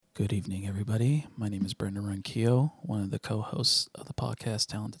Good evening, everybody. My name is Brendan Ronquillo, one of the co-hosts of the podcast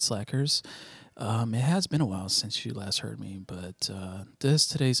Talented Slackers. It has been a while since you last heard me, but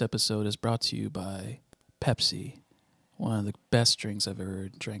today's episode is brought to you by Pepsi, one of the best drinks I've ever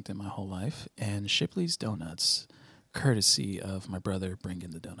drank in my whole life, and Shipley's Donuts, courtesy of my brother Bring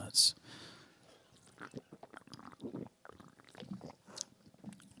in the Donuts.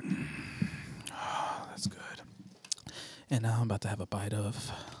 Oh, that's good. And now I'm about to have a bite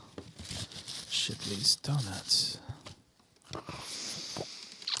of Shipley's Donuts.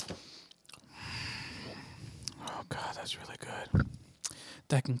 Oh, God, that's really good.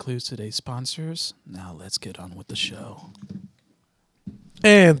 That concludes today's sponsors. Now let's get on with the show.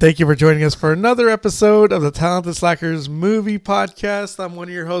 And thank you for joining us for another episode of the Talented Slackers movie podcast. I'm one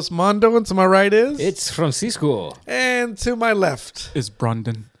of your hosts, Mondo, and to my right is... It's Francisco. And to my left... It's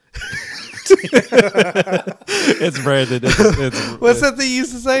Brandon. It's Brandon. What's that thing you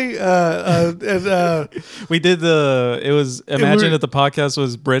used to say? We did it was, imagine if the podcast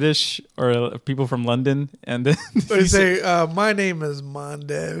was British or people from London. And then What do you say? My name is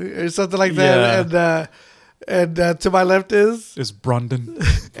Mondo, or something like that. Yeah. And to my left is... It's Brandon.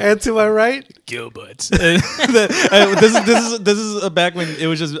 And to my right... Gilbert. This is back when it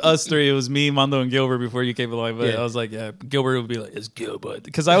was just us three. It was me, Mondo, and Gilbert before you came along. But Yeah. I was like, yeah, Gilbert would be like, it's Gilbert.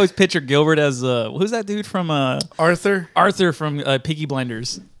 Because I always picture Gilbert as, who's that dude from... Arthur. Arthur from Peaky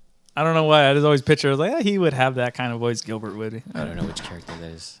Blinders. I don't know why. I just always picture, I was like, he would have that kind of voice, Gilbert would. I don't know which character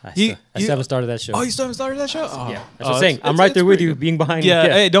that is. I You- still haven't started that show. Oh, you still haven't started that show? Oh. Yeah, that's what I'm saying. I'm right there with you, being behind. Yeah,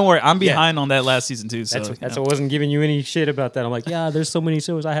 Yeah, hey, don't worry. I'm behind on that last season too. So that's what I wasn't giving you any shit about that. I'm like, yeah, there's so many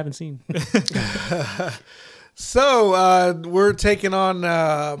shows I haven't seen. So we're taking on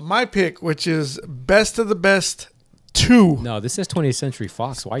my pick, which is Best of the Best 2. No, this says 20th Century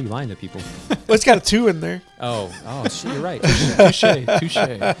Fox. Why are you lying to people? Well, it's got a 2 in there. Oh, shit, you're right. touche.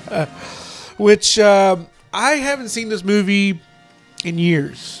 Which I haven't seen this movie in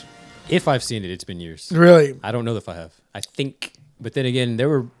years. If I've seen it, it's been years. Really? I don't know if I have. I think, but then again,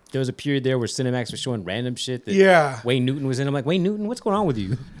 there was a period there where Cinemax was showing random shit that Yeah. Wayne Newton was in. I'm like, Wayne Newton, what's going on with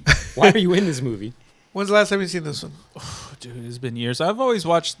you? Why are you in this movie? When's the last time you've seen this one? Dude, it's been years. I've always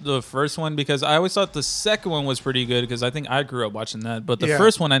watched the first one because I always thought the second one was pretty good because I think I grew up watching that. But the Yeah.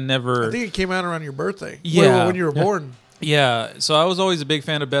 first one I never... I think it came out around your birthday. Yeah. When you were born. Yeah, so I was always a big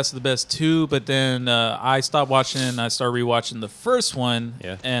fan of Best of the Best 2, but then I stopped watching and I started rewatching the first one.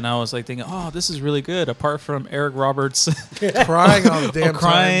 Yeah. And I was like thinking, oh, this is really good. Apart from Eric Roberts Crying all the damn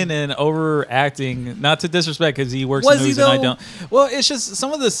crying time. and overacting. Not to disrespect because he works Was in he, movies and I though? don't. Well, it's just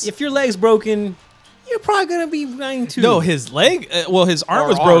some of this... If your leg's broken, you're probably gonna be lying too. No, his leg. His arm Or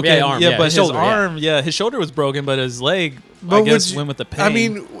was arm, broken. yeah, arm, yeah, but his his shoulder, arm, his shoulder was broken, but his leg, I But guess, would you- went with the pain. I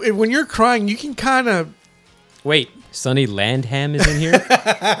mean, when you're crying, you can kind of... Wait, Sonny Landham is in here?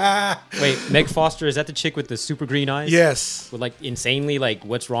 Wait, Meg Foster, is that the chick with the super green eyes? Yes. With like insanely like,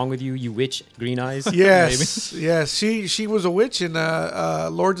 what's wrong with you, you witch, green eyes? Yes. Yes. She was a witch in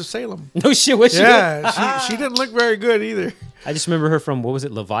Lords of Salem. No shit, what's she doing? Yeah. she didn't look very good either. I just remember her from, what was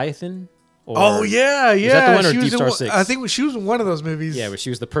it, Leviathan? Or, Oh, yeah. Yeah. that the one or She was Deep in Star one- 6? I think she was in one of those movies. Yeah, where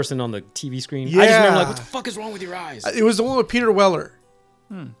she was the person on the TV screen. Yeah. I just remember like, what the fuck is wrong with your eyes? It was the one with Peter Weller.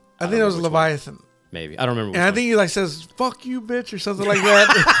 I think that was which one. Leviathan. Maybe. I don't remember which And I one. think he like says, fuck you, bitch, or something like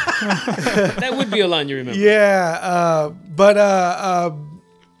that. That would be a line you remember. Yeah, but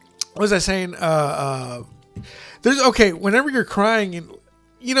what was I saying? There's okay. Whenever you're crying, and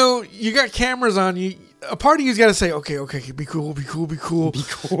you got cameras on you. A part of you's got to say, okay, be cool. Be cool.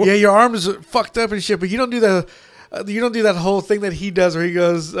 Yeah, your arm is fucked up and shit, but you don't do the. You don't do that whole thing that he does, where he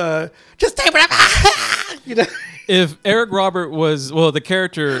goes, "Just take whatever." if Eric Robert was, the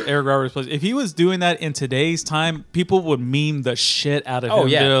character Eric Roberts plays, if he was doing that in today's time, people would meme the shit out of Oh, him.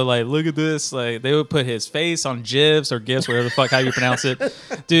 yeah. They're like, look at this. Like, they would put his face on GIFs or GIFs, whatever the fuck how you pronounce it.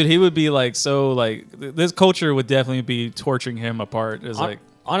 Dude, he would be like, so like, this culture would definitely be torturing him apart. It's like,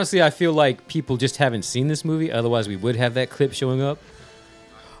 Honestly, I feel like people just haven't seen this movie. Otherwise, we would have that clip showing up.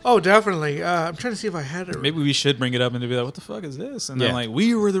 Oh, definitely. I'm trying to see if I had it. maybe we should bring it up and be like, what the fuck is this? And then Yeah. like,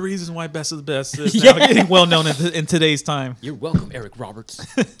 we were the reason why Best of the Best is Yeah. now getting well known in today's time. You're welcome, Eric Roberts.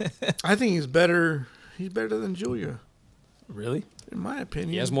 I think he's better. He's better than Julia, Really? in my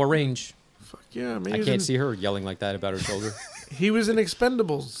opinion. He has more range. Fuck yeah, man. I can't see her yelling like that about her shoulder. He was in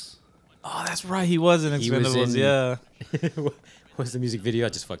Expendables. Oh, that's right. He was in He was Expendables. in- Yeah. What's the music video? I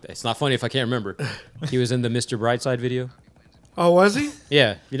just fucked that. It's not funny if I can't remember. He was in the Mr. Brightside video. Oh, was he?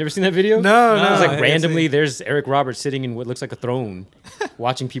 Yeah. You never seen that video? No, No, no. It's I like haven't randomly there's Eric Roberts sitting in what looks like a throne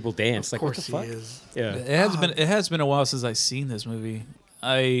watching people dance. Of Like, what course the fuck? he is. Yeah. It has been a while since I've seen this movie.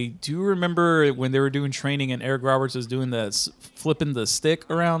 I do remember when they were doing training and Eric Roberts was doing the flipping the stick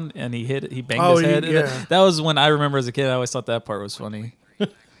around and he banged his head. Yeah. That was when I remember as a kid. I always thought that part was funny.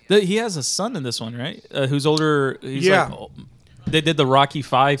 He has a son in this one, right? Who's older. He's Yeah. Like, they did the Rocky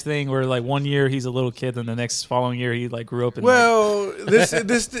 5 thing where like one year he's a little kid and the next following year he like grew up. And Well, this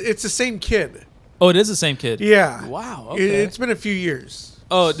it's the same kid. oh, it is the same kid. Yeah. Wow. Okay. It's been a few years.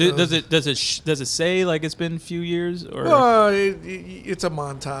 Oh, So- does it say like it's been a few years or? Well, it's a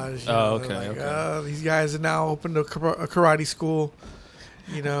montage. Oh, okay, okay. These guys are now opened a karate school.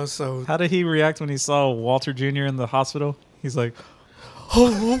 So How did he react when he saw Walter Jr. in the hospital? He's like,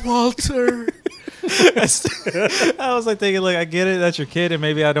 oh, Walter. I was like thinking, like, I get it, that's your kid, and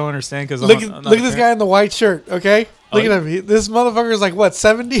maybe I don't understand because Look at this guy in the white shirt. Okay, look at him. This motherfucker is like what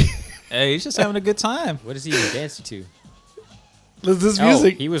 70. Hey, he's just having a good time. What is he even dancing to? This Oh,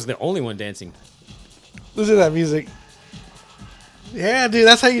 music. he was the only one dancing. Listen to that music. Yeah, dude,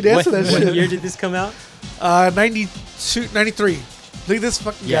 that's how you dance to that What shit. year did this come out? 92, 93. Look at this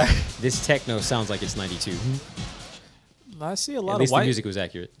fucking Yeah, guy. this techno sounds like it's 92. I see a At lot of least the white. music was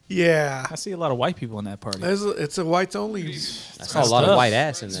accurate. Yeah, I see a lot of white people in that party. it's a whites only. I saw a lot of tough. white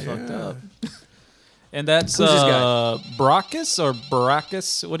ass in there. Fucked up. And that's Who's this guy? Brackus or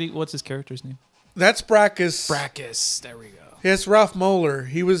Baracus. What's his character's name? That's Brackus. Brackus. There we go. Yes, Ralph Moeller.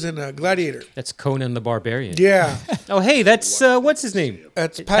 He was in Gladiator. That's Conan the Barbarian. Yeah, Oh, hey, that's what's his name?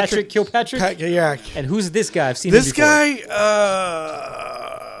 that's Patrick Kilpatrick. Yeah, And who's this guy? I've seen this him before. guy.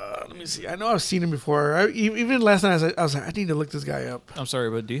 Let me see. I know I've seen him before. Even last night, I was like, I need to look this guy up. I'm sorry,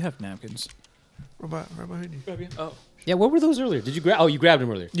 but do you have napkins? Right behind you. Oh, Yeah, what were those earlier? Did you grab? Oh, you grabbed them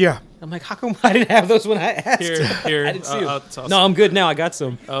earlier. Yeah. I'm like, how come I didn't have those when I asked? here. I didn't see them. I'll toss No, I'm good now. I got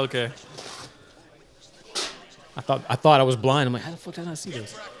some. okay. I thought I was blind. I'm like, how the fuck did I not see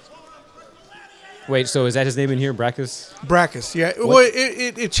those? Wait, so is that his name in here, Brackus? Brackus. Yeah. Well,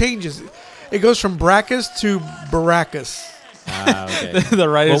 it changes. It goes from Brackus to Baracus. Ah, okay. The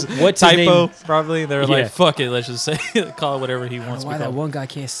writer's Well, what's his typo, name? probably. They're Yeah. like, fuck it, let's just say call it whatever he wants to Why be that called. one guy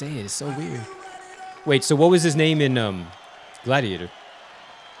can't say it? It's so weird. Wait, so what was his name in Gladiator?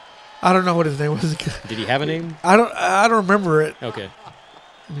 I don't know what his name was. Did he have a name? I don't remember it. Okay.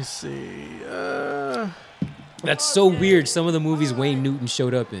 Let me see. That's so weird. Some of the movies Wayne Newton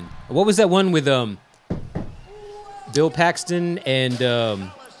showed up in. What was that one with Bill Paxton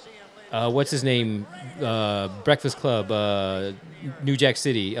and what's his name? Breakfast Club, New Jack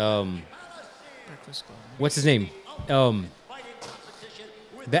City. What's his name?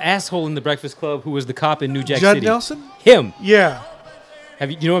 The asshole in the Breakfast Club who was the cop in New Jack Judd City. Nelson? Him. Yeah.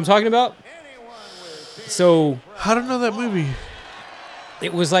 You know what I'm talking about? So I don't know that movie.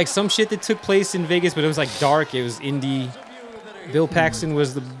 it was like some shit that took place in Vegas, but it was like dark. It was indie. Bill Paxton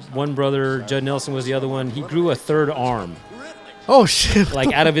was the one brother. Judd Nelson was the other one. He grew a third arm, Oh shit!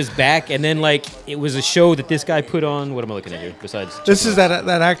 like out of his back, and then like it was a show that this guy put on. What am I looking at here? Besides, This is that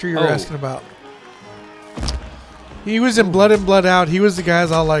actor you were Oh. asking about. He was in Blood In, Blood Out. He was the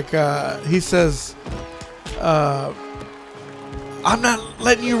guy's all like, he says, I'm not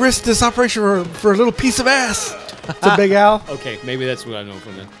letting you risk this operation for a little piece of ass. To Big Al. Okay, maybe that's what I know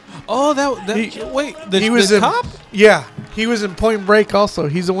from then. Oh, wait, the in, cop? Yeah, he was in Point Break also.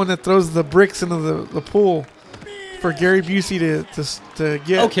 He's the one that throws the bricks into the pool for Gary Busey to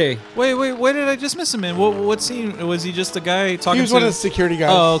get. Okay, Wait, where did I just miss him in? What scene? Was he just the guy talking He was to? one of the security guys.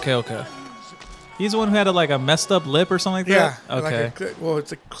 Oh, okay. He's the one who had a messed up lip or something like Yeah. that? Okay. Like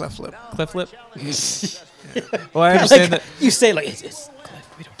it's a cleft lip. Cleft lip? Well, I understand that. you say like it's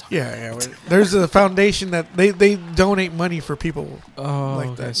Cliff. We don't talk. Yeah. There's a foundation that they donate money for people. Oh, like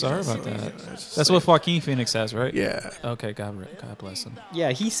okay. that, Sorry yeah, about so, that. yeah, it's just That's like- what Joaquin Phoenix has, right? Yeah. Okay, God bless him.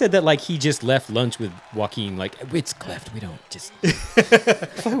 Yeah, he said that like he just left lunch with Joaquin. Like it's Cleft. We don't just.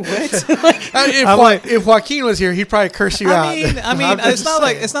 If Joaquin was here, he'd probably curse you out. I mean, I'm it's just not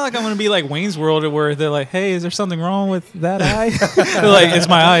like saying. I'm gonna be like Wayne's World where they're like, "Hey, is there something wrong with that eye?" They're like, "It's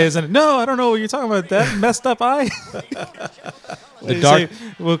my eye, isn't it?" No, I don't know what you're talking about. That messed up eye. The They dark.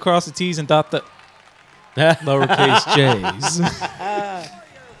 say, we'll cross the T's and dot the lowercase J's.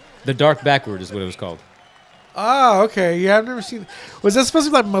 The Dark Backward is what it was called. Oh, okay. Yeah, I've never seen. Was that supposed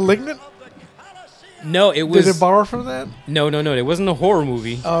to be like Malignant? No, it was. Did it borrow from that? No. It wasn't a horror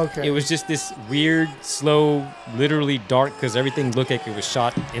movie. Oh, okay. It was just this weird, slow, literally dark because everything looked like it was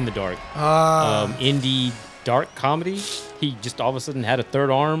shot in the dark. Indie dark comedy. He just all of a sudden had a third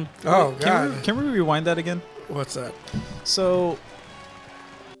arm. Oh God. Can we rewind that again? What's that? So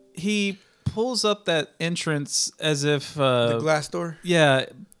he pulls up that entrance as if The glass door. yeah,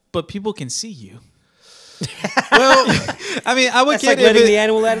 but people can see you. Well, I mean, I would That's get like it. letting the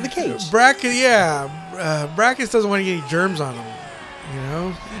animal out of the cage. Brackett, yeah. Brackett doesn't want to get any germs on him. You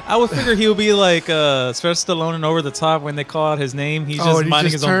know? I would figure he would be like Sylvester Stallone and Over the Top when they call out his name. He's just and he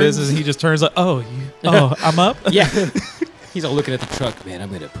minding just his own turns? business and he just turns like, oh, I'm up? Yeah. He's all looking at the truck. Man, I'm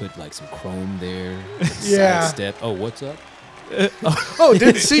going to put like some chrome there. Yeah. Side step. Oh, what's up? Oh,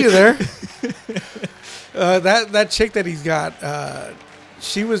 didn't see you there. That chick that he's got,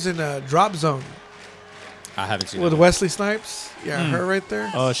 she was in Drop Zone I haven't seen with it. Wesley Snipes. Yeah, her right there.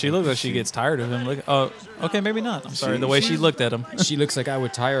 Oh, she looks like she gets tired of him. Look, oh, okay, maybe not. I'm sorry. The way she looked at him. She looks like I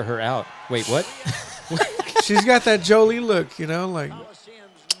would tire her out. Wait, what? She's got that Jolie look, you know, like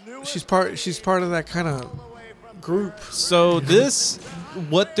she's part of that kind of group. So this,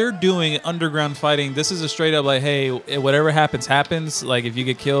 what they're doing, underground fighting, this is a straight up like, hey, whatever happens, happens. Like if you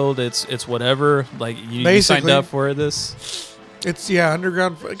get killed, it's whatever. Like you signed Basically. up for this. It's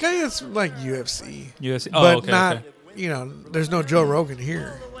underground. Okay, it's like UFC, UFC. Oh, but okay, not. okay. You know, there's no Joe Rogan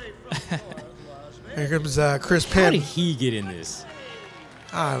here. Here comes Chris How Penn. did he get in this?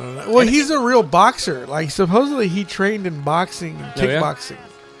 I don't know. Well, he's a real boxer. Like supposedly he trained in boxing and Oh, yeah? kickboxing.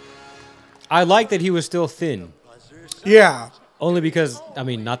 I like that he was still thin. Yeah. Only because, I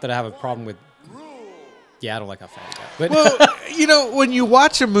mean, not that I have a problem with... Yeah, I don't like how fat he got. But Well, you know, when you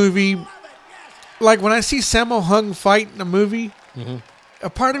watch a movie, like when I see Sammo Hung fight in a movie, a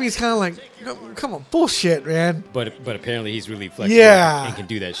part of me is kind of like, come on, bullshit, man. but apparently he's really flexible Yeah. and can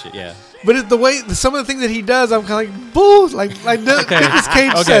do that shit, yeah. But the way some of the things that he does, I'm kind of like bull. Like Nicolas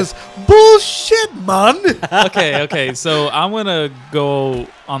Cage Okay. says, bullshit, man. Okay. So I'm gonna go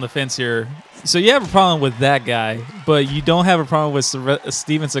on the fence here. So you have a problem with that guy, but you don't have a problem with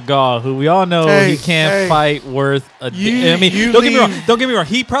Steven Seagal, who we all know he can't fight worth a. I mean, don't get me wrong.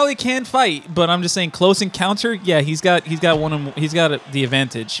 He probably can fight, but I'm just saying, close encounter. Yeah, he's got the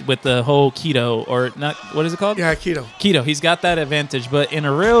advantage with the whole keto or not. What is it called? Yeah, keto. Keto. He's got that advantage, but in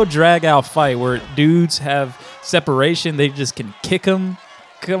a real drag out fight where dudes have separation, they just can kick him.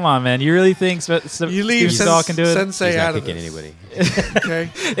 Come on, man. You really think You leave Steven Seagal can do it? Sensei He's not out of kicking this. anybody. Okay.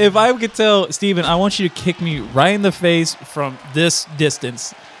 If I could tell Steven, I want you to kick me right in the face from this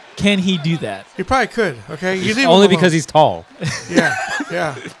distance, can he do that? He probably could. Okay. You leave him Only alone. because he's tall. Yeah.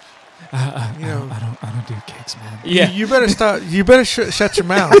 You know. I don't do kicks, man. Yeah. You better stop. You better shut your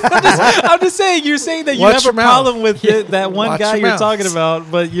mouth. I'm just saying, you're saying that you Watch have your a mouth. problem with that one Watch guy your you're mouth. talking about,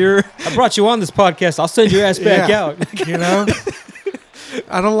 but you're I brought you on this podcast. I'll send your ass back Yeah. out. You know.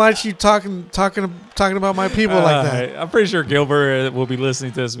 I don't like you talking about my people like that. I'm pretty sure Gilbert will be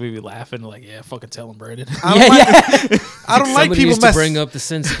listening to this. We'll be laughing like, yeah, fucking tell him, Brandon. I don't like, I don't like Somebody people needs to messing. bring up the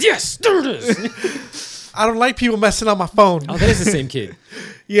sense. Yes, there it is. I don't like people messing on my phone. Oh, that is the same kid.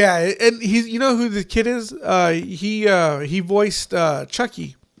 Yeah, and he's. You know who the kid is? He voiced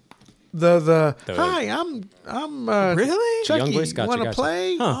Chucky. The hi, I'm Really? Chucky. Young voice? Gotcha, Want to gotcha.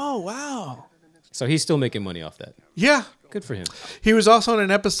 play? Huh. Oh, wow. So he's still making money off that. Yeah. Good for him. He was also in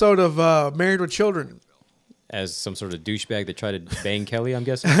an episode of Married with Children. As some sort of douchebag that tried to bang Kelly, I'm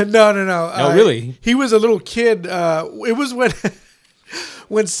guessing. No. No, really? He was a little kid. It was when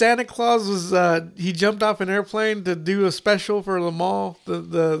when Santa Claus was. He jumped off an airplane to do a special for the mall,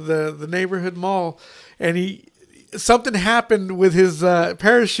 the neighborhood mall, and something happened with his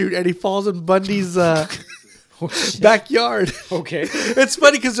parachute, and he falls in Bundy's. Backyard. Okay. It's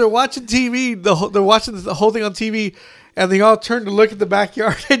funny because they're watching TV. They're watching the whole thing on TV, and they all turn to look at the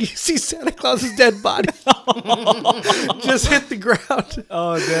backyard, and you see Santa Claus's dead body just hit the ground.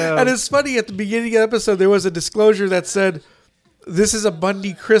 Oh, damn. And it's funny, at the beginning of the episode, there was a disclosure that said, "This is a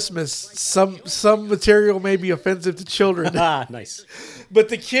Bundy Christmas. Some material may be offensive to children." Ah, nice. But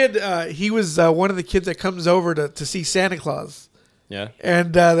the kid, he was one of the kids that comes over to see Santa Claus. Yeah.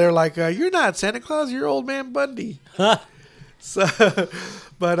 And they're like, "You're not Santa Claus. You're Old Man Bundy." So,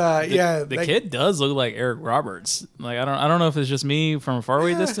 but yeah, The kid does look like Eric Roberts. Like I don't know if it's just me from a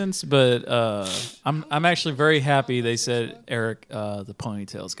faraway distance, but I'm actually very happy they said Eric, the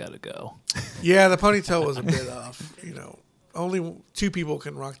ponytail's got to go. yeah, the ponytail was a bit off. You know, only 2 people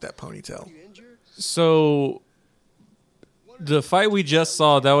can rock that ponytail. So the fight we just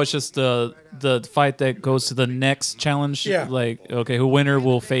saw, that was just the fight that goes to the next challenge. Yeah. Like, okay, who winner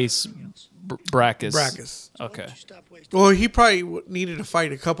will face Brackus. Brackus. Okay. Well, he probably needed to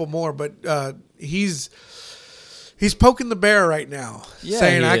fight a couple more, but he's poking the bear right now, Yeah,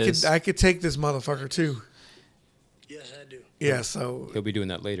 saying he is. I could take this motherfucker too. Yes, I do. Yeah, so He'll be doing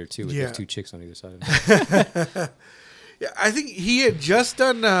that later, too, with Yeah. those 2 chicks on either side of him. yeah, I think he had just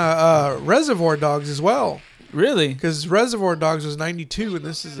done Reservoir Dogs as well, Really? because Reservoir Dogs was 92 and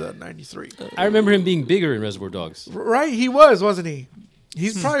this is 93. I remember him being bigger in Reservoir Dogs. Right, he wasn't he?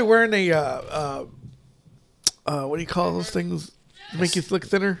 He's probably wearing a what do you call those things to make you look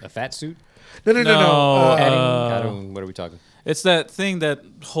thinner? A fat suit? No. No, Padding? I don't, what are we talking? It's that thing that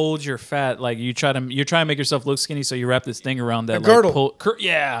holds your fat. Like you're trying to make yourself look skinny, so you wrap this thing around that. A girdle.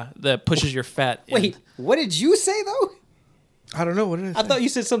 That pushes your fat. Wait, what did you say though? I don't know what it is. I thought you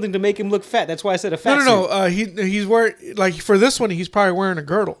said something to make him look fat. That's why I said a fat suit. No. He's wearing, like, for this one, he's probably wearing a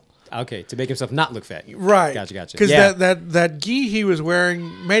girdle. Okay, to make himself not look fat. Right. Gotcha. Because Yeah. that gi he was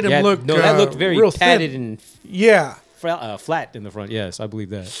wearing made him Yeah, look no, that looked very real padded thin. and Yeah. flat in the front. Yes, I believe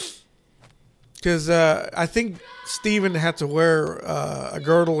that. Because I think Steven had to wear a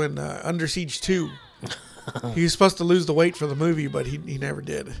girdle in Under Siege 2. He was supposed to lose the weight for the movie, but he never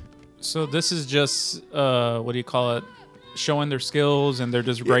did. So this is just what do you call it? Showing their skills, and they're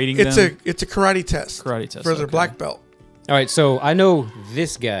just grading It's them. a karate test. Karate test, for their okay. black belt. All right, so I know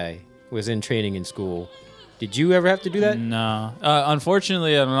this guy was in training in school. Did you ever have to do that? No,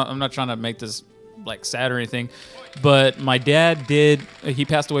 unfortunately, I'm not trying to make this like sad or anything, but my dad did. He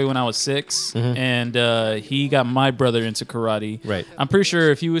passed away when I was 6, and he got my brother into karate. Right. I'm pretty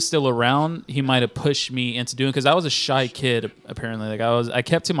sure if he was still around, he might have pushed me into doing, because I was a shy kid apparently. Like I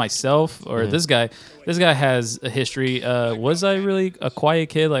kept to myself. Or this guy has a history. Was I really a quiet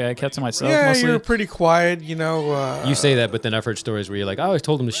kid? Like I kept to myself. Yeah, mostly? you're pretty quiet, you know. You say that, but then I've heard stories where you're like, I always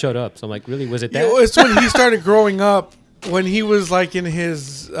told him to shut up. So I'm like, really? Was it that? You know, it's when he started growing up, when he was like in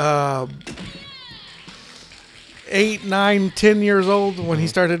his 8, 9, 10 years old, when he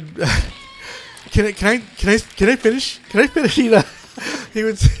started. Can I finish? Can I finish? He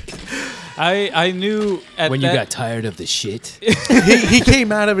was. I knew when that, you got tired of the shit. he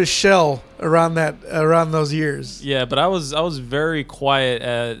came out of his shell around those years. Yeah, but I was very quiet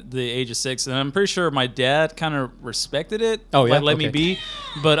at the age of 6, and I'm pretty sure my dad kind of respected it. Oh, yeah? Like, let me Okay. be.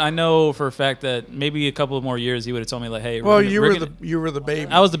 But I know for a fact that maybe a couple of more years he would have told me like, "Hey, Well, you you were the baby.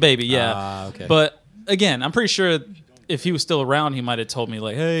 I was the baby, yeah. Ah, okay. But again, I'm pretty sure if he was still around, he might have told me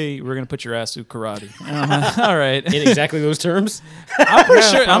like, "Hey, we're gonna put your ass through karate." And I'm like, all right. In exactly those terms? I'm pretty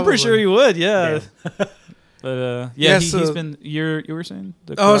sure. I'm probably. pretty sure he would. Yeah. But Yeah, he's so- been. You were saying?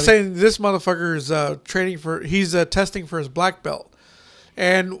 The I was karate? saying this motherfucker is training for. He's testing for his black belt,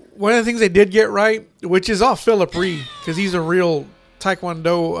 and one of the things they did get right, which is all Philip Ree, because he's a real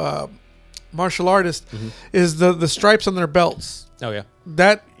Taekwondo martial artist, is the stripes on their belts. Oh, yeah.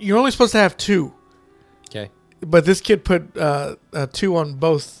 That you're only supposed to have 2, Okay. but this kid put 2 on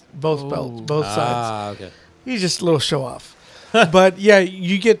both belts, both sides. Ah, okay. He's just a little show off. But yeah,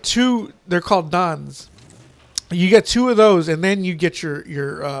 you get 2. They're called dans. You get 2 of those, and then you get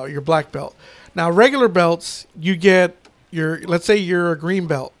your black belt. Now, regular belts, you get let's say you're a green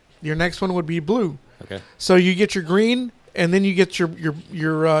belt. Your next one would be blue. Okay. So you get your green, and then you get your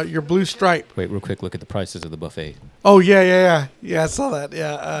blue stripe. Wait, real quick, look at the prices of the buffet. Oh yeah. I saw that.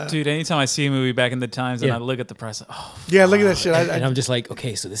 Yeah. Dude, anytime I see a movie back in the times and Yeah. I look at the price, oh, Yeah. Look at that shit. And I'm just like,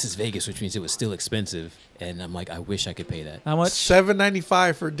 okay, so this is Vegas, which means it was still expensive. And I'm like, I wish I could pay that. how much?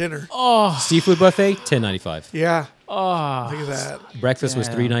 $7.95 for dinner. Oh, Seafood buffet, $10.95. Yeah. oh, Look at that. Breakfast was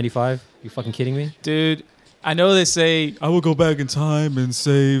Yeah. $3.95. You fucking kidding me? dude. I know they say I would go back in time and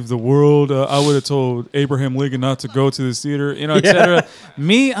save the world. I would have told Abraham Lincoln not to go to this theater, etc.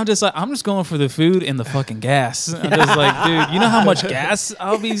 Me, I'm just going for the food and the fucking gas. I'm just like, dude, you know how much gas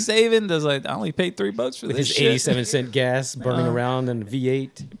I'll be saving? There's like, I only paid $3 for With this his shit. 87-cent gas burning around in the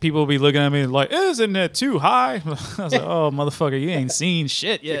V8. People will be looking at me like, isn't that too high? I was like, oh, motherfucker, you ain't seen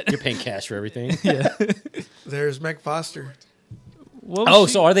shit yet. You're paying cash for everything. There's Meg Foster. What was Oh,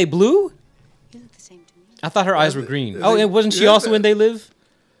 she- so are they blue? You look the same to me. I thought her eyes were green. they- Oh, and wasn't she yeah, also in They Live?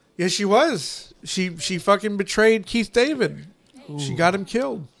 Yes, she was. She fucking betrayed Keith David. She got him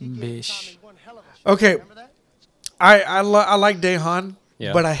killed. Bish. Okay, I like Daehan,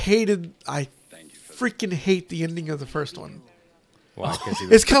 Yeah. but I freaking hate the ending of the first one. Why? 'Cause he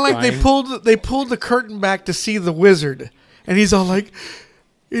was It's kind of like crying? they pulled the curtain back to see the wizard, and he's all like,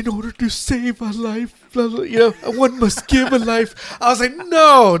 "In order to save a life, blah, blah, you know, one must give a life." I was like,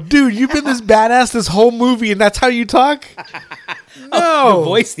 "No, dude, you've been this badass this whole movie, and that's how you talk." No, The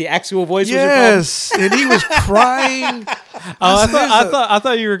voice, the actual voice yes, and he was crying. Oh, There's a- I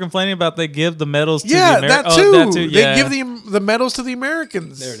thought you were complaining about they give the medals to Yeah, the that Americans. too. Oh, that too. Yeah. They give the medals to the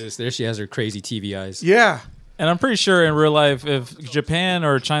Americans. There it is. There she has her crazy TV eyes. Yeah. And I'm pretty sure in real life, if Japan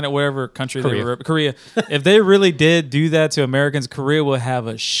or China, whatever country they Korea. were, Korea, if they really did do that to Americans, Korea would have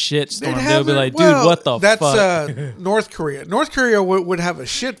a shit storm. They'll be like, dude, what the that's, fuck? That's North Korea. North Korea would have a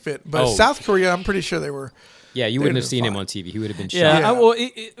shit fit, but Oh. South Korea, I'm pretty sure they were. Yeah, you They'd wouldn't have have seen him fought. on TV. He would have been shot. yeah, Yeah. well,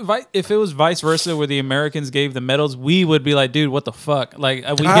 if it was vice versa, where the Americans gave the medals, we would be like, dude, what the fuck? Like,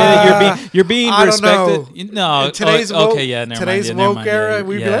 we get it. You're being I don't know. respected. No, In today's okay, woke, yeah, never today's mind. Yeah, never woke mind. era, Yeah,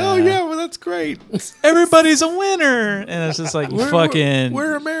 we'd be like, oh yeah, well that's great. Everybody's a winner, and it's just like We're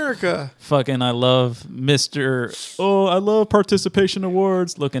America. fucking. I love Mr. Oh, I love participation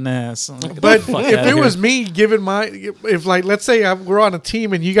awards looking ass. I'm like, But fuck if outta it here. was me giving if like, let's say we're on a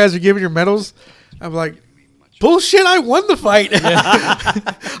team and you guys are giving your medals, I'm like, bullshit, I won the fight.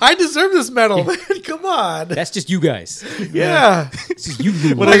 I deserve this medal, man. Come on. That's just you guys. Yeah. It's just you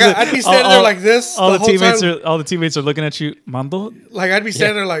lose. Like, I'd be standing there like this. all the whole teammates time. all the teammates are looking at you, Mando. Like, I'd be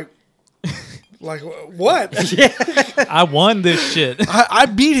standing there like, what? I won this shit. I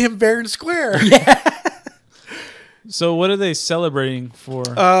beat him fair and square. So what are they celebrating for?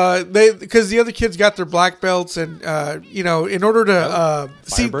 Because the other kids got their black belts, and in order to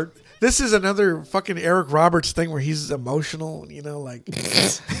see, Firebird? this is another fucking Eric Roberts thing where he's emotional. like,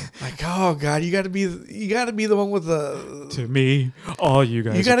 oh god, you got to be the one with the. To me, all you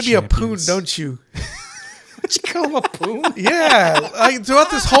guys. You got to be a poon, don't you? What you call him a poon? Yeah, like throughout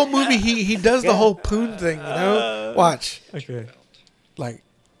this whole movie, he does the whole poon thing. Watch, Okay. like.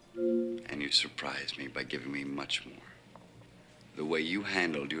 And you surprised me by giving me much more. The way you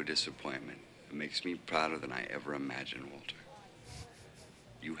handled your disappointment makes me prouder than I ever imagined, Walter.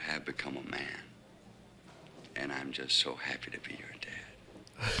 You have become a man. And I'm just so happy to be your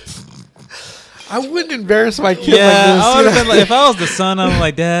dad. I wouldn't embarrass my kid Yeah, I would like have this. been like, if I was the son, I'm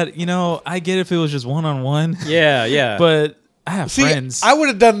like, Dad, I get if it was just 1-on-1, Yeah. but I have See, friends. I would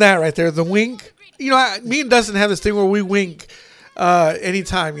have done that right there. The wink. Me and Dustin have this thing where we wink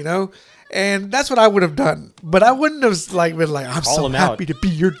anytime, and that's what I would have done. But I wouldn't have been like, I'm Call so him out. happy to be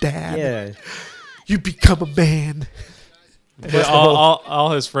your dad. Yeah. You become a man. But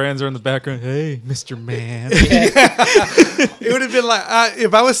all his friends are in the background. Hey, Mr. Man. It would have been like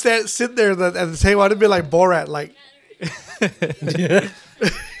if I was sitting there at the table, I'd have been like Borat, like,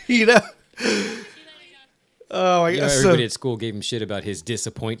 Oh, I guess. Everybody at school gave him shit about his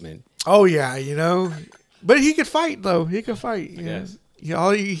disappointment. Oh yeah, but he could fight though. He could fight. Yes.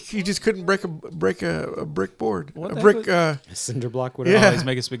 Yeah, he just couldn't break a brick board. What A the brick. heck A cinder block, whatever. Yeah. Always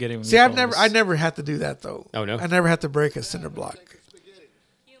making spaghetti. With See, I meatballs. never had to do that though. Oh, no? I never had to break a cinder block.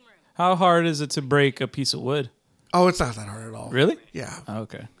 How hard is it to break a piece of wood? Oh, it's not that hard at all. Really? Yeah, Oh,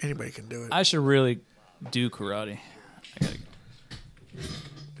 okay. anybody can do it. I should really do karate.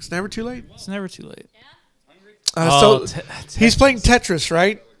 It's never too late. It's never too late. So he's playing Tetris,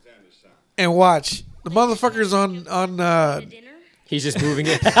 right? And watch the motherfucker's on. He's just moving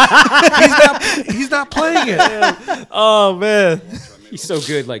it. He's not playing it. Oh man. He's so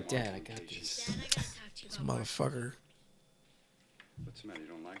good. Like, Dad, I got this. This motherfucker. What's the matter? You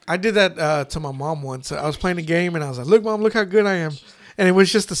don't like I did that to my mom once. I was playing a game and I was like, "Look, Mom, look how good I am." And it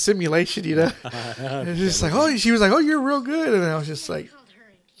was just a simulation, And it's just like, "Oh," she was like, "Oh, you're real good," and I was just like,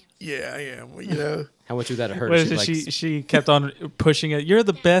 "Yeah, I am." How much would that hurt? Wait, She, she kept on pushing it. You're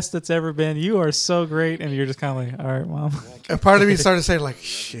the best that's ever been. You are so great, and you're just kind of like, all right, Mom. And part of me started saying like,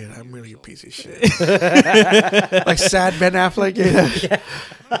 "Shit, I'm really a piece of shit." Like sad Ben Affleck. Yeah.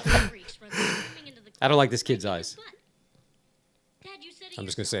 I don't like this kid's eyes. I'm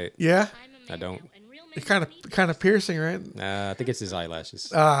just gonna say it. Yeah. I don't. It's kind of piercing, right? I think it's his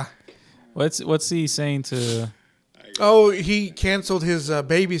eyelashes. What's he saying to? Oh, he canceled his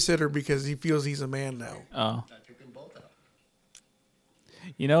babysitter because he feels he's a man now. Oh.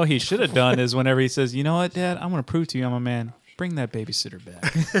 He should have done is whenever he says, "You know what, Dad? I'm gonna prove to you I'm a man. Bring that babysitter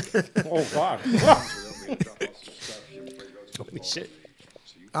back." Oh God! Holy shit!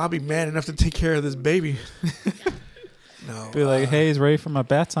 I'll be man enough to take care of this baby. No. Be like, "Hey, he's ready for my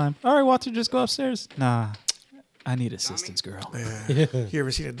bath time." All right, Walter, just go upstairs. Nah, I need assistance, girl. Yeah. You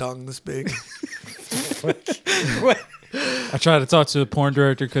ever seen a dong this big? I tried to talk to the porn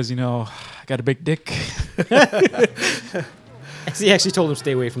director because I got a big dick. He actually told him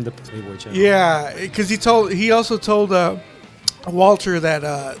stay away from the Playboy channel. Yeah, because he also told Walter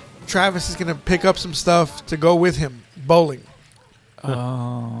that Travis is gonna pick up some stuff to go with him bowling.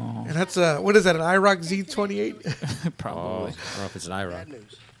 Oh, And that's what is that, an IROC Z28? probably. I don't know if it's an IROC.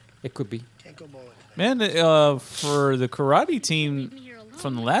 It could be. Man, for the karate team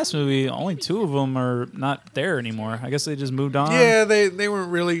from the last movie, only 2 of them are not there anymore. I guess they just moved on. Yeah, they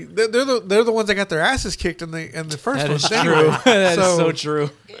weren't really. They're the ones that got their asses kicked in the first That one. is anyway. true. That is so true.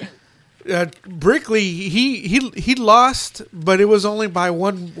 Brickley, he lost, but it was only by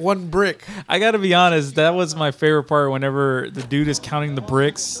one brick. I got to be honest, that was my favorite part whenever the dude is counting the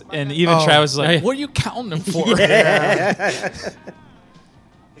bricks, and even Oh. Travis is like, "What are you counting them for?"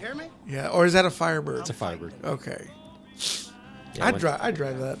 Yeah, or is that a Firebird? It's a Firebird. Okay, Yeah, I when-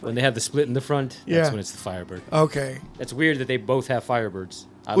 drive that. When they have the split in the front, Yeah. that's when it's the Firebird. Okay. That's weird that they both have Firebirds.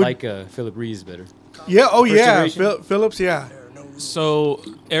 I Would- like Philip Reeves better. Yeah. Oh First yeah. generation? Phillips. Yeah. So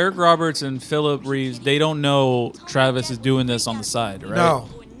Eric Roberts and Philip Reeves, they don't know Travis is doing this on the side, right?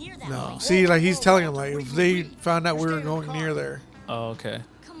 No. See, like he's telling him, like if they found out we were going near there, Oh, okay.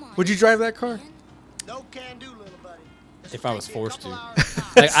 would you drive that car? No can do, little buddy. If I was forced to.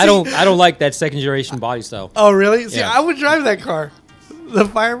 Like, I don't like that second generation body style. Oh, really? See, Yeah. I would drive that car. The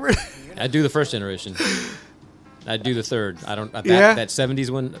Firebird. I do the first generation. I do the third. I don't. Yeah? That 70s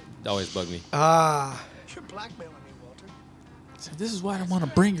one always bugged me. Ah. You're blackmailing me, Walter. So this is why I don't want to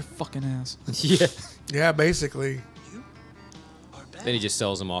bring your fucking ass. Yeah. Yeah, basically. Then he just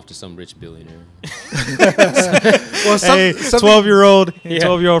sells them off to some rich billionaire. Well, something, 12-year-old, Yeah.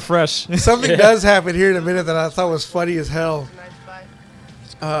 12-year-old fresh. something does happen here in a minute that I thought was funny as hell.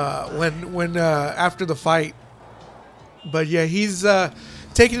 When after the fight, but yeah, he's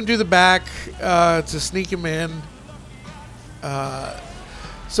taking him to the back to sneak him in.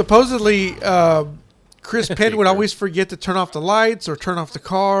 Supposedly, Chris Penn would always forget to turn off the lights or turn off the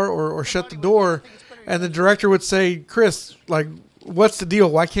car or shut the door, and the director would say, "Chris, like, what's the deal?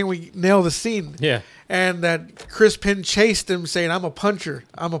 Why can't we nail the scene?" Yeah. And that Chris Penn chased him, saying, "I'm a puncher.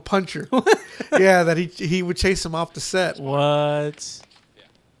 I'm a puncher." Yeah, that he would chase him off the set. What?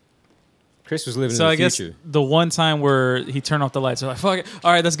 Chris was living So in I the guess future. the one time where he turned off the lights, they're like, "Fuck it,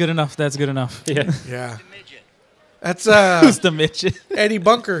 all right, that's good enough. That's good enough." Yeah. Yeah, that's Who's the midget? Eddie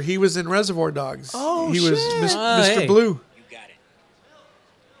Bunker. He was in Reservoir Dogs. Oh, he was shit. Mr. Hey. Blue. You got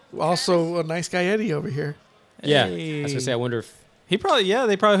it. Also, a nice guy Eddie over here. Yeah. I Hey. was gonna say. I wonder if. They probably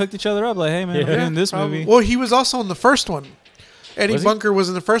hooked each other up. Like, hey man, I'm Yeah. in this Probably. movie. Well, he was also in the first one. Eddie Was he? Bunker was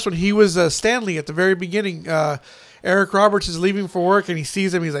in the first one. He was Stanley at the very beginning. Eric Roberts is leaving for work and he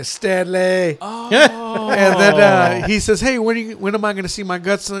sees him. He's like, "Stanley." Oh. And then he says, "Hey, when am I going to see my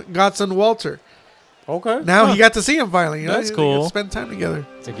godson Walter?" Okay. Now he got to see him finally. You know? That's They cool. got to spend time together.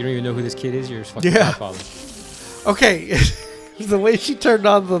 It's like you don't even know who this kid is. You're his fucking Yeah. godfather. Okay, the way she turned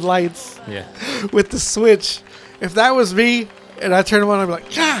on the lights Yeah. with the switch. If that was me and I turned them on, I'd be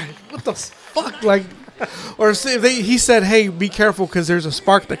like, "God, what the fuck?" Like, or say if he said, "Hey, be careful because there's a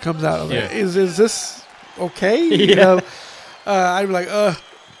spark that comes out of it." Yeah. Is this okay? You Yeah. know, I'd be like,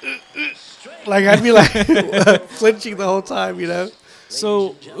 like I'd be like flinching the whole time. You know.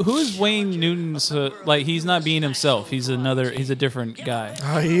 So who is Wayne Newton's? Like, he's not being himself. He's a different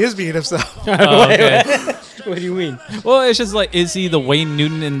guy. He is being himself. Oh, okay. What do you mean? Well, it's just like, is he the Wayne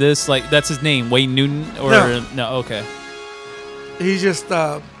Newton in this? Like, that's his name, Wayne Newton, or no? Okay. He's just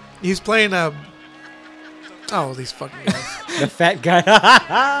he's playing these fucking guys. The fat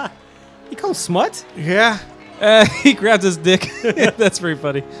guy. He calls smut. Yeah. He grabbed his dick. That's pretty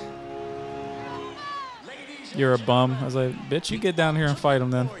funny. You're a bum. I was like, bitch, you get down here and fight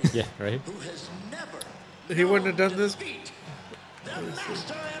him then. Yeah. Right. He wouldn't have done this.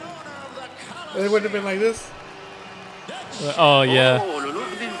 It wouldn't have been like this. Oh yeah. Oh, look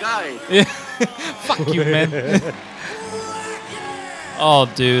at this guy. Yeah. Fuck you, man. Oh,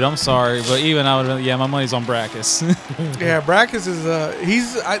 dude, I'm sorry, but even I would. Yeah, my money's on Brackus. Yeah, Brackus is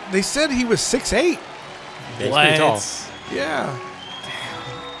they said he was 6'8". Yeah, he's pretty tall. Yeah.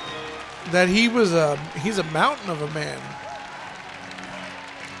 That he's a mountain of a man.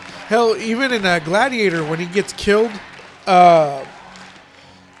 Hell, even in Gladiator, when he gets killed,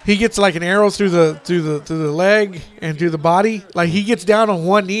 he gets like an arrow through the leg and through the body. Like he gets down on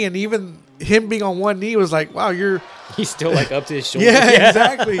one knee, and even him being on one knee was like, wow, you're. He's still like up to his shoulder. Yeah,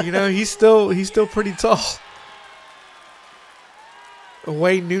 exactly. You know, he's still pretty tall.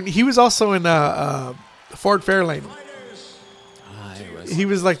 Wayne Newton. He was also in Ford Fairlane. He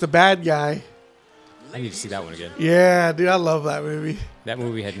was like the bad guy. I need to see that one again. Yeah, dude, I love that movie. That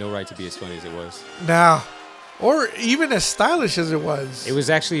movie had no right to be as funny as it was. Now, or even as stylish as it was. It was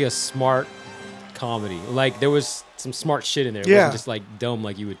actually a smart comedy. Like there was some smart shit in there. It Yeah. wasn't just like dumb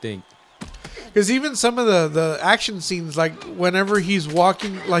like you would think. Because even some of the action scenes, like whenever he's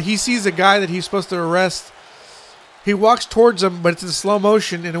walking, like he sees a guy that he's supposed to arrest, he walks towards him, but it's in slow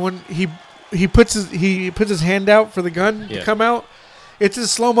motion, and when he puts his hand out for the gun to Yeah. come out, it's in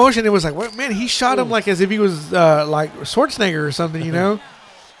slow motion. It was like, what, man, he shot him like as if he was like Schwarzenegger or something, you know?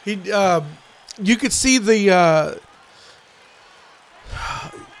 He you could see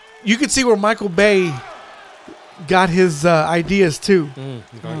you could see where Michael Bay got his ideas too.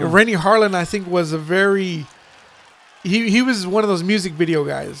 Rennie Harlan, I think, was a very he was one of those music video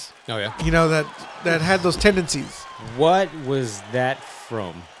guys, Oh yeah. you know, that had those tendencies. What was that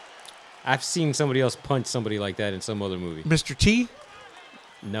from? I've seen somebody else punch somebody like that in some other movie. Mr. T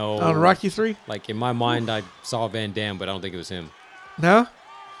No. on Rocky 3? Like in my mind, I saw Van Damme, but I don't think it was him. No?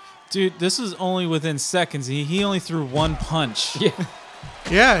 Dude, this is only within seconds. He only threw one punch. Yeah.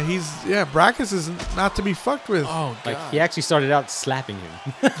 Yeah, Brackus is not to be fucked with. Oh god. Like he actually started out slapping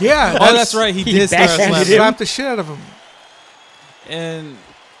him. Yeah, Oh, that's right. He did start backhanded slapping. him. Slapped the shit out of him. And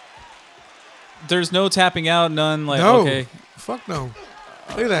there's no tapping out, none. Like No, okay. fuck no.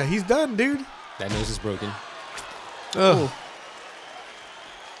 Look at that. He's done, dude. That nose is broken. Ugh.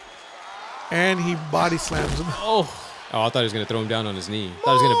 And he body slams him. Oh, Oh, I thought he was gonna throw him down on his knee. I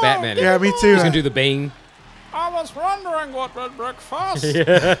thought he was gonna Batman him. Yeah, me He too. was gonna do the bang. I was wondering what was breakfast.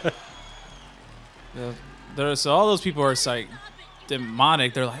 Yeah. There's all those people are like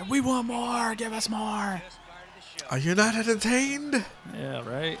demonic. They're like, we want more. Give us more. Are you not entertained? Yeah,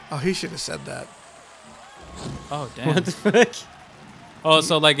 right. Oh, he should have said that. Oh damn. What the fuck? Oh,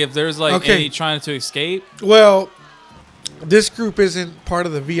 so like if there's like Okay. any trying to escape. Well, this group isn't part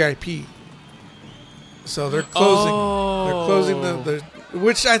of the VIP. So they're closing. They're closing the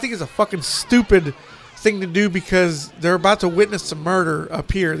which I think is a fucking stupid thing to do because they're about to witness a murder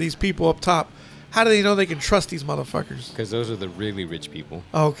up here. These people up top. How do they know they can trust these motherfuckers? Because those are the really rich people.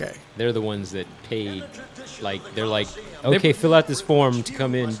 Okay. They're the ones that paid. Like they're like, okay, fill out this form to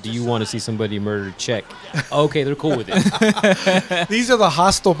come in. Do you want to see somebody murdered? Check. Okay, they're cool with it. These are the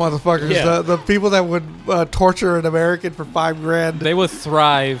hostile motherfuckers. Yeah. The people that would torture an American for $5,000. They would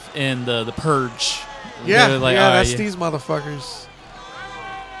thrive in the purge. Yeah, They're like, yeah, all right, that's these motherfuckers.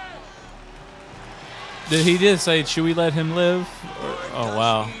 Did he just say, should we let him live? Oh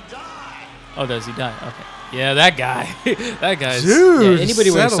wow. Oh, does he die? Okay. Yeah, that guy. That guy's. Dude, Yeah, anybody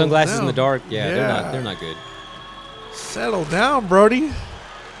wearing settle sunglasses in down. the dark, yeah, Yeah. they're not good. Settle down, Brody.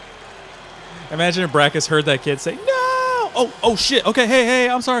 Imagine if Brackus heard that kid say, no. Oh shit. Okay, hey,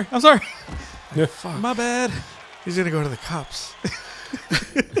 I'm sorry. Fuck. My bad. He's gonna go to the cops.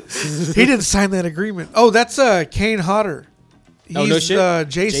 He didn't sign that agreement. Oh, that's Kane Hodder. He's Oh, no shit?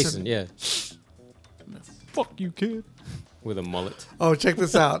 Jason. Yeah, Fuck you, kid. with a mullet. Oh, check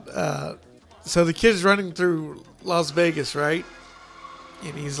this out. So the kid's running through Las Vegas, right?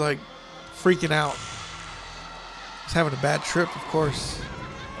 And he's like freaking out. He's having a bad trip, of course.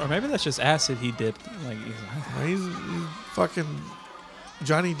 Or maybe that's just acid he dipped. Like, he's like, He's fucking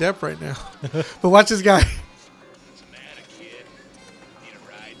Johnny Depp right now. But watch this guy.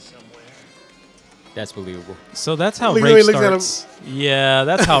 That's believable. so that's how Look at the way rape he looks at starts. Yeah,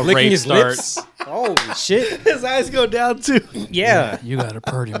 that's how Licking rape his starts. lips. Oh shit! His eyes go down too. Yeah, You got a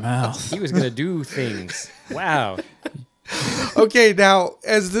pretty mouth. he was gonna do things. Wow. Okay, now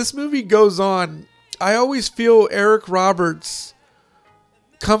as this movie goes on, I always feel Eric Roberts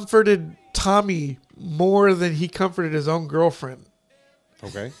comforted Tommy more than he comforted his own girlfriend.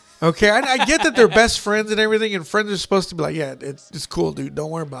 Okay. Okay, I get that they're best friends and everything, and friends are supposed to be like, yeah, it's cool, dude. Don't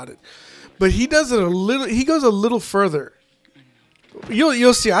worry about it. But he does it a little. He goes a little further.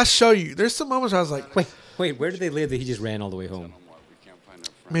 You'll see. I'll show you. There's some moments where I was like, Wait, where did they live that he just ran all the way home?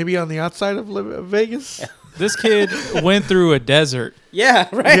 maybe on the outside of Vegas. This kid went through a desert Yeah,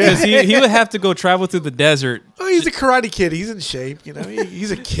 right. because he would have to go travel through the desert. Oh, he's a karate kid. He's in shape. You know,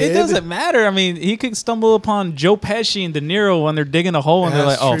 he's a kid. It doesn't matter. I mean, he could stumble upon Joe Pesci and De Niro when they're digging a hole and they're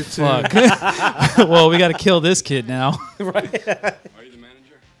like, That's "Oh true, fuck, well, we got to kill this kid now."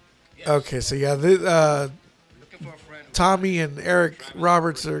 Okay, so yeah, Tommy and Eric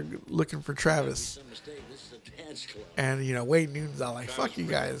Roberts are looking for Travis, and Wade Newton's all like, "Fuck you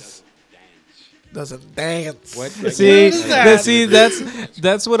guys." Doesn't dance. What? See, What is that? see,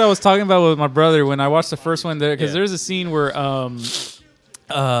 that's what I was talking about with my brother when I watched the first one there, because there's a scene where Eric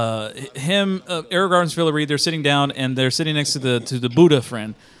Roberts and Philip Reed, they're sitting down and they're sitting next to the Buddha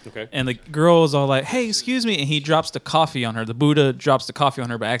friend. Okay. And the girl is all like, "Hey, excuse me," and he drops the coffee on her. The Buddha drops the coffee on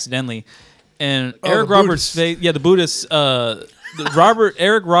her, but accidentally. And Eric the Roberts' Buddhist. face, the Buddhist.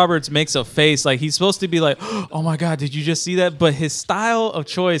 Eric Roberts makes a face like he's supposed to be like, "Oh my God, did you just see that?" But his style of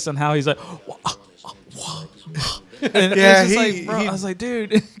choice on how he's like, and Yeah, it's just he- like, bro, he- I was like,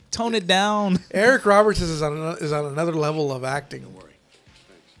 dude, tone it down. Eric Roberts is on another level of acting.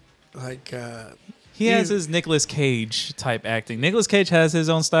 Like He has his Nicolas Cage type acting. Nicolas Cage has his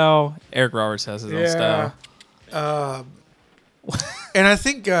own style. Eric Roberts has his own style. And I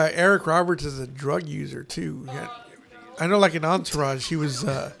think Eric Roberts is a drug user too. Yeah. I know, like in Entourage, he was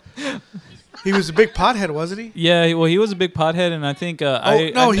a big pothead, wasn't he? Yeah, well, he was a big pothead, and I think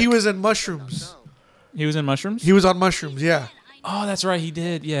He was in mushrooms. he was in mushrooms. He was on mushrooms, yeah, Oh, that's right, he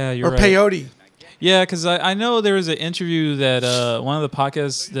did. Yeah, you're or right. peyote. Yeah, because I know there was an interview that one of the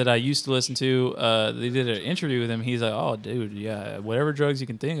podcasts that I used to listen to, they did an interview with him. He's like, "Oh, dude, yeah, whatever drugs you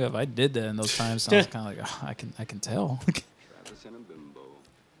can think of, I did that in those times." So I was kind of like, oh, I can tell.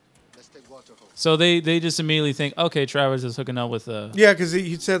 So they just immediately think, okay, Travis is hooking up with Yeah, because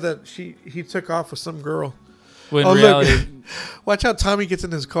he said that he took off with some girl. When Oh, reality, look. Watch how Tommy gets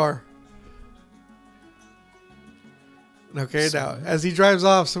in his car. Okay, now, as he drives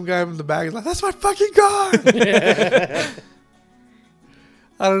off, some guy in the back is like, that's my fucking car!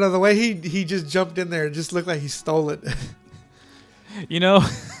 I don't know, the way he just jumped in there, it just looked like he stole it. you know,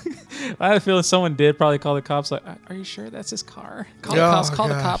 I had a feeling someone did probably call the cops. Like, are you sure that's his car? Call the Oh, cops. Call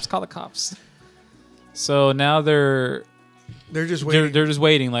the gosh. cops. Call the cops. So now they're They're just waiting. just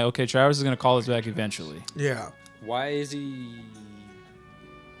waiting. Like, okay, Travis is gonna call us back eventually. Yeah. Why is he?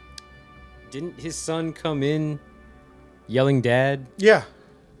 Didn't his son come in yelling "Dad"? Yeah.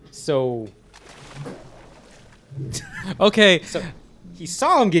 So Okay, he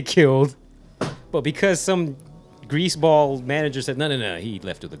saw him get killed, but because some greaseball manager said no, he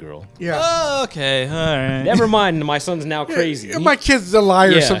left with the girl. Yeah. okay, all right. Never mind, my son's now crazy. Yeah, my kid's a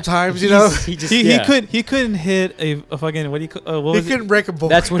liar Yeah. sometimes, you know? He just He couldn't hit a fucking what do you call what He was couldn't break a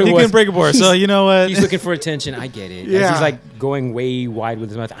board. That's what it he was. couldn't break a board. So you know what? He's looking for attention. I get it. As Yeah. he's like going way wide with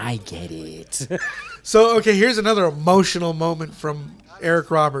his mouth. I get it. So, okay, here's another emotional moment from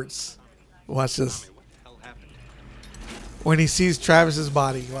Eric Roberts. Watch this. When he sees Travis's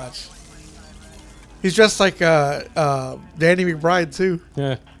body, watch. He's dressed like Danny McBride, too.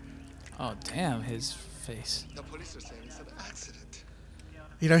 Yeah. Oh damn, his face. The police are saying it's an accident.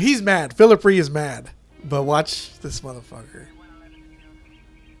 You know, he's mad. Philip Ree is mad. But watch this motherfucker.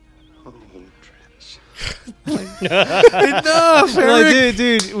 Oh, Travis. Enough, Like, Eric.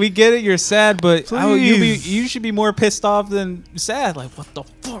 dude, we get it. You're sad, but Please. you should be more pissed off than sad. Like, what the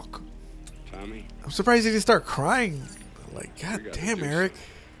fuck? Tommy, I'm surprised he didn't start crying. Like, god damn, Eric.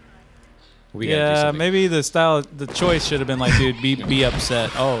 We gotta do Yeah, something. maybe the choice should have been like, dude, be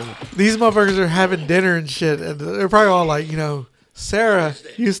upset. Oh, These motherfuckers are having dinner and shit. And they're probably all like, you know, Sarah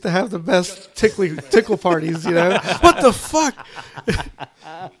used to have the best tickle parties, you know? What the fuck?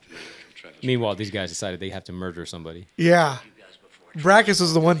 Meanwhile, these guys decided they have to murder somebody. Yeah. Brackus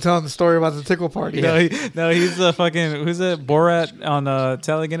was the one telling the story about the tickle party. no, he's the fucking who's that Borat on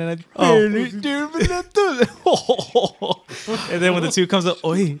Telegram and and then when the two comes up,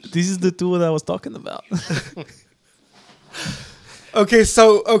 oh, hey, this is the two that I was talking about.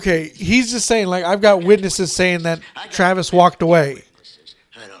 Okay, he's just saying, like, I've got witnesses saying that Travis walked away.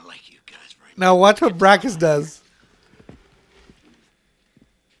 I don't like you guys very much. Now watch what Brackus does.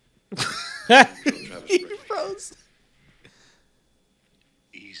 he froze.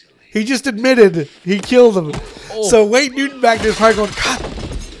 easily. He just admitted he killed him. So Wade Newton back there's probably going, God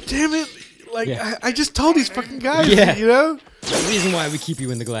damn it. Like, Yeah. I just told these fucking guys, Yeah. you know? The reason why we keep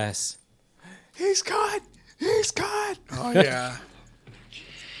you in the glass. He's gone. He's gone. Oh, yeah.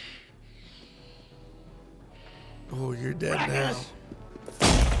 Oh, you're dead now.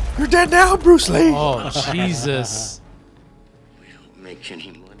 You're dead now, Bruce Lee. Oh Jesus! We don't make any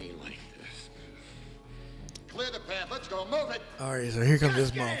money like this. Clear the path. Let's go. Move it. All right, so here comes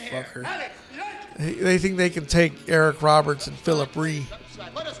this motherfucker. They think they can take Eric Roberts and Philip Ree.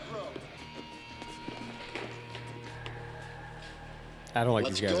 Let us through. I don't like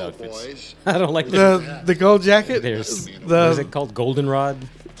Let's these guys' go, outfits. boys. I don't like them. The gold jacket. There's what is the it called? Goldenrod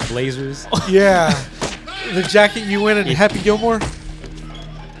blazers. yeah, the jacket you win in Happy Gilmore.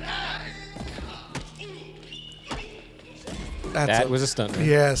 That was a stunt. Man.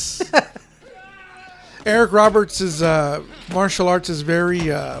 Yes. Eric Roberts' martial arts is very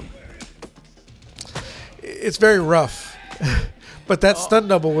it's very rough. But that stunt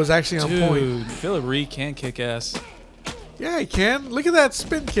double was actually on point. Dude, Philip Ree can kick ass. Yeah, he can. Look at that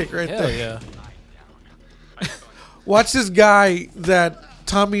spin kick right Hell there. yeah. Watch this guy that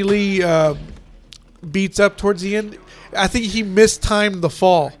Tommy Lee beats up towards the end. I think he mistimed the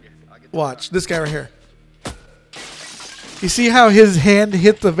fall. Watch this guy right here. You see how his hand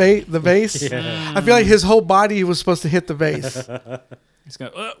hit the vase? Yeah. I feel like his whole body was supposed to hit the vase. He's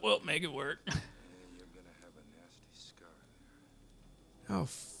gonna well make it work. Oh,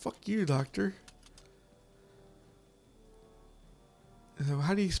 fuck you, doctor. So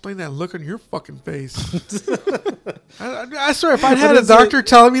how do you explain that look on your fucking face? I swear, if I had a is it? doctor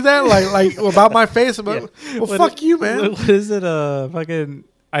telling me that, like about my face, I'm like, well, fuck you, man. What is it? Fucking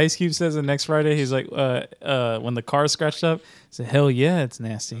Ice Cube says the next Friday. He's like, when the car's scratched up, he said, "Hell yeah, it's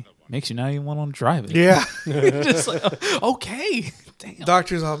nasty. Makes you not even want to drive it." Yeah. Just like, okay, damn,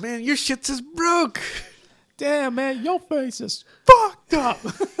 Doctor's all, man, your shit's is broke. damn, man, your face is fucked up.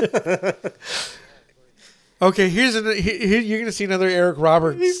 Okay, here you're gonna see another Eric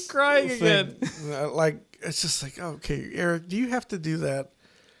Roberts. He's crying thing. again. Like it's just like, okay, Eric, do you have to do that?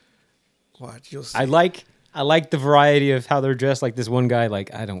 Watch, you'll see. I like the variety of how they're dressed. Like this one guy,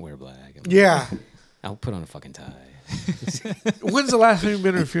 like I don't wear black. Yeah. I'll put on a fucking tie. When's the last time you've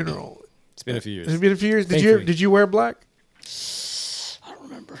been to a funeral? It's been a few years. It's been a few years. Thankfully. Did you wear black? I don't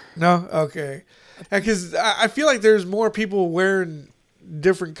remember. No. Okay. Because I feel like there's more people wearing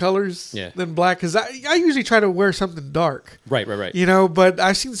different colors than black. Because I usually try to wear something dark. Right. You know, but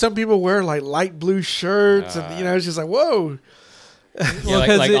I've seen some people wear like light blue shirts, and you know, it's just like whoa. Yeah,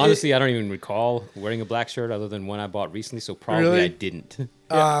 like honestly, I don't even recall wearing a black shirt other than one I bought recently. So probably Really? I didn't. Okay.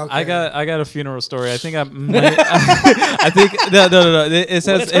 I got a funeral story. I think I think no. It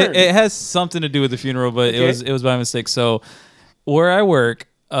says it has something to do with the funeral, but it was by mistake. So where I work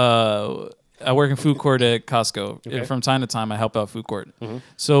in food court at Costco. Okay. From time to time, I help out food court. Mm-hmm.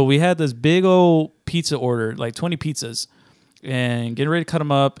 So we had this big old pizza order, like 20 pizzas, and getting ready to cut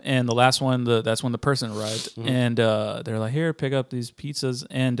them up. And the last one, that's when the person arrived, and they're like, "Here, pick up these pizzas."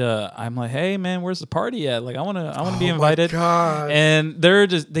 And I'm like, "Hey, man, where's the party at? Like, I want to be invited." My God. And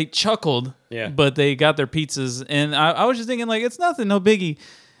they chuckled, but they got their pizzas, and I was just thinking, like, it's nothing, no biggie.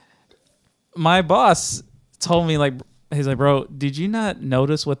 My boss told me, like, he's like, "Bro, did you not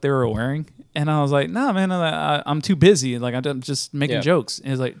notice what they were wearing?" And I was like, "Nah, man, I'm too busy. Like, I'm just making jokes." And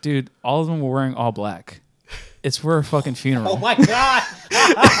he's like, "Dude, all of them were wearing all black. It's for a fucking funeral." Oh my god!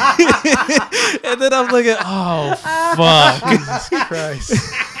 And then I'm looking, oh fuck. Jesus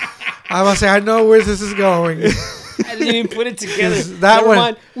Christ. I must say, I know where this is going. I didn't even put it together. That Never one-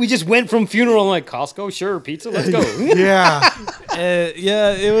 mind. We just went from funeral. I'm like Costco, sure, pizza, let's go. Yeah.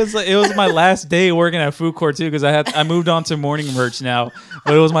 Yeah, it was my last day working at food court too, because I moved on to morning merch now.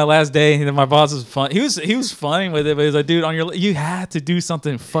 But it was my last day, and then my boss was fun. He was fine with it, but he was like, "Dude, you had to do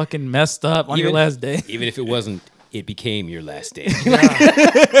something fucking messed up on your last day." Even if it wasn't, it became your last day.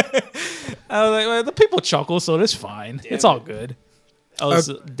 I was like, "Well, the people chuckle, so it's fine. It's all good." Oh,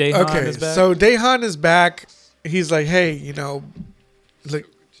 so Dahan Okay. is back. So Dahan is back. He's like, hey, you know, like,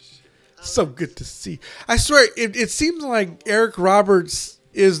 so good to see. I swear, it seems like Eric Roberts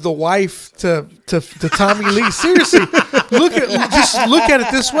is the wife to Tommy Lee. Seriously, look at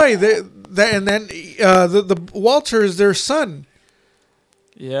it this way. The Walter is their son.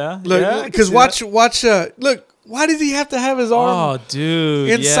 yeah, Look, because watch. Look, why does he have to have his arm Oh, dude,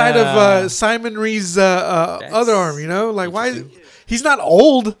 inside of Simon Ree's other arm? You know, like why? He's not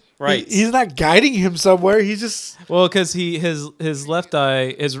old. Right. He's not guiding him somewhere. He's just. Well, because his left eye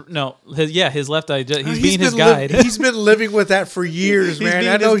his left eye. He's being his been guide. He's been living with that for years, He's man.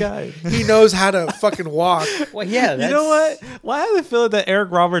 being I know his guide. he knows how to fucking walk. Well, yeah. You know what? Why have I feel that Eric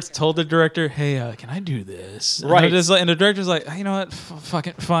Roberts told the director, "Hey, can I do this?" Right. And the director's like, "You know what?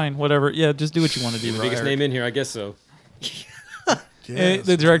 Fucking fine, whatever. Yeah, just do what you want to do." Biggest Eric." name in here, I guess so. And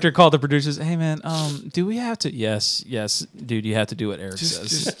the director called the producers. "Hey, man, do we have to?" Yes, dude, you have to do what Eric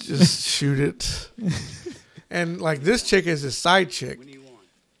says. Just shoot it. And like this chick is his side chick.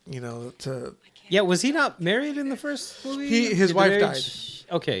 You know, Yeah, was he not married in the first movie? His Did the wife marriage-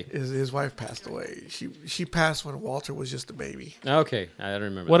 Okay. his wife passed away. She passed when Walter was just a baby. Okay. I don't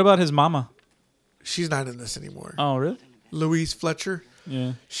remember. What about his mama? She's not in this anymore. Oh, really? Louise Fletcher.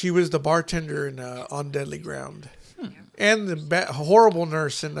 Yeah. She was the bartender in On Deadly Ground. And the horrible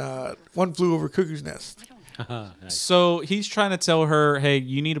nurse in One Flew Over Cuckoo's Nest. So he's trying to tell her, "Hey,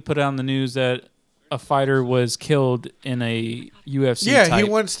 you need to put it on the news that a fighter was killed in a UFC." Yeah, type.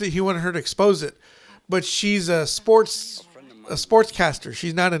 he wanted her to expose it, but she's a sportscaster.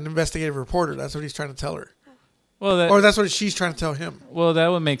 She's not an investigative reporter. That's what he's trying to tell her, or that's what she's trying to tell him. Well, that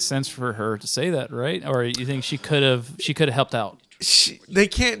would make sense for her to say that, right? Or you think she could have helped out? They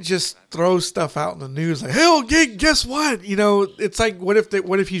can't just throw stuff out in the news like, "Hell, guess what?" You know, it's like, what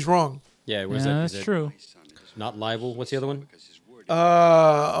if he's wrong? Yeah, Yeah, that's true. Not libel. What's the other one?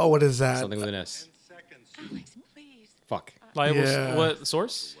 What is that? Something with an S. Fuck. Liable. Yeah. What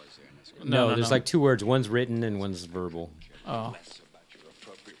source? No, there's like two words. One's written and one's verbal. Oh,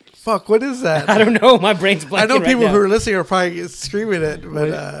 Fuck, what is that? I don't know. My brain's blanking I know right people now. who are listening are probably screaming it,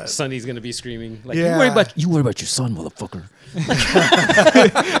 but Sonny's gonna be screaming like, Yeah. You worry about your son, motherfucker."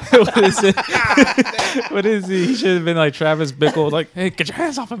 what is it? What is he? He should have been like Travis Bickle, like, "Hey, get your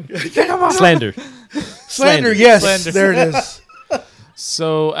hands off him!" Get him off. Slander. slander. Yes, Slander. there it is.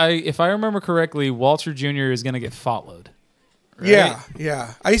 So if I remember correctly, Walter Jr. is gonna get followed. Right?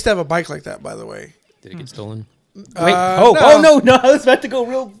 Yeah. I used to have a bike like that, by the way. Did it get stolen? Wait. no. No! I was about to go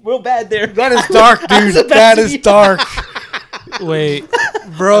real bad there. That is dark, dude. That is dark, Wait,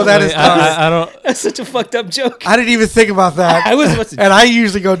 bro. That is wait, dark. I don't. That's such a fucked up joke. I didn't even think about that. I was about to. And I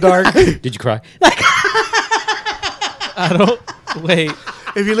usually go dark. Did you cry? I don't. Wait.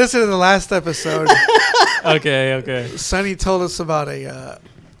 If you listen to the last episode, Okay. Sonny told us about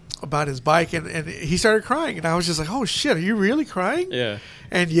about his bike, and he started crying, and I was just like, "Oh shit, are you really crying?" Yeah.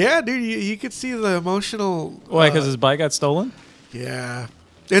 And yeah, dude, you could see the emotional. Why? Because his bike got stolen. Yeah.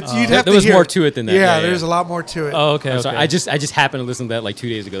 It's you'd have There to was hear more to it than that. Yeah, Yeah, there's yeah. a lot more to it. Oh, okay. So okay. I just happened to listen to that like 2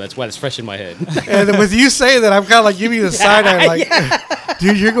 days ago. That's why it's fresh in my head. And then with you saying that, I'm kind of like giving you the side eye, like,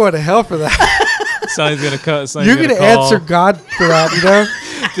 dude, you're going to hell for that. Sonny's gonna cut. You're going to answer God for that, you know?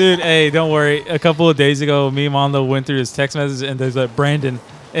 Dude, hey, don't worry. A couple of days ago, me and Mondo went through his text message, and there's like Brandon,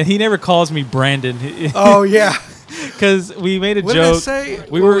 and he never calls me Brandon. Oh, yeah. Because we made a What did I joke. say?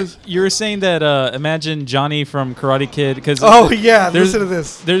 You were saying that imagine Johnny from Karate Kid. Because Oh, yeah. Listen to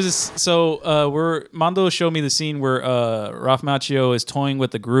this. There's this. So Mondo showed me the scene where Ralph Macchio is toying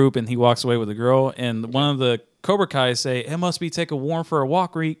with the group, and he walks away with a girl, and one of the Cobra Kai say, "It must be take a warm for a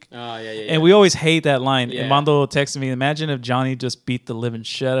walk, Reek." Oh, yeah. And we always hate that line. Yeah. And Mondo texted me, "Imagine if Johnny just beat the living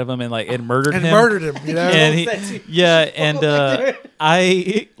shit out of him and murdered And him." murdered him, you know? And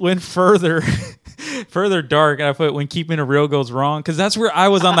I went further dark, and I put when keeping it real goes wrong, because that's where I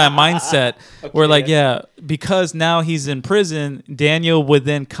was on that mindset where because now he's in prison, Daniel would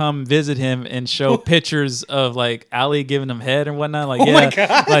then come visit him and show pictures of like Ali giving him head and whatnot. Like,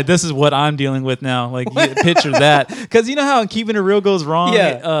 like this is what I'm dealing with now. Like, picture that, because you know how in keeping it real goes wrong.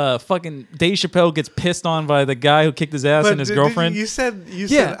 Fucking Dave Chappelle gets pissed on by the guy who kicked his ass and his girlfriend. You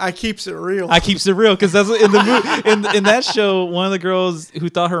said I keeps it real. I keeps it real, because that's in the in that show. One of the girls who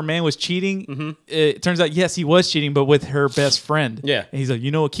thought her man was cheating, it turns out yes, he was cheating, but with her best friend. Yeah, and he's like, you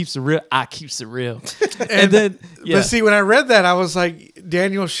know what keeps it real? I keeps it real. and then, But see, when I read that, I was like,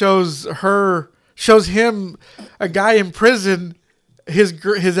 Daniel shows him a guy in prison,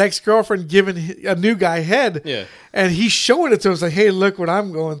 his ex-girlfriend giving a new guy head. Yeah, and he's showing it to him. It's like, hey, look what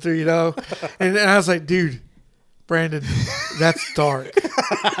I'm going through, you know. and I was like, dude, Brandon, that's dark.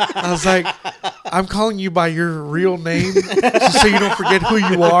 I was like, I'm calling you by your real name just so you don't forget who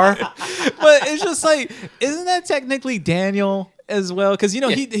you are. But it's just like, isn't that technically Daniel as well? Because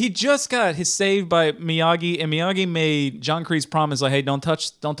he just got his saved by Miyagi, and Miyagi made John Kreese promise like, hey, don't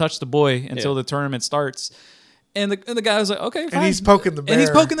touch the boy until the tournament starts. And the guy was like, okay, fine. And he's poking the bear.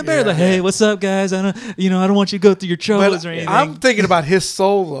 Yeah. Like, hey, what's up, guys? I don't want you to go through your troubles or anything. I'm thinking about his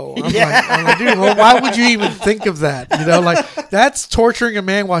soul, though. I'm like, dude, well, why would you even think of that? You know, like, that's torturing a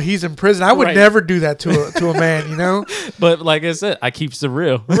man while he's in prison. I would never do that to a man, you know? But like I said, I keeps it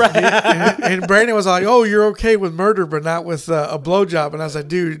real. Right. And Brandon was like, oh, you're okay with murder, but not with a blowjob. And I was like,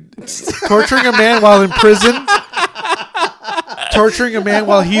 dude, torturing a man while in prison... Torturing a man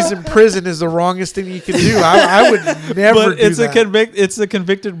while he's in prison is the wrongest thing you can do. I would never but do that. It's a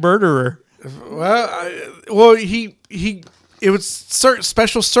convicted murderer. Well, it was certain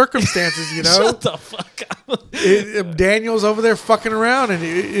special circumstances, you know. Shut the fuck up. Daniel's over there fucking around, and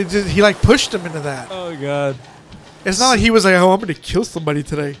he like pushed him into that. Oh god. It's not like he was like, oh, I'm going to kill somebody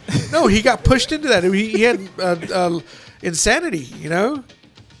today. No, he got pushed into that. He had insanity, you know.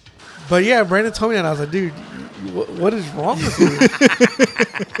 But yeah, Brandon told me that, and I was like, dude, what is wrong with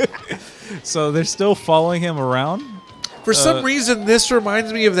you? So they're still following him around? For some reason, this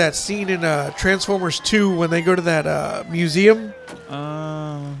reminds me of that scene in Transformers 2 when they go to that museum.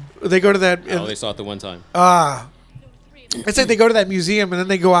 They go to that... they saw it the one time. It's like they go to that museum, and then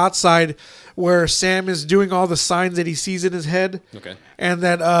they go outside where Sam is doing all the signs that he sees in his head. Okay. And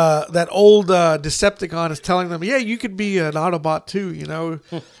that old Decepticon is telling them, yeah, you could be an Autobot too, you know,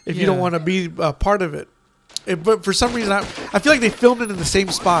 if you don't want to be a part of it. But for some reason, I feel like they filmed it in the same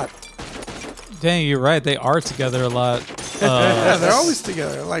spot. Dang, you're right. They are together a lot. Yeah, they're always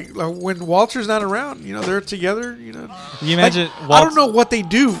together. Like when Walter's not around, you know, they're together. You know, you imagine? I don't know what they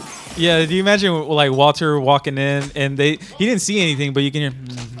do. Yeah, do you imagine like Walter walking in and he didn't see anything, but you can hear,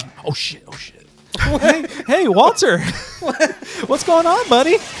 oh shit. hey, Walter, what's going on,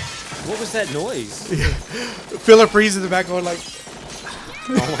 buddy? What was that noise? Philip Reed's in the back going like,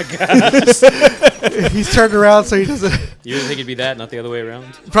 oh my god. He's turned around so he doesn't. You didn't think it'd be that, not the other way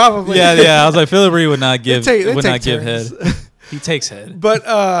around? Probably. Yeah. I was like, Philip Reed would not give They give take head. turns. He takes head. But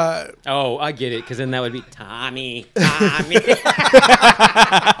oh, I get it, because then that would be Tommy.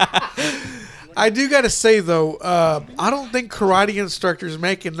 I do got to say though, I don't think karate instructors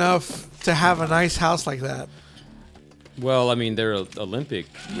make enough to have a nice house like that. Well, I mean, they're Olympic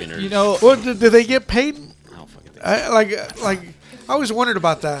winners. You know, Well, do they get paid? I don't fucking think I always wondered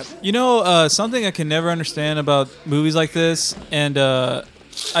about that. Something I can never understand about movies like this, and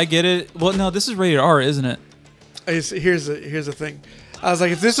I get it. Well, no, this is rated R, isn't it? Here's the thing. I was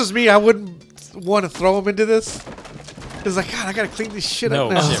like, if this was me, I wouldn't want to throw him into this. It's like, God, I gotta clean this shit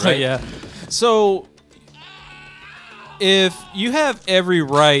up now. shit, right? Yeah. So, if you have every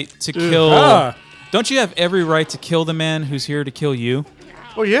right to kill, don't you have every right to kill the man who's here to kill you?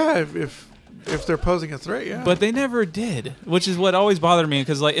 Well, yeah, if they're posing a threat, yeah. But they never did, which is what always bothered me.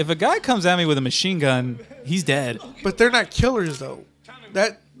 Because like, if a guy comes at me with a machine gun, he's dead. But they're not killers though.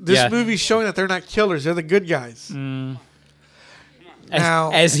 This Yeah. movie's showing that they're not killers; they're the good guys.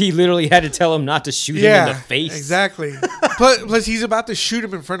 Now, As he literally had to tell him not to shoot him in the face. exactly. plus, he's about to shoot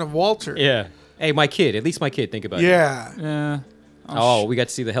him in front of Walter. Yeah. Hey, my kid. At least my kid. Think about it. Yeah. Yeah. Oh, we got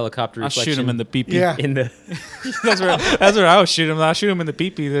to see the helicopter I'll reflection. shoot him in the pee-pee. Yeah. In the. That's where I would shoot him. I'll shoot him in the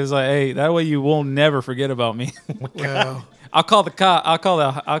pee-pee. There's like, hey, that way you won't never forget about me. Well, I'll call the cop.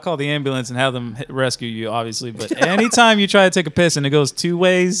 I'll call the ambulance and have them rescue you, obviously. But anytime you try to take a piss and it goes two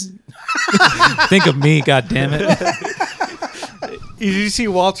ways, think of me. God damn it. did you see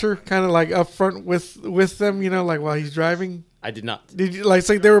Walter kind of like up front with them? You know, like while he's driving. I did not. Did you like? It's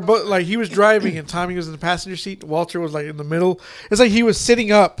like they were both like he was driving and Tommy was in the passenger seat. Walter was like in the middle. It's like he was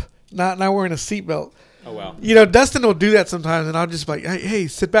sitting up, not wearing a seatbelt. Oh, wow. You know, Dustin will do that sometimes, and I'll just be like, hey,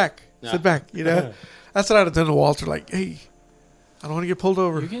 sit back, Nah. sit back. You know, that's what I'd have done to Walter. Like, hey, I don't want to get pulled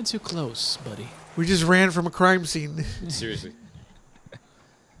over. You're getting too close, buddy. We just ran from a crime scene, Seriously.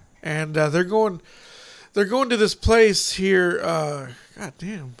 and they're going to this place here. God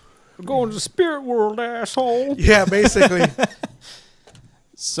damn. We're going to the spirit world, asshole. Yeah, basically.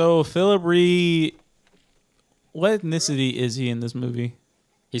 So Philip Reed, what ethnicity is he in this movie?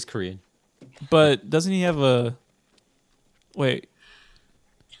 He's Korean. But doesn't he have a? Wait.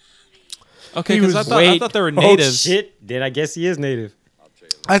 Okay, He because was- I thought they were natives. Oh, shit. Then I guess he is native.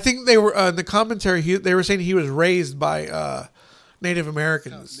 I think they were in the commentary. They were saying he was raised by Native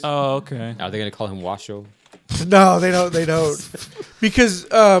Americans. Oh, okay. Are they going to call him Washo? No, they don't. They don't, because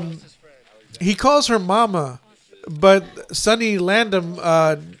he calls her mama, but Sonny Landham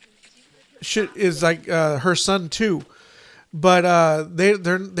is like her son too. But they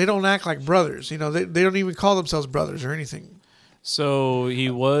don't act like brothers. You know, they don't even call themselves brothers or anything. So he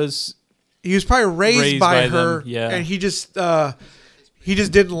was. He was probably raised by her, them, yeah. and he just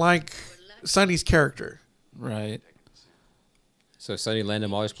didn't like Sonny's character. Right. So Sonny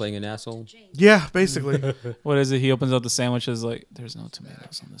Landham always playing an asshole? Yeah, basically. What is it? He opens up the sandwiches like, there's no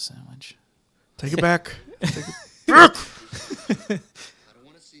tomatoes on the sandwich. Take it back.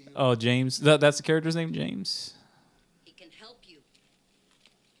 Oh, James. That's the character's name, James? He can help you.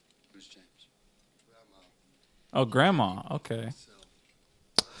 Who's James? Oh, Grandma. Okay.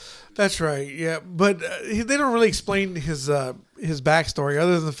 That's right. Yeah, but they don't really explain his backstory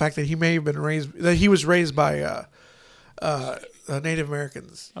other than the fact that he may have been raised by Native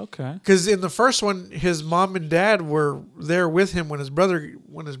Americans. Okay. Because in the first one, his mom and dad were there with him when his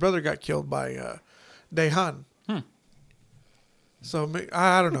brother got killed by Daehan. So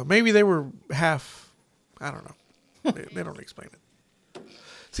I don't know. Maybe they were half. I don't know. They don't explain it.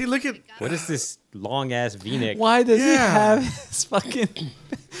 See, look at What is this long ass V-neck? Why does he Yeah. have his fucking.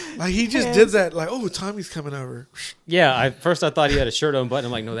 like he just did that. Like, oh, Tommy's coming over. Yeah, first I thought he had a shirt on button.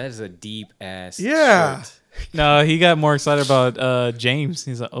 I'm like, no, that is a deep ass. Yeah. shirt. No, he got more excited about James.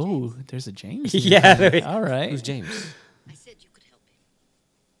 He's like, oh, there's a James. in Yeah. here. All right. Who's James? I said you could help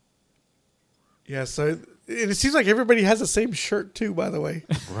him. Yeah. So it seems like everybody has the same shirt too. By the way,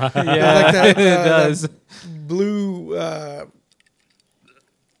 Yeah, like that, it does. blue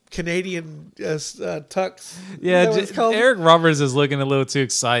Canadian tux. Yeah, Is that what it's called? Eric Roberts is looking a little too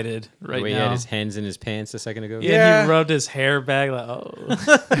excited right The way now. he had his hands in his pants a second ago. Yeah, Yeah. he rubbed his hair back like, oh,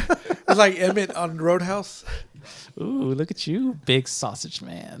 It's like Emmett on Roadhouse. ooh, look at you, big sausage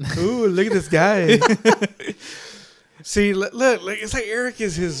man. Ooh, look at this guy. See, look, it's like Eric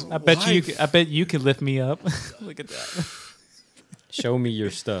is his. I bet you. wife. I bet you could lift me up. Look at that. Show me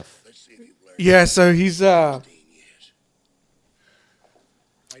your stuff. Yeah, so he's. I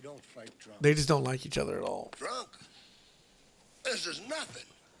don't fight drunk. They just don't like each other at all. Drunk? This is nothing.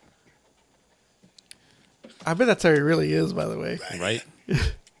 I bet that's how he really is. By the way. Right?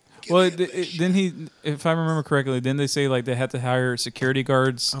 Well, then he, if I remember correctly, then they say like they had to hire security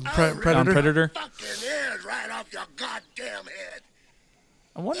guards Predator. on Predator. Fucking ears right off your goddamn head.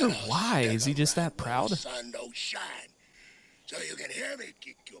 I wonder why. Is he just that proud? Sun don't shine. So you can hear me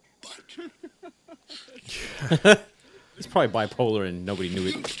kick your butt. He's probably bipolar and nobody knew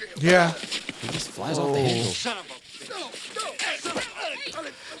it. Yeah. He just flies off the handle. Son of a... No.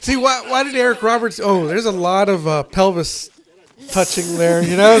 See, why did Eric Roberts? Oh, there's a lot of pelvis touching there.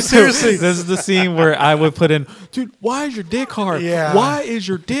 You know, seriously. This is the scene where I would put in, dude, why is your dick hard? Yeah. Why is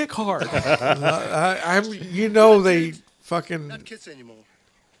your dick hard? I'm. You know they fucking Not kiss anymore.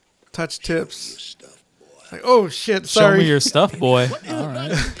 touch tips. Stuff, boy. Like, oh shit! Show Sorry. me your stuff, boy. All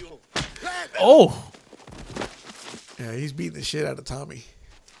right. Oh, Yeah, he's beating the shit out of Tommy.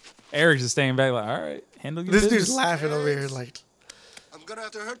 Eric's just staying back like, all right, handle your This business. dude's laughing over here like, I'm gonna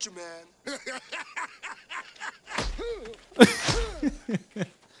have to hurt you, man.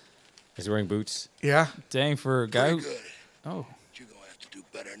 He's wearing boots. yeah. Dang, for a guy who, Good. oh, But you're gonna have to do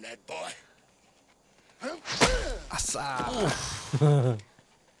better than that, boy.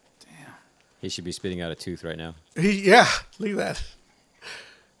 He should be spitting out a tooth right now. Yeah, look at that.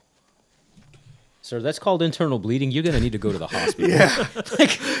 Sir, that's called internal bleeding. You're going to need to go to the hospital. Yeah.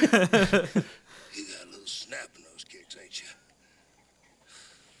 You got a little snap in those kicks, ain't you?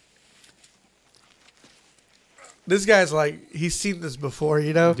 This guy's like, he's seen this before,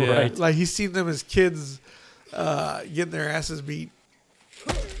 you know? Yeah. Right. Like, he's seen them as kids getting their asses beat.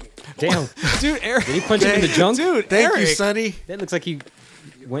 Damn. Dude, Eric. Did he punch him in the junk? Dude, Thank you, Eric. Sonny. That looks like he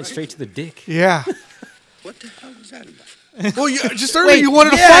went straight to the dick. Yeah. What the hell was that about? Well, just earlier you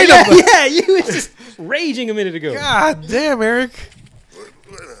wanted to fight yeah, him. yeah, you was just raging a minute ago. God damn, Eric.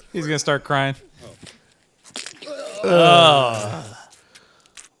 He's gonna start crying.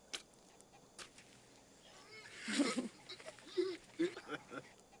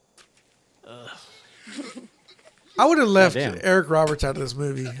 I would have left Goddamn. Eric Roberts out of this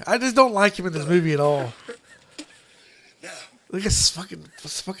movie. I just don't like him in this movie at all. Look at his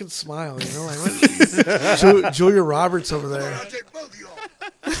fucking smile, you know? Like, what? Julia Roberts over there. I'll take both of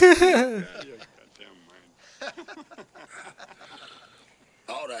y'all.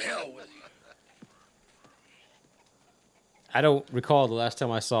 All the hell with you. I don't recall the last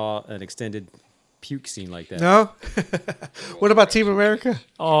time I saw an extended puke scene like that. No? What about Team America?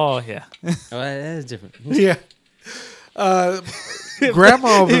 Oh yeah. Oh, that is different. Yeah.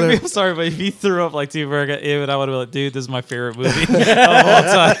 Grandma over there. I'm sorry, but if he threw up like Team America, I would have been like, dude, this is my favorite movie of all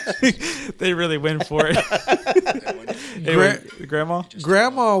time. They really went for it. Anyway, Grandma?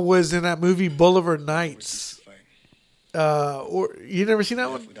 Grandma was in that movie Boulevard Nights. Or you never seen that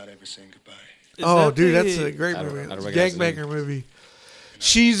one? Without ever saying goodbye. Oh, dude, that's a great I don't- movie. I don't recognize the name. Gangbanger movie.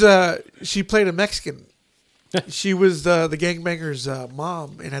 She played a Mexican. She was the gangbanger's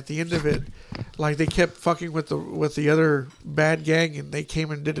mom, and at the end of it, like they kept fucking with the other bad gang, and they came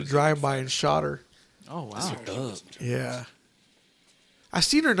and did a drive-by and shot her. Oh wow. Yeah, I've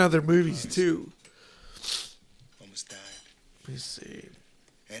seen her in other movies too. Almost died. Let me see.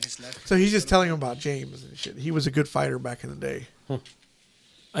 And his left. So he's just telling him about James and shit. He was a good fighter back in the day.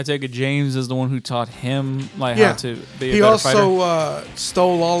 I take it James is the one who taught him like Yeah, how to be a he better also fighter.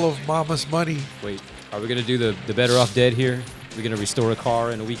 stole all of Mama's money. Wait, are we going to do the Better Off Dead here? We're going to restore a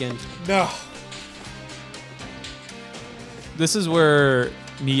car in a weekend? No, This is where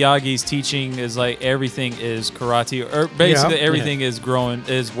Miyagi's teaching is like everything is karate, or basically Yeah. everything is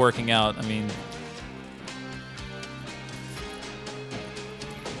working out. I mean,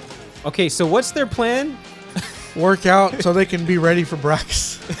 Okay, so what's their plan? work out so they can be ready for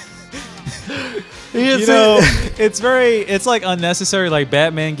Brax. you know, it's like unnecessary, like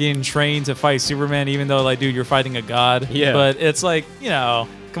Batman getting trained to fight Superman, even though like, dude, you're fighting a god. Yeah. But it's like, you know,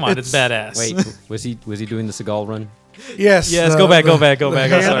 come on, it's badass. Wait, was he doing the Seagal run? Yes. Yes, the- go back. the I'm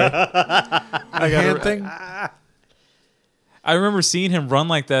hand- sorry. The hand thing. I remember seeing him run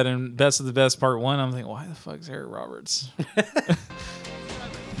like that in Best of the Best Part 1. I'm thinking, why the fuck is Eric Roberts?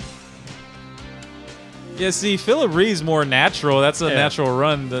 Yeah, see, Philip Reed's more natural. That's a natural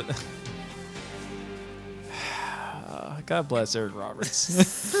run. That God bless Eric Roberts.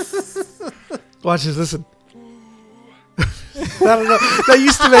 Watch this. Listen. I don't know. That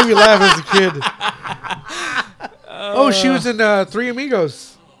used to make me laugh as a kid. Oh, she was in Three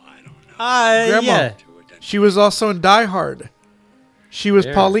Amigos. Grandma. Yeah. She was also in Die Hard. She was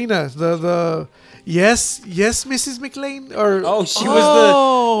There. Paulina. The yes, Mrs. McLean. Or Oh, she was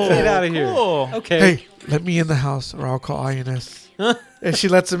Oh, the... Get out of here. cool. Okay. hey, let me in the house, or I'll call INS. And she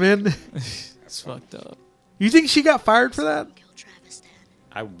lets him in. It's fucked up. You think she got fired for that? Kill Travis then.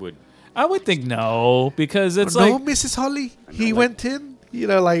 I would... I would think no, because it's no, like, Mrs. Holly. He went in. You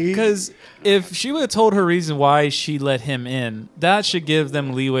know, like because if she would have told her reason why she let him in, that should give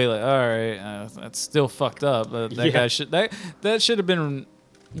them leeway. Like, all right, that's still fucked up. That Yeah. guy should that should have been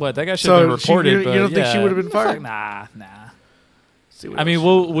what that guy should So have been she- reported. you but don't think she yeah. would have been fired? Fuck, nah. See what I mean,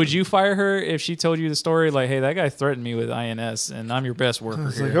 else- would you fire her if she told you the story? Like, hey, that guy threatened me with INS, and I'm your best worker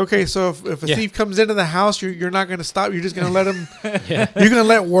It's here. like, okay, so if a Yeah. thief comes into the house, you're not going to stop. You're just going to let him. You're going to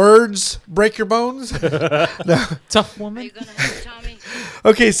let words break your bones. Tough Are woman. you gonna help Tommy?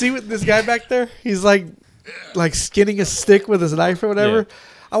 Okay, see what this guy back there? He's like skinning a stick with his knife or whatever. Yeah.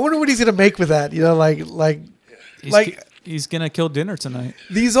 I wonder what he's going to make with that. You know, He's gonna kill dinner tonight.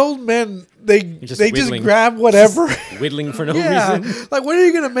 these old men. They just they just whittling. grab whatever. Whittling for no Yeah, reason. like what are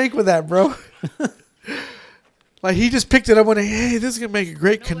you going to make with that, bro? Like he just picked it up and went, hey, this is going to make a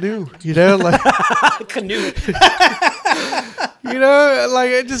great canoe. You know, like. Canoe. You know, like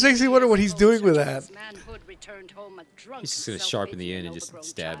it just makes me wonder what he's doing with that. Manhood returned home a drunk, He's just going to sharpen the end and just self-hating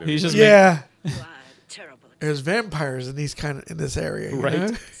stab overgrown him. He's just Yeah. child. You are a terrible there's vampires in this area, you Right.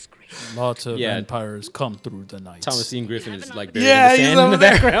 know? Lots of Yeah. vampires come through the night. Thomas Ian Griffin is like buried Yeah, he's in the sand in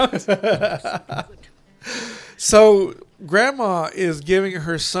the over background. So grandma is giving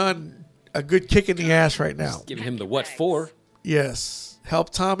her son a good kick in the ass right now. Giving him the what for? Yes, help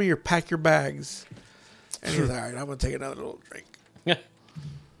Tommy or pack your bags. And he's like, all right, I'm gonna take another little drink.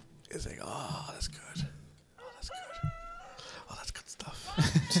 He's like, oh, that's good. Oh, that's good. Oh, that's good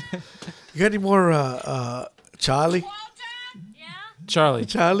stuff. You got any more, Charlie? Charlie.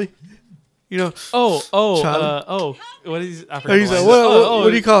 Charlie? You know, Oh. What is? I forgot he's the like, line. what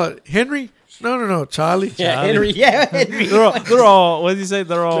do you call it? Henry? No, Charlie. Yeah, Charlie. Henry. Yeah, Henry. They're all. What did you say?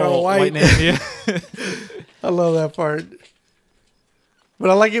 They're all white. white names. Yeah. I love that part. But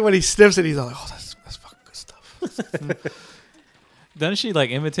I like it when he sniffs it. He's like, oh, that's fucking good stuff. Doesn't she like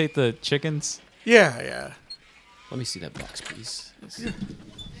imitate the chickens? Yeah. Let me see that box, please.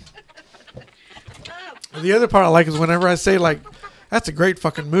 The other part I like is whenever I say like, that's a great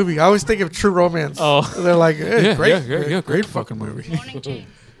fucking movie. I always think of True Romance. Oh. They're like, Yeah, great, great fucking movie. Morning, James.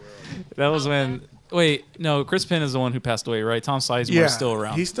 That was when. Wait, no. Chris Penn is the one who passed away, right? Tom Sizemore Yeah, is still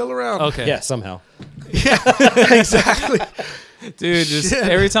around. He's still around. Okay. Yeah, somehow. exactly. Dude, just Shit.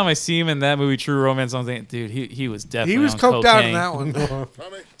 every time I see him in that movie, True Romance, I'm thinking, dude, he was definitely He was on coked out in cocaine. that one.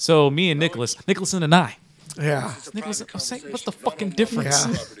 Tommy, So me and Nicholas and I. Yeah. Nicholas, I'm saying, what's the fucking difference?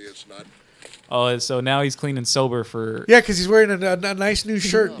 Yeah. property, it's not. Oh, so now he's clean and sober for. Yeah, because he's wearing a nice new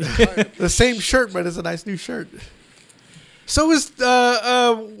shirt. The same shirt, but it's a nice new shirt. So is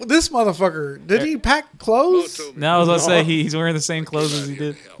this motherfucker. Did he pack clothes? Now I was about to say he's wearing the same clothes as he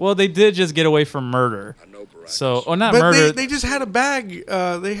did. Well, they did just get away from murder. I know Baracus. So, or not But murder. they just had a bag.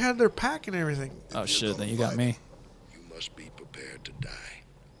 They had their pack and everything. Oh shit! Then you got me. You must be prepared to die.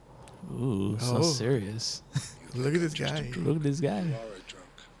 Ooh, so Oh. serious. Look at this guy. Look at this guy. You are a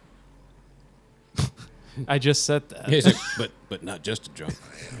drunk. I just said that. He's like, but not just a drunk.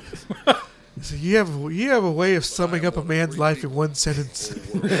 So you have a way of summing up a man's life in one sentence.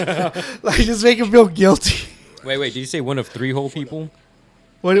 Like just make him feel guilty. Wait, did you say one of three whole people?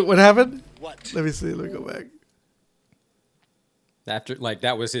 What happened? What? Let me see. Let me go back. After, like,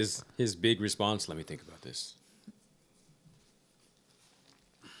 that was his big response. Let me think about this.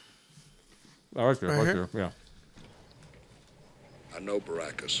 Oh, okay, Right here? yeah. I know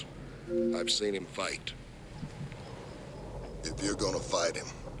Baracus. I've seen him fight. If you're gonna fight him,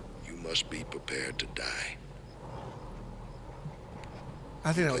 you must be prepared to die.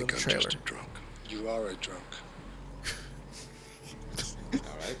 I think that was in think the I'm trailer. just a drunk. You are a drunk. All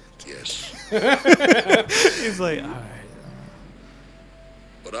right. Yes. He's like, all right.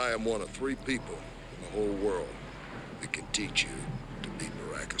 But I am one of 3 people in the whole world that can teach you to beat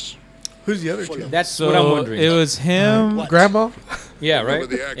Baracus. Who's the other two? That's So what I'm wondering. it was him. Grandma? yeah, right? Remember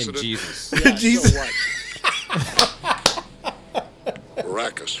the And accident? Jesus. Jesus.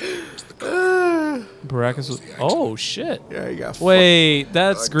 Baracus is the cause. Baracus was. Oh shit! Yeah, you got. Wait,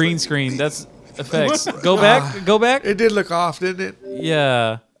 that's green screen. That's effects. Go back. Go back. It did look off, didn't it?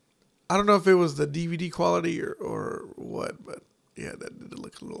 Yeah. I don't know if it was the DVD quality or what, but yeah, that did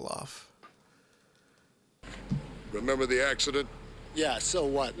look a little off. Remember the accident? Yeah, so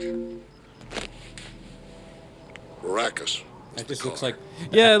what? Baracus. That just looks like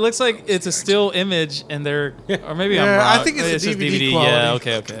Yeah, it looks like it's a still image, and they're, or maybe I'm Yeah, wrong. I think it's Maybe a just DVD Yeah,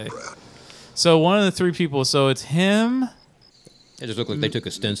 quality. okay. So one of the 3 people. So it's him. it just looked like they took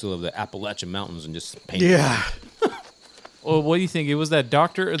a stencil of the Appalachian Mountains and just painted Yeah. Well, what do you think? It was that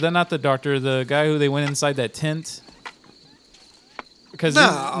doctor, or not the doctor, the guy who they went inside that tent. Because No.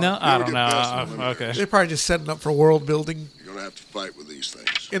 I don't You'll get past know. them. Okay. They're probably just setting up for world building. You're gonna have to fight with these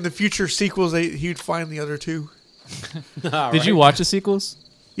things. In the future sequels, he'd find the other 2. All Did you right. watch the sequels?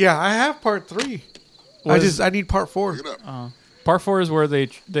 Yeah, I have part 3. I need part 4. Pick it up. Part 4 is where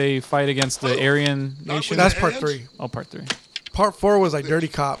they fight against the Aryan nation. That's part 3. Oh, part 3. Part 4 was like Dirty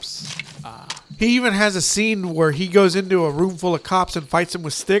Cops. He even has a scene where he goes into a room full of cops and fights them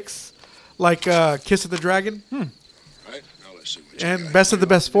with sticks, like Kiss of the Dragon. Right? Now let's see what you And got. Best of the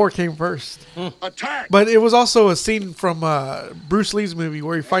Best 4 came first. Attack! But it was also a scene from Bruce Lee's movie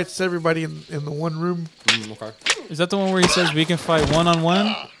where he fights everybody in the one room. Okay. Is that the one where he says we can fight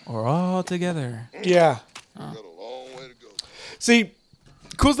 1-on-1 or all together? Yeah. Got a long way to go. See,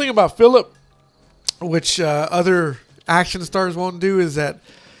 cool thing about Philip, which other action stars won't do, is that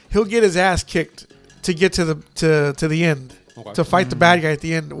he'll get his ass kicked to get to the end, Okay. to fight the bad guy at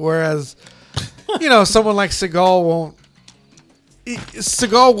the end. Whereas, someone like Seagal won't.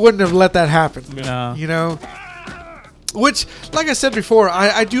 Seagal wouldn't have let that happen. No. You know. Which, like I said before,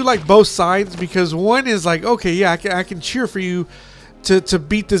 I do like both sides, because one is like, okay, yeah, I can cheer for you to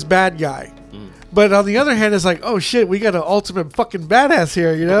beat this bad guy. But on the other hand, it's like, oh shit, we got an ultimate fucking badass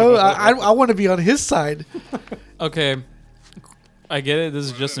here. You know, I want to be on his side. Okay, I get it. This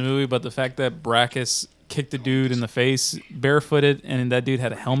is just a movie, but the fact that Brackus kicked the dude in the face barefooted and that dude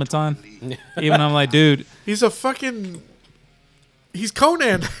had a helmet on, even I'm like, dude, He's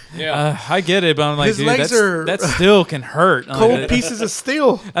Conan. Yeah. I get it, but I'm like, His dude, legs are that still can hurt. I'm Cold like, pieces of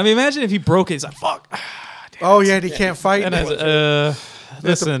steel. I mean, imagine if he broke it. He's like, fuck. Oh yeah, and he can't fight. And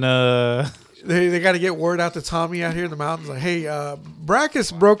listen, They got to get word out to Tommy out here in the mountains. Like, hey,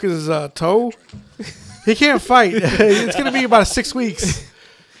 Brackus broke his toe. He can't fight. It's gonna be about 6 weeks.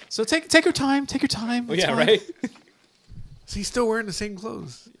 so take your time. Take your time. Oh, It's yeah, fine. right? Is he still wearing the same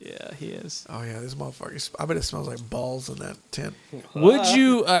clothes? Yeah, he is. Oh yeah, this motherfucker. I bet it smells like balls in that tent. Would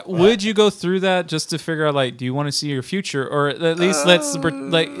you go through that just to figure out, like, do you want to see your future, or at least like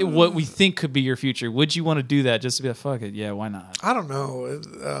what we think could be your future? Would you want to do that just to be like, fuck it, yeah, why not? I don't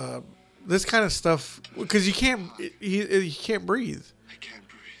know. This kind of stuff because you can't breathe. I can't breathe.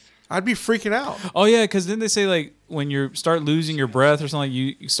 I'd be freaking out. Oh yeah, because then they say like when you start losing your breath or something,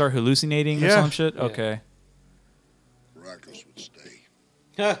 you start hallucinating or Yeah. some shit. Okay. Brackus would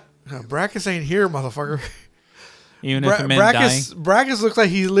stay. Brackus ain't here, motherfucker. Even if it meant dying. Brackus looks like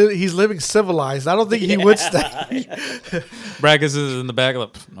he's living civilized. I don't think he would stay. Brackus is in the back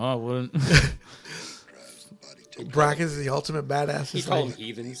like, no, I wouldn't. Drives the body to Brackus is the ultimate badass. He It's call like- them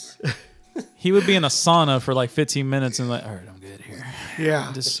heathens. He would be in a sauna for like 15 minutes and like, all right, I'm good here.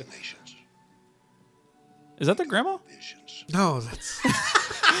 yeah. Just, nations, is that the grandma? visions. No,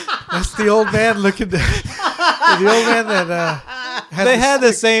 that's the old man looking. The old man that They had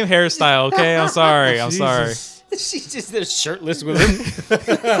the same hairstyle. Okay, I'm sorry. I'm sorry. Jesus. She's just there shirtless with him.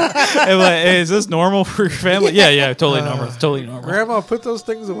 Hey, like, hey, is this normal for your family? Yeah, totally normal. Totally normal. Grandma, put those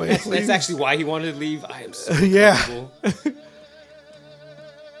things away, That's please. actually why he wanted to leave. I am so Yeah. comfortable.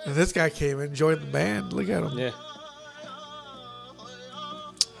 And this guy came and joined the band. Look at him. Yeah.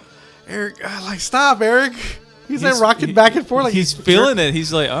 Eric, stop, Eric. He's like rocking back and forth. Like he's feeling it.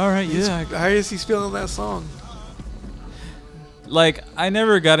 He's like, all right, yeah. How is he feeling that song? Like, I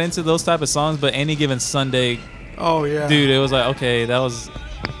never got into those type of songs, but Any Given Sunday, Oh yeah, dude, it was like, okay, that was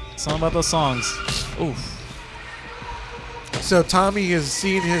something about those songs. Oof. So Tommy is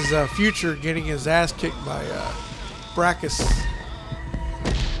seeing his future getting his ass kicked by Brackus.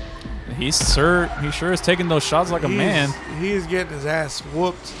 He sure is taking those shots like a man. He is getting his ass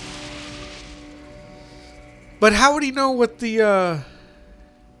whooped. But how would he know what the?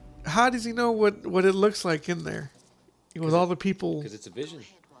 How does he know what it looks like in there? With all the people. Because it's a vision.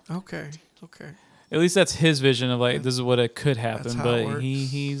 Okay. At least that's his vision of like, this is what it could happen. That's how it But works.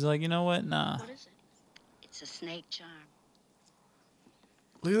 he's like, you know what? Nah. What is it? It's a snake charm.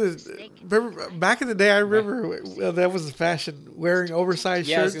 Look at this. Remember, back in the day, I remember that was the fashion, wearing oversized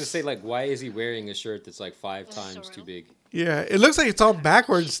Yeah, I was shirts. gonna say, like, why is he wearing a shirt that's like 5 times too big? Yeah, it looks like it's on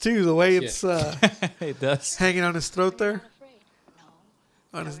backwards too. The way it's It does. hanging on his throat there,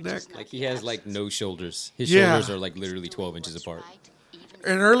 No. on his neck. Like he has like no shoulders. His Yeah. shoulders are like literally 12 inches apart.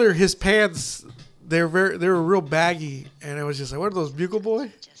 And earlier, his pants they were real baggy, and it was just like, what are those, Bugle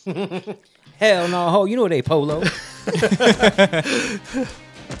Boy? Hell no, ho! You know they polo.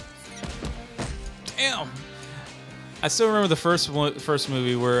 Damn. I still remember the first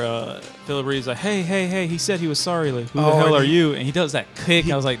movie where Philip Reeve's like, hey, he said he was sorry. Like, who the Oh, hell and are he- you? And he does that kick.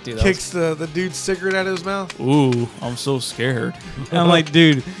 I was like, dude, that Kicks the dude's cigarette out of his mouth. ooh, I'm so scared. And I'm like,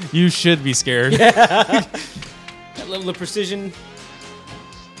 dude, you should be scared. That level of precision.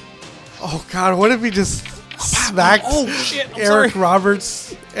 Oh God, what if he just smacked shit, I'm Eric sorry.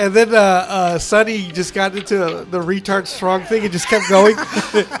 Roberts, and then Sonny just got into the retard strong thing and just kept going,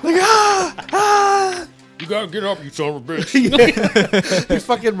 like You gotta get up, you son of a bitch. he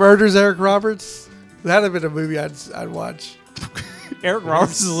fucking murders Eric Roberts. That'd have been a movie I'd watch. Eric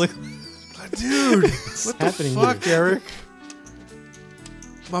Roberts is like, Dude, what the happening fuck, Eric?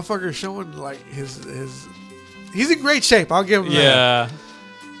 Motherfucker showing like his. He's in great shape. I'll give him that. yeah.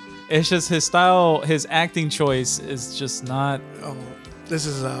 It's just his style, his acting choice is just not. Oh, this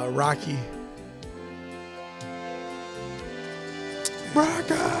is Rocky.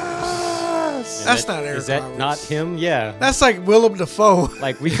 Brackus! That's not Eric Is that Roberts. not him? Yeah. That's like Willem Dafoe.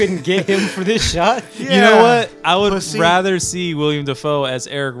 Like we couldn't get him for this shot. You know what? I would Pussy. rather see William Dafoe as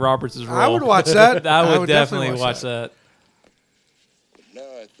Eric Roberts' role. I would watch that. I would definitely watch that. Now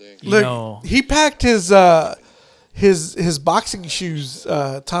I think You Look, know. he packed his boxing shoes.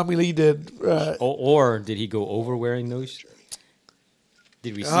 Tommy Lee did. Or did he go over wearing those?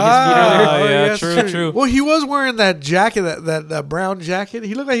 Did we see his feet Ah, earlier? yeah, yes, true. Well, he was wearing that jacket, that brown jacket.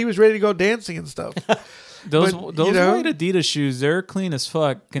 He looked like he was ready to go dancing and stuff. Those But, those you know- white Adidas shoes, they're clean as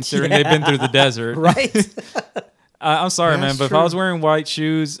fuck considering they've been through the desert. Right? I'm sorry, Yeah, man, that's but if true. I was wearing white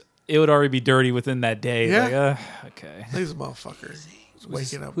shoes, it would already be dirty within that day. Yeah. Like, okay. These motherfuckers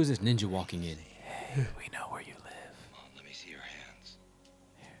waking up. Who's this ninja walking in? We know where you live. Let me see your hands.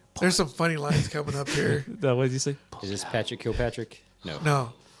 There's some funny lines coming up here. What did you say? Is this Patrick Kilpatrick? No.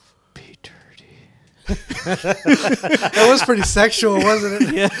 No, Be dirty. that was pretty sexual, wasn't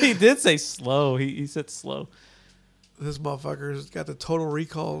it? Yeah, he did say slow. He said slow. This motherfucker's got the Total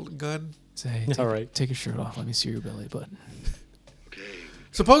Recall gun. Say, All right. Take your shirt off. Let me see your belly button.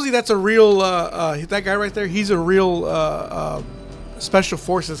 Supposedly that's a real that guy right there. He's a real special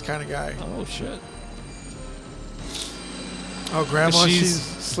forces kind of guy. Oh shit. Oh, grandma, She's- she's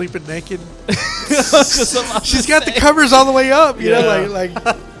sleeping naked. Just about She's to got say. the covers all the way up. You know, Yeah.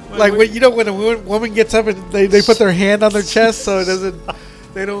 like when when a woman gets up and they put their hand on their chest so it doesn't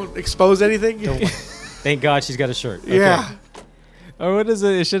they don't expose anything. Thank God she's got a shirt. Okay. Yeah. Or what is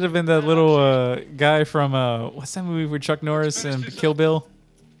it? It should have been that little guy from what's that movie with Chuck Norris and Kill Bill?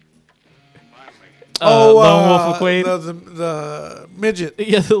 Lone Wolf McQuade. the midget.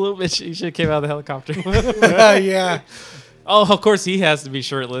 Yeah, the little bitch. He should have came out of the helicopter. Yeah. Oh, of course he has to be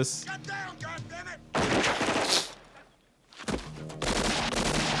shirtless.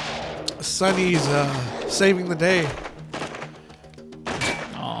 Sonny's saving the day.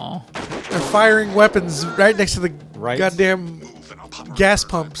 Oh, They're firing weapons right next to the Right. goddamn gas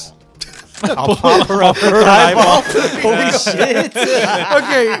pumps. I'll pop her up her eyeball. Holy shit.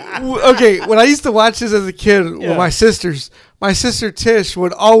 Okay. When I used to watch this as a kid with my sisters, my sister Tish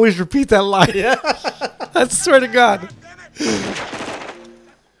would always repeat that line. I swear to God.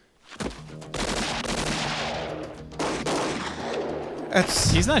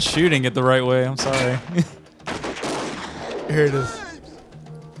 That's he's not shooting it the right way. I'm sorry. here it is.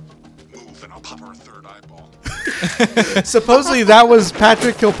 Move and I'll pop her a third eyeball. Supposedly that was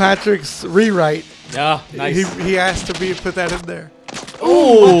Patrick Kilpatrick's rewrite. Ah, nice. He asked to put that in there.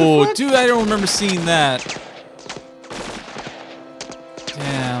 Oh, dude, I don't remember seeing that.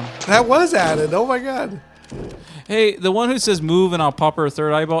 Damn. That was added. Oh my God. Hey, the one who says move and I'll pop her a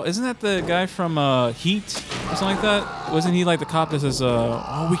third eyeball, isn't that the guy from Heat or something like that? Wasn't he like the cop that says,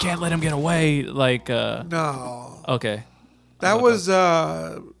 oh, we can't let him get away? Like, No. okay. That was He's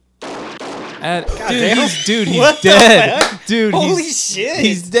dead. Dude, Holy he's, shit.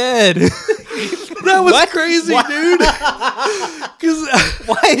 he's dead. that was crazy, dude. Cuz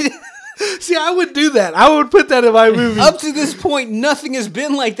Why? see, I would do that. I would put that in my movie. Up to this point, nothing has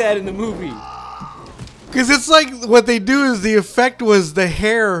been like that in the movie. Because it's like what they do is the effect was the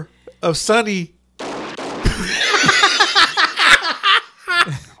hair of Sonny.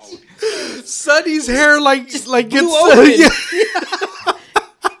 Sonny's hair like gets open. yeah,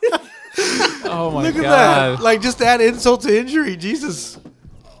 Oh my look at god. that. Like just to add insult to injury. Jesus.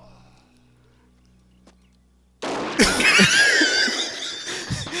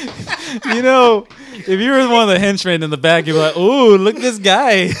 You know, if you were one of the henchmen in the back, you'd be like, "Ooh, look at this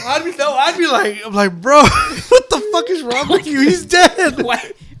guy." I'd be like, I'm like, bro, what the fuck is wrong with you? He's dead.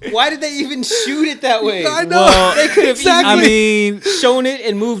 Why did they even shoot it that way? I know. Well, They could have Exactly. I mean, shown it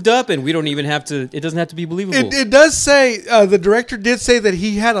and moved up, and we don't even have to. It doesn't have to be believable. It does say the director did say that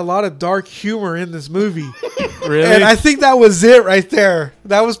he had a lot of dark humor in this movie, really? and I think that was it right there.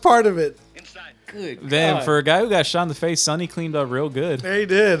 That was part of it. Good Then God. for a guy who got shot in the face, Sonny cleaned up real good. He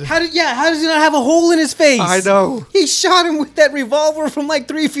did. how does he not have a hole in his face? I know. He shot him with that revolver from like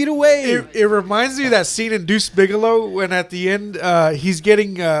 3 feet away. It reminds me of that scene in Deuce Bigelow when at the end he's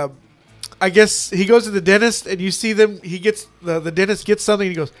getting. I guess he goes to the dentist and you see them. He gets the dentist gets something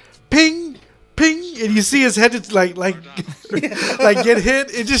and he goes ping. Ping, and you see his head just like get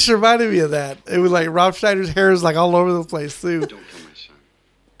hit. It just reminded me of that. It was like Rob Schneider's hair is like all over the place too. Don't kill my son.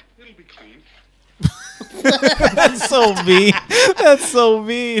 It'll be clean. That's so mean. That's so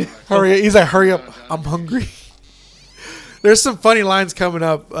mean. Hurry! He's like, hurry up! I'm hungry. There's some funny lines coming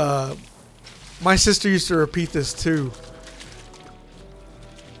up. My sister used to repeat this too.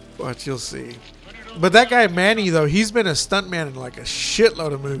 Watch, you'll see. But that guy Manny though, he's been a stuntman in like a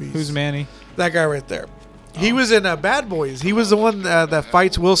shitload of movies. Who's Manny? That guy right there? He was in Bad Boys. He was the one that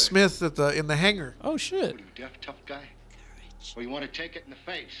fights Will Smith in the hangar. Oh shit. You deaf, tough guy? Or you want to take it in the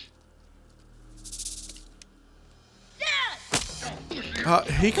face?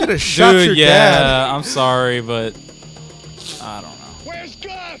 He could have shot your Dude, yeah. dad. I'm sorry, but I don't know. Where's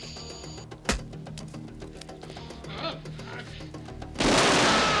Gus?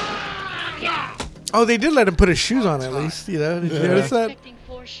 Oh, they did let him put his shoes on at least. You know, did you notice that? Expecting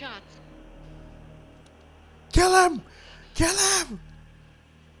 4 shots. Kill him! Kill him!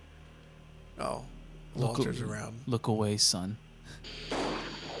 Oh. Walter's around. Look away, son.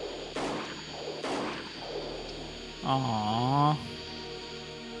 Aww.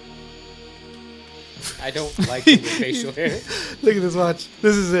 I don't like the facial hair. Look at this watch.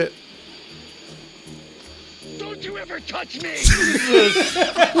 This is it. Don't you ever touch me!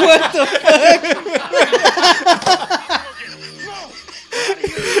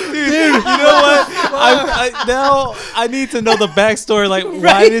 You know what? Now I need to know the backstory. Like,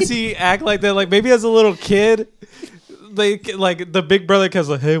 why does he act like that? Like, maybe as a little kid, like the big brother comes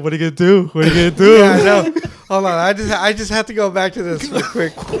like, "Hey, what are you gonna do? What are you gonna do?" Yeah, I know. Hold on. I just have to go back to this real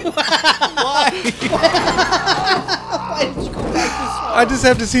quick. I just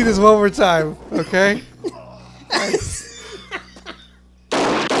have to see this one more time. Okay.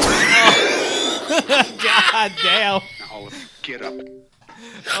 God damn! Now, get up.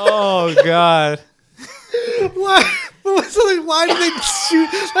 Oh God! Why? Why did they shoot?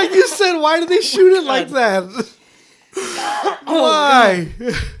 Like you said, why did they shoot it like that? Why?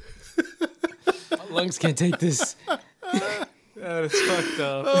 My lungs can't take this. That is fucked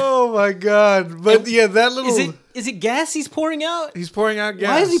up. Oh my God! But yeah, that little. Is it gas he's pouring out? He's pouring out gas.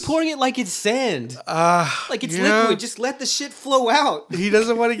 Why is he pouring it like it's sand? Like it's yeah. liquid. Just let the shit flow out. He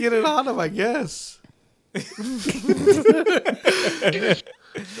doesn't want to get it on him, I guess.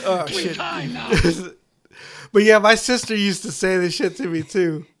 Oh shit! Time now. But yeah, my sister used to say this shit to me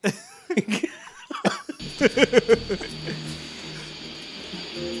too.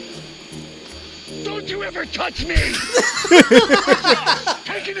 Don't you ever touch me!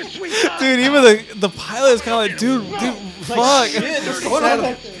 Taking a sweet time. Dude, even the pilot is kind of like, dude, fuck,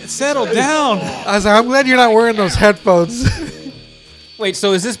 settle down. I was like, I'm glad you're not wearing those headphones. Wait,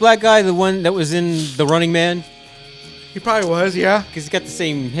 so is this black guy the one that was in The Running Man? He probably was, yeah. Because he's got the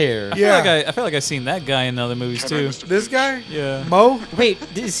same hair. Yeah. I feel like I've seen that guy in other movies too. This guy? Yeah. Mo? Wait,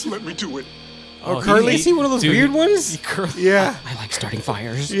 is he, Let me do it. Or Curly? is he one of those Dude, weird ones? Yeah. I like starting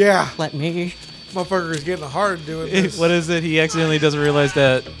fires. Yeah. Let me. Motherfucker is getting hard doing this. What is it? He accidentally doesn't realize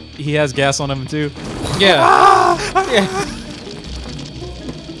that he has gas on him too. Yeah. Yeah.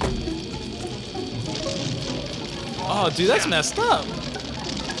 Oh, dude, that's messed up.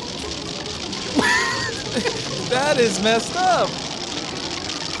 That is messed up.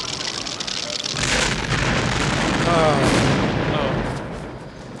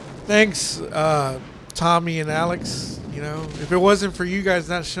 Thanks, Tommy and Alex. You know, if it wasn't for you guys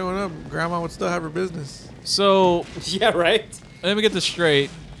not showing up, Grandma would still have her business. So Yeah, right? let me get this straight.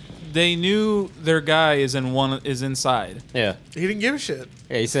 They knew their guy is inside. Yeah. He didn't give a shit.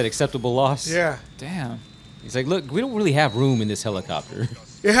 Yeah, he said acceptable loss. Yeah. Damn. He's like, look, we don't really have room in this helicopter.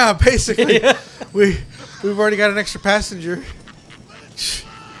 Yeah, basically. We've already got an extra passenger.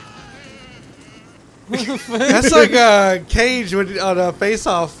 That's like Cage on Face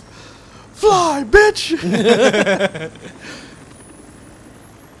Off. Fly, bitch!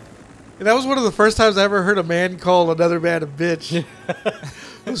 And that was one of the first times I ever heard a man call another man a bitch.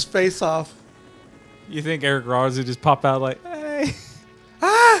 It was Face Off. You think Eric Roberts would just pop out like, hey,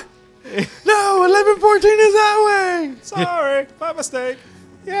 Ah! No, 1114 is that way! sorry, my mistake.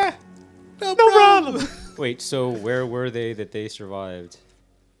 Yeah, no problem. Wait, so where were they that they survived?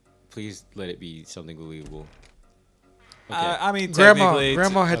 Please let it be something believable. Okay. I mean, Grandma technically,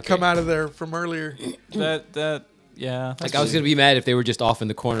 had okay. come out of there from earlier. that yeah. Like, I was going to be mad if they were just off in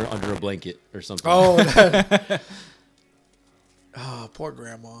the corner under a blanket or something. Oh, that. Oh, poor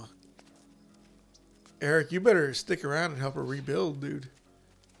Grandma. Eric, you better stick around and help her rebuild, dude.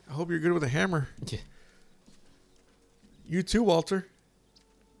 I hope you're good with a hammer. Yeah. You too, Walter.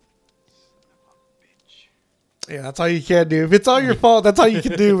 Yeah, that's all you can do. If it's all your fault, that's all you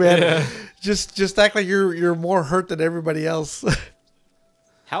can do, man. Yeah. Just act like you're more hurt than everybody else.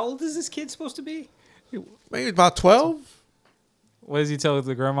 How old is this kid supposed to be? Maybe about 12. What does he tell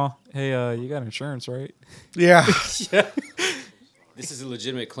the grandma? Hey, you got insurance, right? Yeah. This is a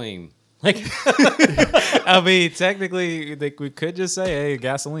legitimate claim. Like, I mean, technically, we could just say, hey,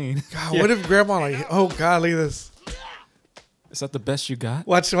 gasoline. God, what if Grandma like? Oh God, look at this. Is that the best you got?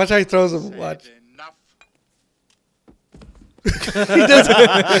 Watch how he throws him. Watch. Enough. He does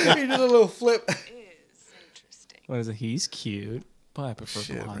a little flip. What is it? He's cute, but I prefer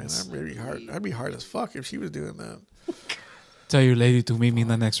Shit, man, blondes. that'd be hard. That'd be hard as fuck if she was doing that. Tell your lady to meet me in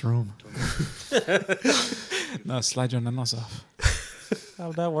the next room. No, slide your nanos off.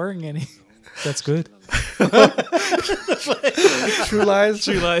 How's that working, any? That's good. True Lies.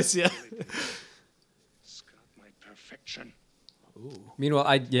 True lies, yeah. It's got my perfection. Meanwhile,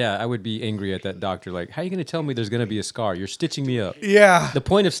 I would be angry at that doctor. Like, how are you going to tell me there's going to be a scar? You're stitching me up. Yeah, The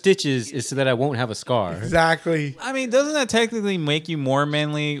point of stitches is so that I won't have a scar. exactly. I mean, doesn't that technically make you more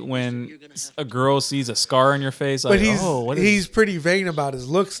manly when a girl sees a scar on your face? Like, But he's what is he's pretty vain about his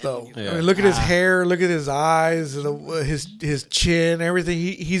looks, though. Yeah. I mean, look at his hair, look at his eyes, his chin, everything.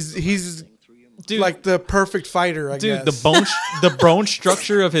 He's dude, like the perfect fighter, I dude, guess. the bone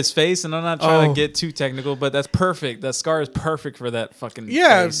structure of his face, and I'm not trying Oh. to get too technical, but that's perfect. That scar is perfect for that fucking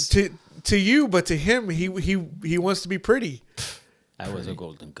yeah, face. to you, but to him, he wants to be pretty. I was a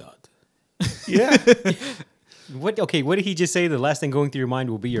golden god. Yeah, What? Okay, what did he just say? The last thing going through your mind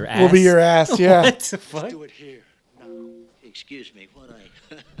will be your ass. will be your ass. Yeah. What the fuck? Do it here. Now, excuse me.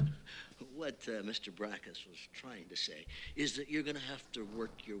 What Mr. Brackus was trying to say is that you're going to have to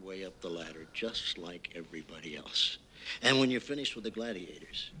work your way up the ladder just like everybody else. And when you're finished with the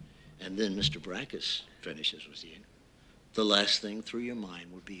gladiators, and then Mr. Brackus finishes with you, the last thing through your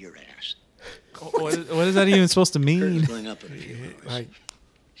mind would be your ass. What is that even supposed to mean? Curtain's going up in a few hours. Like,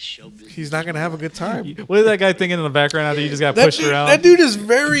 Show business. he's not gonna have a good time. What is that guy thinking in the background after you just got That pushed dude, around? that dude is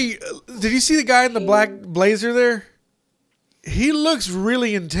very. Did you see the guy in the black blazer there? He looks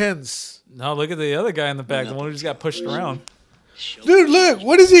really intense. No, look at the other guy in the back, the one who just got pushed around. Show Dude, look,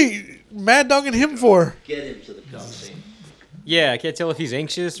 what is he mad dogging him for? Get into the Coliseum. Yeah, I can't tell if he's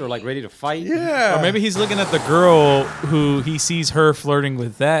anxious or like ready to fight. Yeah. Or maybe he's looking at the girl who he sees her flirting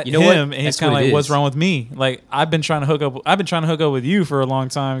with You know what? him, and he's That's kind of what it like, "What's is. wrong with me? Like I've been trying to hook up with you for a long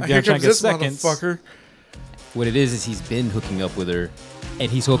time. Here I'm trying comes to get this seconds." motherfucker. What it is he's been hooking up with her,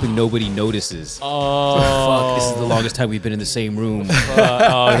 and he's hoping nobody notices. Oh, Fuck, this is the longest time we've been in the same room with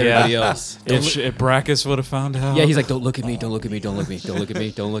oh everybody yeah. else. If Brackus would have found out. Yeah, he's like, don't look at me, don't look at me, don't look at me, don't look at me,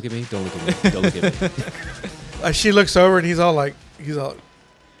 don't look at me, don't look at me, don't look at me. She looks over and he's all,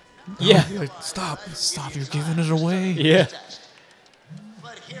 Yeah, like, stop. Stop! You're giving it away. yeah.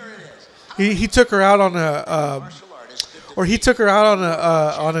 He took her out on he took her out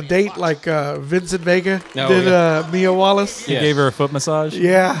on a date like Vincent Vega Oh, did yeah. Mia Wallace. He Yeah. gave her a foot massage.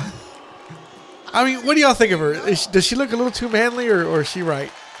 Yeah. I mean, what do y'all think of her? Does she look a little too manly, or is she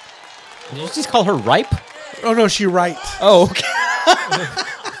right? Did you just call her ripe? Oh no, she right. Oh, okay.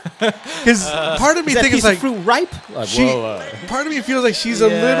 Because part of me Is that thinks piece like of fruit ripe? Like, she. whoa, Part of me feels like she's Yeah.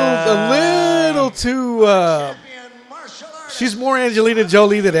 a little too. She's more Angelina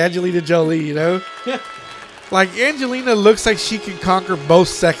Jolie than Angelina Jolie, you know. Like Angelina looks like she can conquer both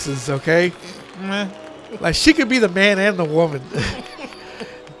sexes. Okay. Like she could be the man and the woman.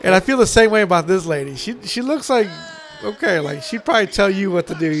 And I feel the same way about this lady. She looks like, okay, like she'd probably tell you what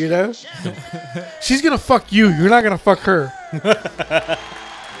to do, you know? She's gonna fuck you. You're not gonna fuck her.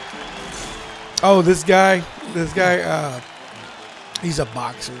 Oh, this guy, he's a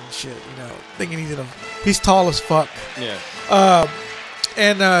boxer and shit, you know, thinking he's tall as fuck. yeah.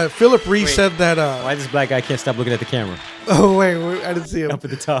 And Philip Reese Wait. said that, Why this black guy can't stop looking at the camera? oh wait, I didn't see him. Up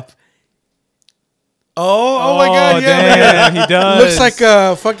at the top. Oh my god, yeah. damn, he does. Looks like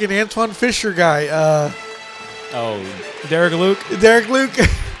a fucking Antoine Fisher guy. Oh, Derek Luke. Derek Luke.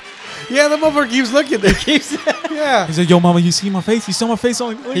 Yeah, the motherfucker keeps looking. Yeah. He said, "Yo, mama, you see my face? You saw my face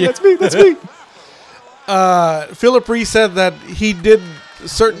on? Yeah. That's me. That's me. Philip Reese said that he did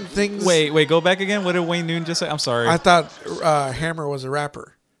certain things. Wait, go back again. What did Wayne Newton just say? I'm sorry. I thought Hammer was a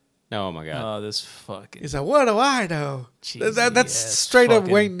rapper. oh my god. Oh, this fucking. He's like, what do I know? Cheesy That's ass straight up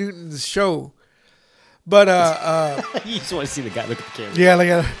fucking- Wayne Newton's show. But You just want to see the guy look at the camera. yeah,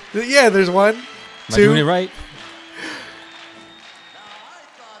 like yeah, there's one, Am I two. doing it right?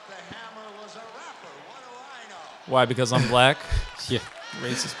 Why? Because I'm black. Yeah.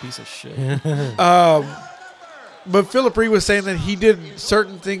 Racist piece of shit. But Philip Reese was saying that he did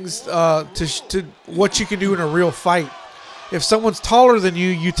certain things to what you can do in a real fight. If someone's taller than you,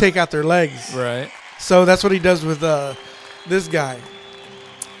 you take out their legs. Right. So that's what he does with this guy.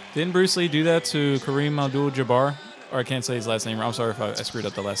 Didn't Bruce Lee do that to Kareem Abdul-Jabbar? Or I can't say his last name. I'm sorry if I screwed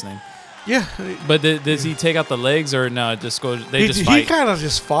up the last name. Yeah, But does he take out the legs or no? Just go. They just he fight. kind of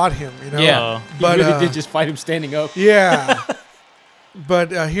just fought him, you know. Yeah. But, he really did just fight him standing up. Yeah.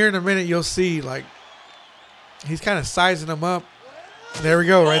 But here in a minute, you'll see, like, he's kind of sizing him up. There we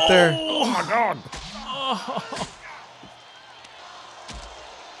go, right there. Oh my god.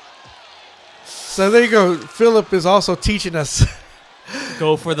 So there you go. Philip is also teaching us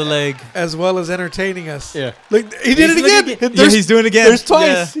Go for the leg. as well as entertaining us. Yeah. Look, he did He's it looking again. at- Yeah, he's doing it again. There's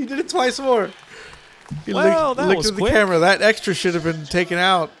twice. Yeah. He did it twice more. He Well, that looked was at the quick. camera. That extra should have been taken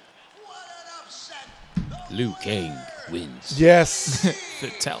out. Liu Kang wins. Yes.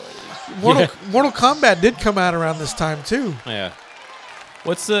 Fatality. Mortal Kombat did come out around this time too. Yeah.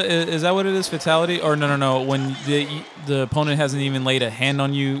 What's is that what it is? Fatality? Or no. When the opponent hasn't even laid a hand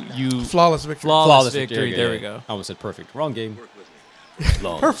on you, you Flawless victory. flawless victory. There we yeah. go. I almost said perfect. Wrong game.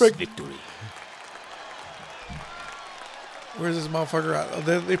 Flawless Perfect. victory. Where's this motherfucker at? Oh,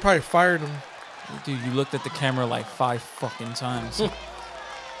 they probably fired him. Dude, you looked at the camera like 5 fucking times.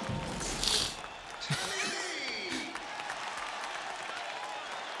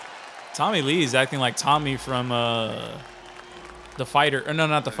 Tommy Lee is acting like Tommy from the Fighter. Or no,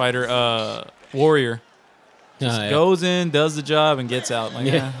 not the Fighter. Warrior. Just goes in, does the job, and gets out. Like,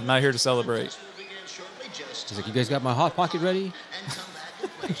 yeah, I'm not here to celebrate. He's like, you guys got my hot pocket ready?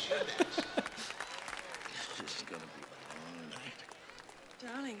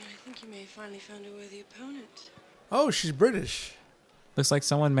 Darling, I think you may have finally found a worthy opponent. Oh, she's British. Looks like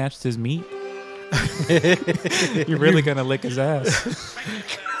someone matched his meat. You're really gonna lick his ass.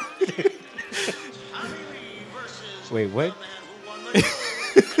 Wait, what?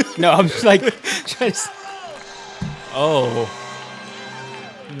 No, I'm just like trying to. Oh.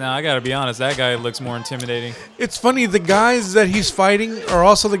 No, I gotta be honest. That guy looks more intimidating. It's funny. The guys that he's fighting are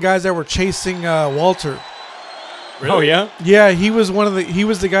also the guys that were chasing Walter. Oh yeah. Yeah, he was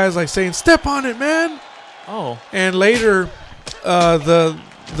the guys like saying, "Step on it, man." Oh. And later, the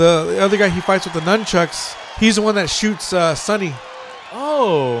other guy he fights with the nunchucks, he's the one that shoots Sonny.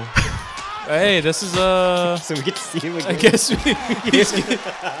 Oh. Hey, this is So we get to see him again. I guess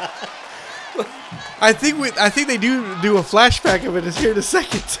I think they do a flashback of it. It's here in a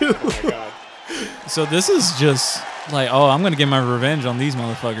second too. Oh my God. So this is just like, oh, I'm gonna get my revenge on these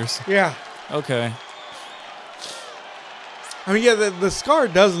motherfuckers. Yeah. Okay. I mean, yeah, the scar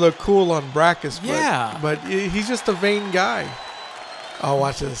does look cool on Brackus. But, Yeah. But he's just a vain guy. Oh,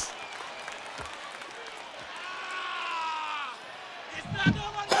 watch this.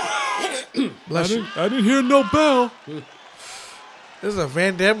 Bless you. I didn't hear no bell. This is a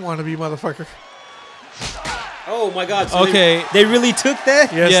Van Damme wannabe motherfucker. Oh my God. So Okay. They really took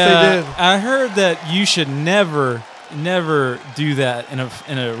that? Yes, yeah, they did. I heard that you should never do that in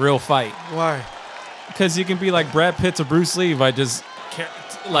a real fight, Why? because you can be like Brad Pitt to Bruce Lee by just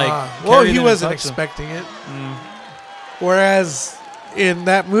Well, carrying he him wasn't and touching him. expecting it. Whereas in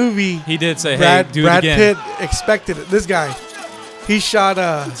that movie, He did say, Brad "Hey, do it again." Pitt expected it. This guy, he shot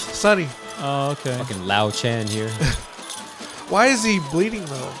Sonny. Oh, okay. Fucking Lao Chan here. Why is he bleeding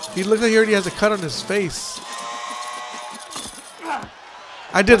though? He looks like he already has a cut on his face.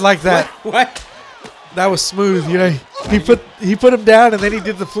 I did like that. What? That was smooth. You know, he put him down and then he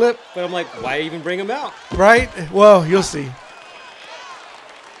did the flip. But I'm like, why even bring him out? Right? Well, you'll see.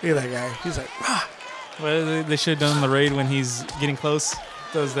 Look at that guy. He's like, ah. Well, they should have done the raid when he's getting close.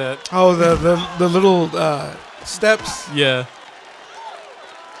 Does that? Oh, the little steps. Yeah.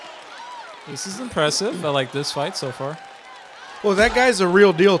 This is impressive. I like this fight so far. Well, that guy's a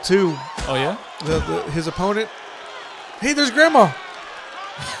real deal too. Oh yeah. His opponent. Hey, there's Grandma.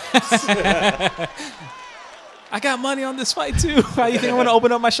 I got money on this fight too. How you think I'm gonna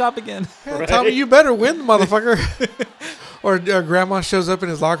open up my shop again? Yeah, Tommy, you better win, motherfucker. Or Grandma shows up in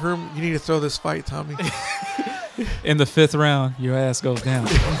his locker room. You need to throw this fight, Tommy. In the 5th round, your ass goes down.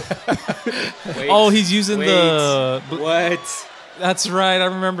 Wait, Oh, he's using the. What? That's right. I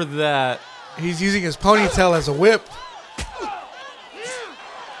remember that. He's using his ponytail as a whip.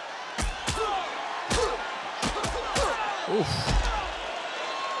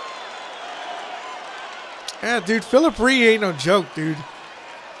 Yeah, dude, Philip Ree ain't no joke, dude.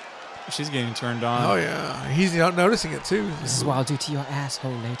 She's getting turned on. Oh yeah, he's not noticing it too. This is what I'll do to your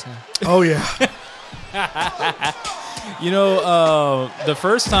asshole later. Oh yeah. You know, the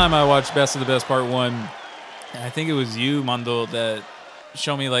first time I watched Best of the Best Part 1, I think it was you, Mondo, that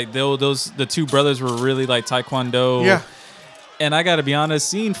showed me like the two brothers were really like Taekwondo. Yeah. And I got to be honest,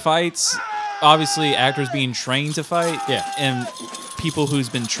 seeing fights, obviously actors being trained to fight, Yeah. and people who's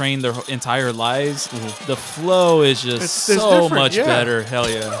been trained their entire lives, the flow is just It's so different, much yeah. better. Hell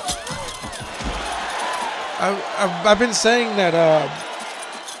yeah. I've been saying that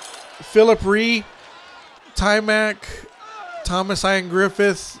Philip Ree, Timac, Thomas Ian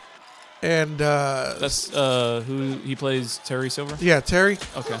Griffith, and That's who he plays, Terry Silver? yeah, Terry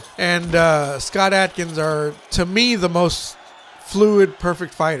Okay. and Scott Adkins are to me the most fluid,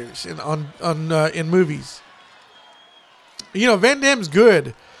 perfect fighters in movies. You know, Van Damme's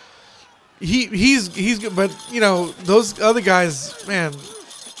good. He's good, but you know those other guys, man,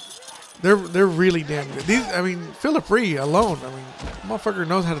 they're really damn good. Philip Ree alone, motherfucker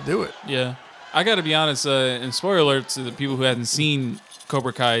knows how to do it. Yeah, I got to be honest. And spoiler alert to the people who hadn't seen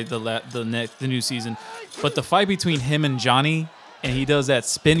Cobra Kai the new season, but the fight between him and Johnny and he does that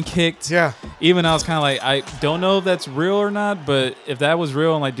spin kick. Yeah. Even I was kind of like, I don't know if that's real or not, but if that was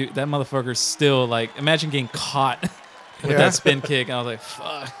real, and like, dude, that motherfucker's still like, imagine getting caught with that spin kick. And I was like,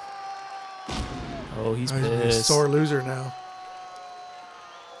 fuck. Oh, he's He's a pissed. sore loser now.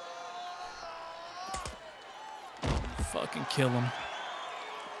 Fucking kill him.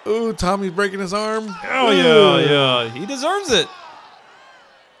 Ooh, Tommy's breaking his arm. Oh, yeah. He deserves it.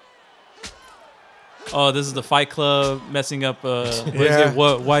 Oh, this is the Fight Club messing up. What is it?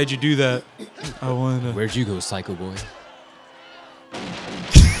 What? Why'd you do that? I wanted to. Where'd you go, psycho boy?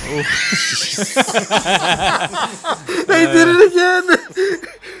 They did it again.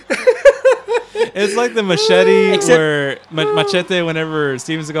 It's like the machete where Machete, whenever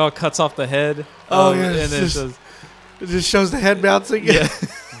Steven Seagal cuts off the head. Oh, yeah. And then It just shows the head bouncing. Yeah.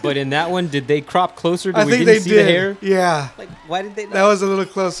 But in that one, did they crop closer? I think they see did. The hair? Yeah. Like, why did they? That was a little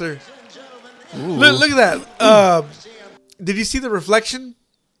closer. Look at that. Did you see the reflection?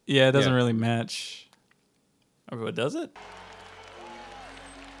 Yeah, it doesn't really match. Oh, what does it?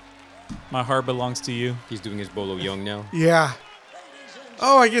 My heart belongs to you. He's doing his Bolo Young now. Yeah.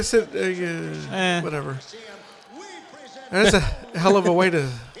 Oh, I guess it. Whatever. That's a hell of a way to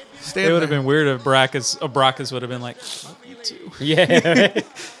stand. It would have there. been weird if Brackus would have been like, fuck you too. Yeah.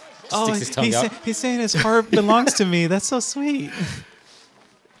 Oh, Sticks his tongue out. he's saying his heart belongs to me. That's so sweet.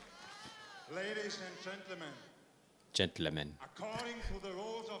 Ladies and Gentlemen. according to the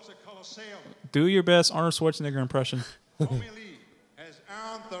rules of the Colosseum, Do your best Arnold Schwarzenegger impression. Tommy Lee has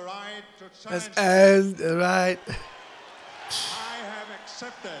earned the right to challenge. And right. I have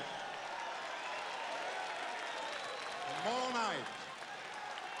accepted. Tomorrow night,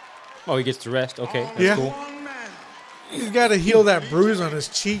 Oh, he gets to rest. Okay, that's Yeah. cool. one man He's got to heal that bruise on his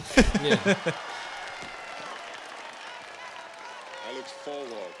cheek. Yeah. I look forward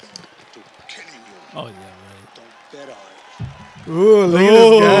to killing you. Oh, yeah, right. Don't bet on it. Ooh, look at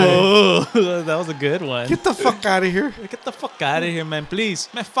this guy. Oh, that was a good one. Get the fuck out of here. Get the fuck out of here, man. Please.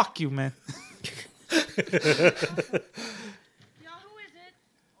 Man, fuck you, man.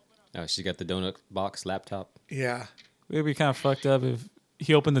 Oh, she got the donut box laptop. Yeah. It would be kind of fucked up if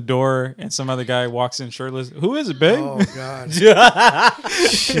he opened the door and some other guy walks in shirtless. Who is it, babe? Oh, God.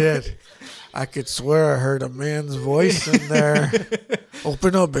 Shit. I could swear I heard a man's voice in there.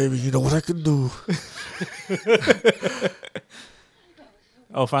 Open up, baby. You know what I can do.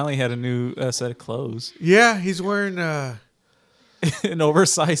 Oh, finally he had a new set of clothes. Yeah, he's wearing, An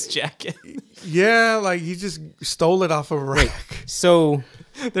oversized jacket. yeah, like he just stole it off of a rack. So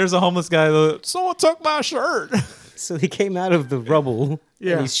There's a homeless guy. Someone took my shirt. he came out of the rubble.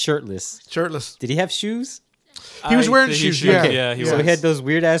 Yeah. And he's shirtless. Shirtless. Did he have shoes? He was wearing He shoes, should- yeah. Yeah, he So was. he had those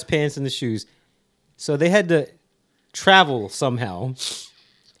weird ass pants and the shoes. So they had to travel somehow.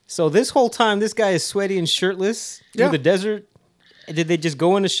 So this whole time, this guy is sweaty and shirtless through Yeah. the desert. And did they just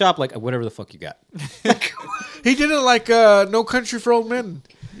go in the shop like whatever the fuck you got? He did it like No Country for Old Men.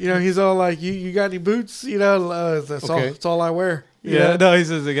 You know, he's all like, you got any boots? You know, that's all I wear. You Yeah, know? no, he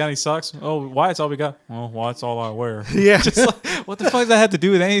says, they got any socks? Oh, why? It's all we got. Oh, why? It's all I wear. Yeah. Just like, what the fuck does that have to do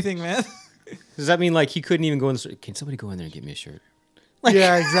with anything, man? Does that mean like he couldn't even go in the store? Can somebody go in there and get me a shirt?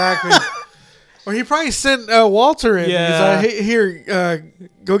 Yeah, exactly. Or he probably sent Walter in. Yeah. He's like, hey, here,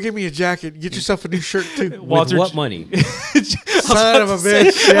 go get me a jacket. Get yourself a new shirt, too. With what money? Son of a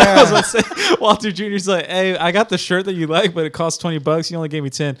bitch. I was Yeah. about to say, Walter Jr.'s like, hey, I got the shirt that you like, but it costs $20. You only gave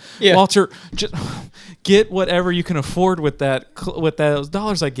me 10. Yeah. Walter, just get whatever you can afford with those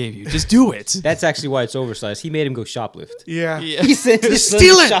dollars I gave you. Just do it. That's actually why it's oversized. He made him go shoplift. Yeah. He sent his Just son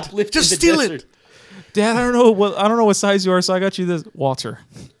steal to it. shoplift Just in the steal desert. it. Dad, I don't know what size you are, so I got you this. Walter,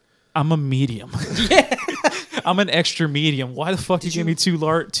 I'm a medium. Yeah. I'm an extra medium. Why the fuck did you give me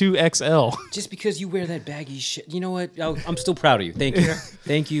 2XL? Just because you wear that baggy shit. You know what? I'm still proud of you. Thank you.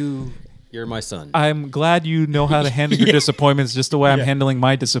 Thank you. You're my son. I'm glad you know how to handle your disappointments just the way I'm handling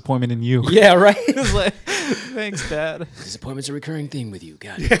my disappointment in you. Yeah, right. It's like, thanks, Dad. Disappointment's a recurring theme with you.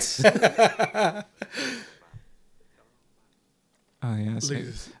 Got it. Oh yeah.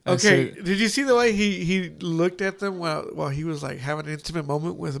 Okay, did you see the way he looked at them while he was like having an intimate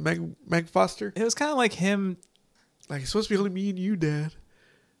moment with Meg Foster? It was kind of like him. Like, it's supposed to be only me and you, Dad.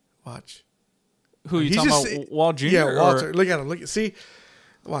 Watch. Who you He's talking just- about? Walt Jr. Yeah, or- Walter. Look at him. Look at. See,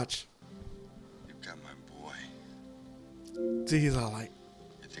 watch. You got my boy. See, he's all like.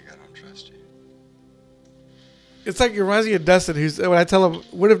 You think I don't trust you? It's like it reminds me of Dustin. Who's when I tell him,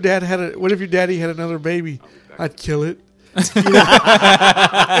 what if your daddy had another baby? I'd kill it. You know?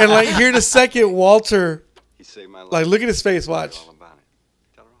 And like here in a second, Walter. He saved my life. Like, look at his face. Watch. All about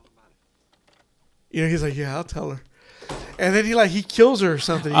it. Tell her all about it. You know, he's like, yeah, I'll tell her. And then he kills her or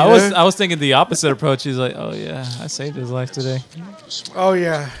something. I was thinking the opposite approach. He's like, oh yeah, I saved his life today. Oh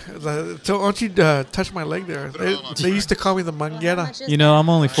yeah. So don't you touch my leg there? They used to call me the manguera. You know, I'm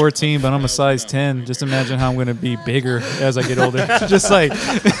only 14, but I'm a size 10. Just imagine how I'm going to be bigger as I get older. Just like,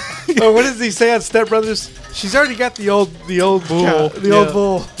 Oh, what does he say on Step Brothers? She's already got the old bull. The old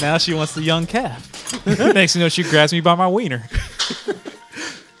bull. now she wants the young calf. Next thing you know, she grabs me by my wiener.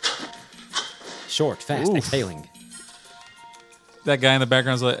 Short, fast, exhaling. That guy in the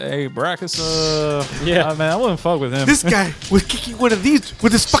background's like, hey, Brackus, Yeah. man, I wouldn't fuck with him. This guy was kicking one of these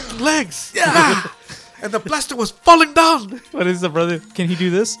with his fucking legs. Yeah. And the blaster was falling down. What is the brother? Can he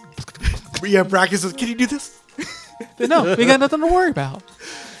do this? Yeah, Brackus says, can you do this? No, we got nothing to worry about.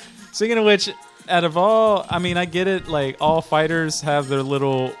 Speaking of which, out of all, I mean, I get it. Like, all fighters have their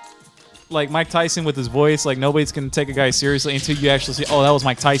little, like Mike Tyson with his voice. Like, nobody's going to take a guy seriously until you actually see, oh, that was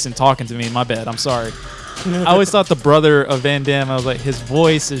Mike Tyson talking to me. My bad. I'm sorry. I always thought the brother of Van Damme, I was like, his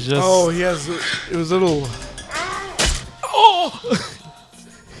voice is just. Oh, he has, it was a little. Oh!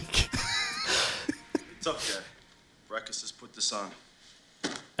 What's up, Jack? Brackus has put this on.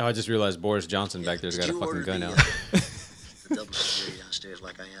 Oh, I just realized Boris Johnson back there's got a fucking gun out. The double security downstairs,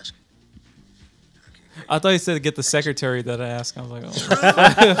 like I asked. I thought he said to get the secretary that I asked. I was like, oh,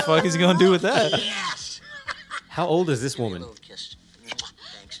 what the fuck is he going to do with that? How old is this woman?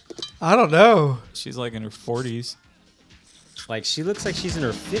 I don't know. She's like in her 40s. Like, she looks like she's in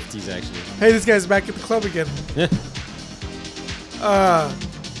her 50s, actually. Hey, this guy's back at the club again.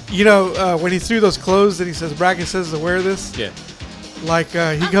 When he threw those clothes and he says, Bracken says to wear this. Yeah. Like,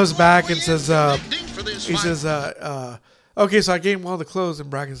 he goes back and says, okay, so I gave him all the clothes, and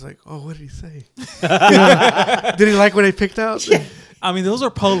Bracken's like, oh, what did he say? Did he like what I picked out? Yeah. I mean, those are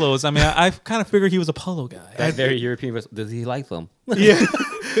polos. I mean, I kind of figured he was a polo guy. That very European. Does he like them? Yeah.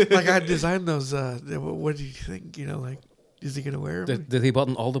 Like, I designed those. What do you think? Is he going to wear them? Did he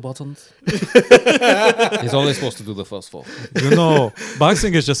button all the buttons? He's only supposed to do the first four.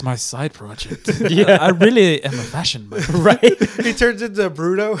 Boxing is just my side project. Yeah. I really am a fashion man. Right? He turns into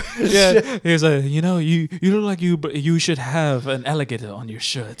Bruto. Yeah. He's like, you look like you should have an alligator on your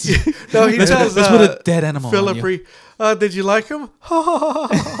shirt. No, he tells let's put a dead animal Philip on you. Did you like him?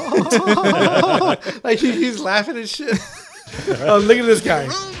 Like, he's laughing and shit. Oh, look at this guy.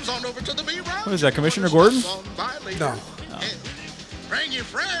 What is that, Commissioner Gordon? No. Bring your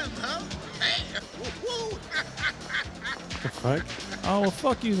friends, huh? Hey, woo-woo. Fuck. Oh, well,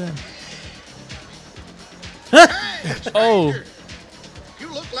 fuck you then. Hey, Oh.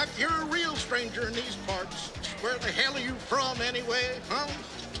 you look like you're a real stranger in these parts. Where the hell are you from anyway, huh?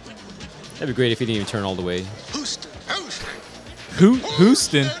 That'd be great if he didn't even turn all the way. Houston.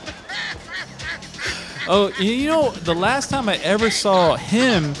 Houston? Oh, the last time I ever saw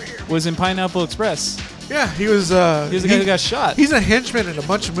him was in Pineapple Express. Yeah, he was. He was the guy who got shot. He's a henchman in a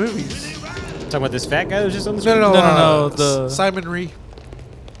bunch of movies. Talking about this fat guy that was just on the screen? No, the Simon Rhee.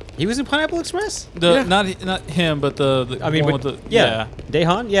 He was in Pineapple Express? not him, but the one with the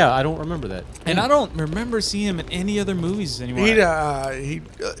Dehan? Yeah, I don't remember that. And I don't remember seeing him in any other movies anymore. A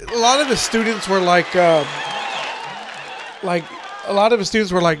lot of the students were like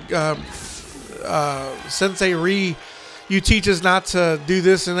Sensei Rhee, you teach us not to do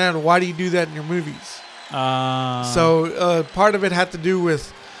this and that. Why do you do that in your movies? So part of it had to do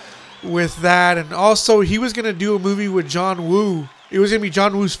with that, and also he was gonna do a movie with John Woo. It was gonna be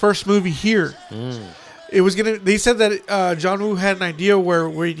John Woo's first movie here. It was gonna. They said that John Woo had an idea where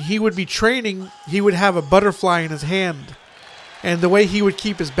he would be training, he would have a butterfly in his hand, and the way he would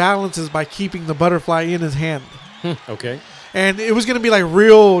keep his balance is by keeping the butterfly in his hand. Okay. And it was going to be like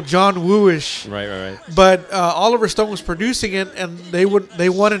real John Woo-ish. Right. But Oliver Stone was producing it, and they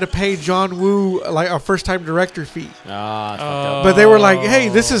wanted to pay John Woo like a first-time director fee. But they were like, "Hey,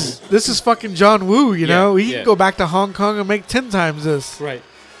 this is fucking John Woo. You know, he can go back to Hong Kong and make 10 times this." Right.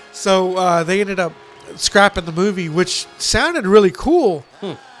 So they ended up scrapping the movie, which sounded really cool,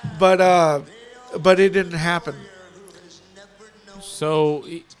 but it didn't happen. So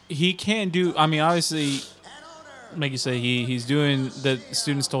he can't do. I mean, obviously. Like you say, he's doing the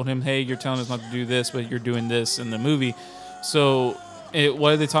students told him, hey, you're telling us not to do this, but you're doing this in the movie. So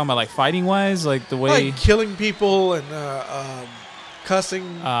what are they talking about, like fighting wise, like the way like killing people and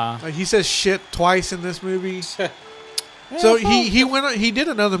cussing? Like he says shit twice in this movie. So he did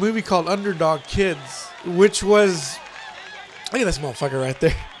another movie called Underdog Kids, which was look at this motherfucker right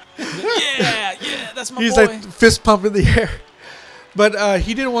there. yeah, that's my He's boy. like fist pump in the air. But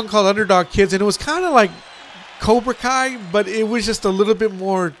he did one called Underdog Kids, and it was kind of like Cobra Kai, but it was just a little bit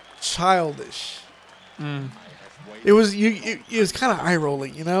more childish. It was it was kind of eye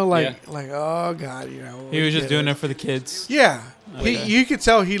rolling, you know, like oh god, you know. He was just doing it for the kids. Yeah, Okay. you could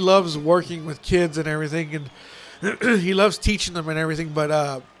tell he loves working with kids and everything, and he loves teaching them and everything.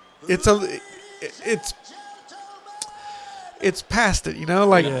 But it's past it, you know.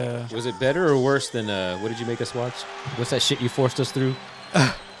 Like, Was it better or worse than what did you make us watch? What's that shit you forced us through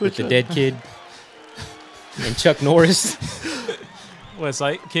with the dead kid and Chuck Norris? What's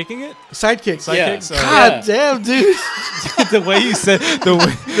like kicking it? Sidekicks. Sidekicks. Yeah. God damn, dude. The way you said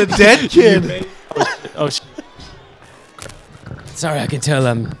The dead kid. Oh shit. Sorry, I can tell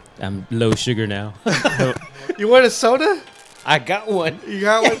I'm low sugar now. You want a soda? I got one. You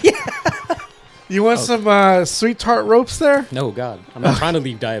got one? You want some sweet tart ropes there? No, God, I'm not trying to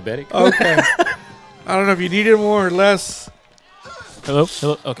leave diabetic. Okay. I don't know if you needed more or less. Hello.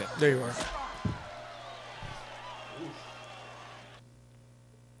 Okay. There you are.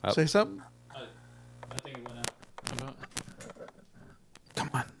 Oh. Say something? I think it went out. Come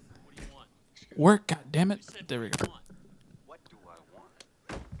on. Work, God damn it. There we go.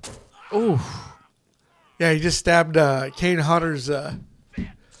 Oh. Yeah, he just stabbed Kane Hodder's.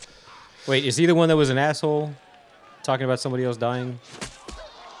 Wait, is he the one that was an asshole talking about somebody else dying?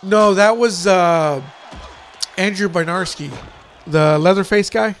 No, that was Andrew Bynarski, the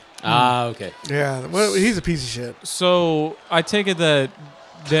Leatherface guy. Ah, okay. Yeah, well, he's a piece of shit. So I take it that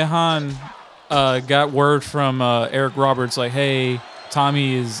Dehan got word from Eric Roberts, like, hey,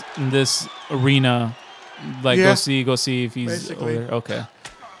 Tommy is in this arena. Like, Yeah. go see if he's Basically. over there. Okay.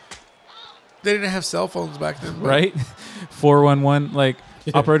 They didn't have cell phones back then. but- Right? 411. Like,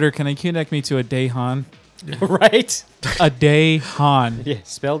 operator, can I connect me to a Dehan? Right? A Dehan. Yeah,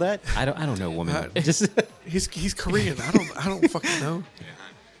 spell that? I don't know, woman. Just He's Korean. I don't fucking know.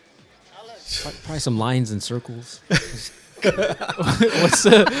 probably some lines and circles. What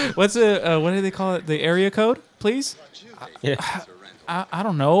do they call it? The area code, please? Yeah. I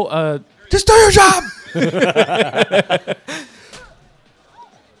don't know. Just do your job.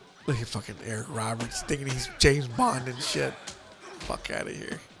 Look at fucking Eric Roberts thinking he's James Bond and shit. Fuck out of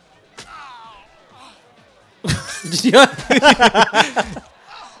here.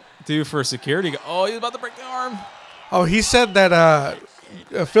 Dude, for security. Oh, he's about to break the arm. Oh, he said that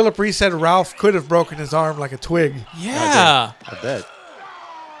Philip Reese said Ralph could have broken his arm like a twig. Yeah. I bet.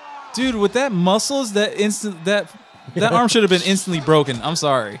 Dude, with that muscles, that arm should have been instantly broken. I'm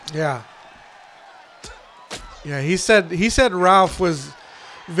sorry. Yeah. Yeah, he said Ralph was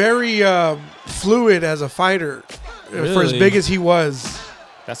very fluid as a fighter for as Really? big as he was.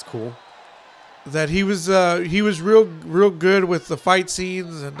 That's cool. That he was real good with the fight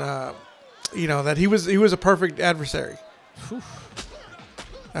scenes and that he was a perfect adversary.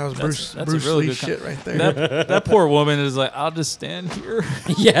 That was Bruce a really Lee good shit right there. That poor woman is like, I'll just stand here.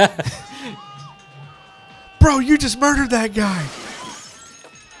 Yeah. Bro, you just murdered that guy.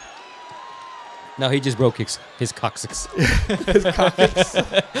 No, he just broke his coccyx. Is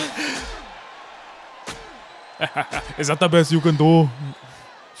that the best you can do?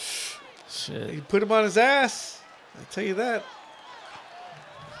 Shit. He put him on his ass. I tell you that.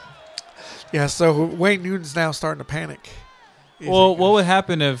 Yeah, so Wayne Newton's now starting to panic. He's Well, like, what would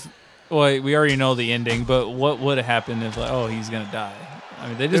happen if? Well, we already know the ending, but what would have happened if, like, oh, he's gonna die? I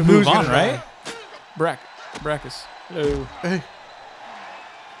mean, they just If move who's on, gonna right? Brackus. Hello. Hey.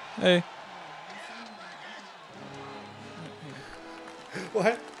 Hey.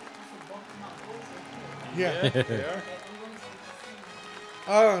 What? Yeah.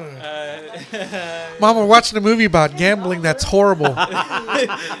 Mom, we're watching a movie about gambling that's horrible.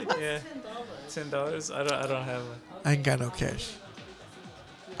 Yeah. $10. I don't have one. I ain't got no cash.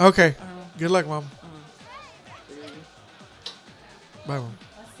 Okay. Good luck, Mom. Bye, Mom.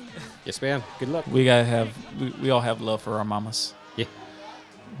 Yes, ma'am. Good luck. We gotta have. We all have love for our mamas. Yeah.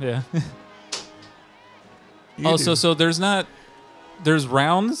 Yeah. You do. So there's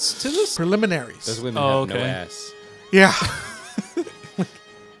rounds to this. Preliminaries. Those women Oh, have no okay. ass. Yeah.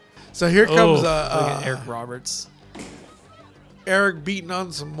 So here comes look at Eric Roberts. Eric beating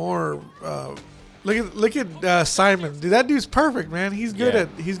on some more. Look at Simon. Dude, that dude's perfect, man. He's good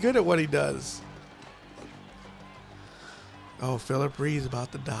at what he does. Oh, Philip Ree's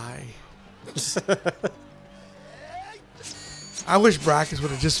about to die. I wish Brackus would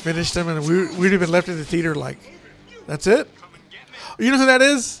have just finished him, and we'd have been left in the theater like, that's it. You know who that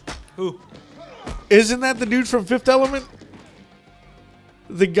is? Who? Isn't that the dude from Fifth Element?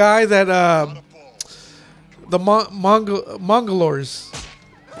 The guy that the Mongolors.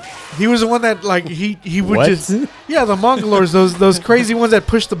 He was the one that like he would What? just the Mongolors, those crazy ones that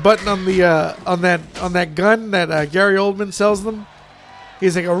push the button on the on that gun that Gary Oldman sells them.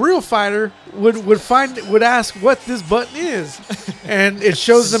 He's like, a real fighter would ask what this button is, and it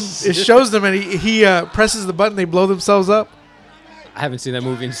shows them, and he presses the button, they blow themselves up. I haven't seen that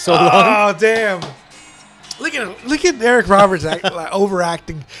movie in so long. Oh damn! Look at Eric Roberts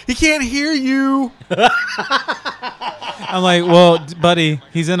overacting. He can't hear you. I'm like, well, buddy,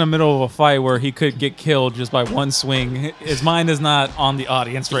 he's in the middle of a fight where he could get killed just by one swing. His mind is not on the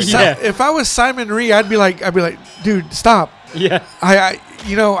audience right now. If I was Simon Rhee, I'd be like, dude, stop. Yeah.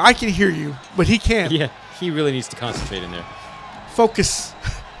 I can hear you, but he can't. Yeah, he really needs to concentrate in there. Focus.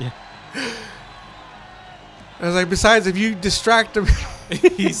 Yeah. I was like, besides, if you distract him,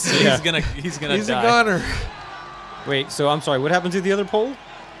 he's gonna he's die. a goner. Wait, so I'm sorry, what happened to the other pole?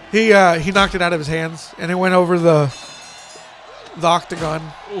 He knocked it out of his hands, and it went over the octagon.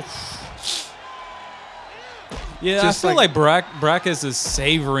 Oof. Yeah, Just I feel like Brackus is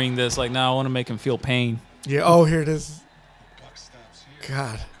savoring this. Like, now I want to make him feel pain. Yeah. Oh, here it is.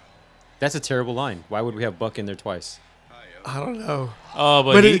 God. That's a terrible line. Why would we have Buck in there twice? I don't know. Oh,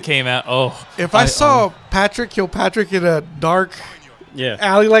 but he came out. Oh. If I saw Patrick kill Patrick in a dark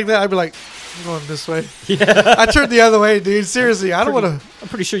alley like that, I'd be like, I'm going this way. Yeah. I turned the other way, dude. Seriously, I don't want to. I'm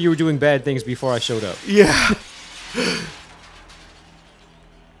pretty sure you were doing bad things before I showed up. Yeah.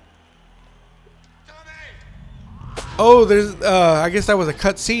 Oh, there's. I guess that was a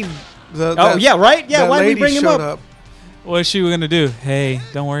cut scene. Yeah, right. Yeah, why did we bring him up? What's she gonna do? Hey,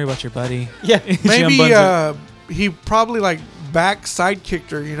 don't worry about your buddy. Yeah, maybe he probably like back sidekicked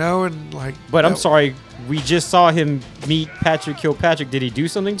her, and like. But I'm sorry, we just saw him meet Patrick, kill Patrick. Did he do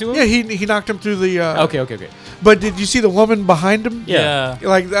something to him? Yeah, he knocked him through the. Okay. But did you see the woman behind him? Yeah.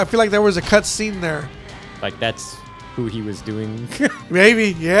 Like I feel like there was a cut scene there. Like that's who he was doing.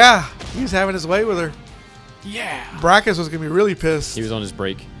 Maybe, yeah. He was having his way with her. Yeah. Brackus was gonna be really pissed. He was on his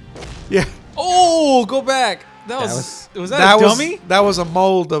break. Yeah. Oh, go back. Was that a dummy? That was a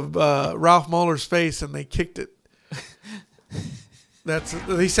mold of Ralph Moeller's face, and they kicked it.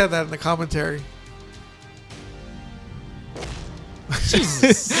 He said that in the commentary.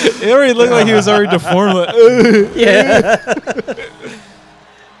 Jesus. It already looked like he was already deformed. Yeah.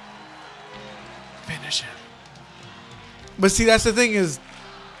 Finish him. But see, that's the thing is,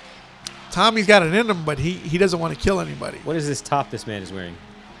 Tommy's got it in him, but he doesn't want to kill anybody. What is this top this man is wearing?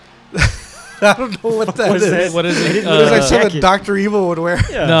 I don't know what that is. What is it? It's like something Dr. Evil would wear.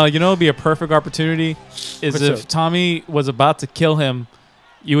 Yeah. No, it would be a perfect opportunity is if Tommy was about to kill him,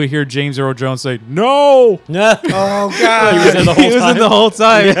 you would hear James Earl Jones say, "No!" Oh, God. He was in the whole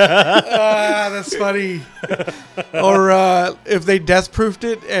time. Yeah. That's funny. Or if they death-proofed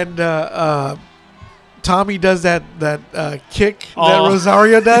it and Tommy does that kick that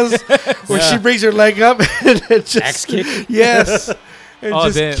Rosario does, where she brings her leg up and it just... Axe kick? Yes.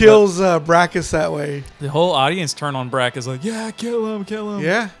 It kills Brackus that way. The whole audience turned on Brackus like, yeah, kill him.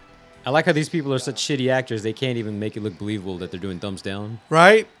 Yeah. I like how these people are such shitty actors. They can't even make it look believable that they're doing thumbs down.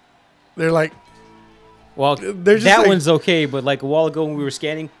 Right? They're like... Well, that one's okay, but like a while ago when we were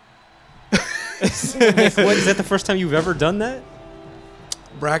scanning... is that the first time you've ever done that?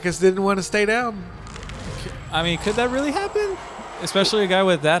 Brackus didn't want to stay down. I mean, could that really happen? Especially a guy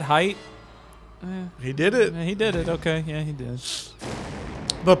with that height? He did it. Yeah, he did it. Okay. Yeah, he did.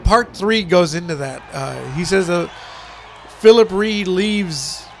 But part 3 goes into that. He says Philip Reed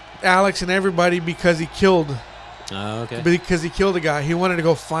leaves Alex and everybody because he killed. Okay. Because he killed a guy. He wanted to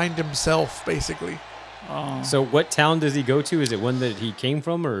go find himself, basically. So what town does he go to? Is it one that he came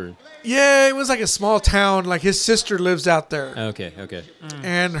from, or? Yeah, it was like a small town. Like his sister lives out there. Okay.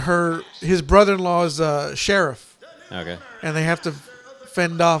 And his brother-in-law is a sheriff. Okay. And they have to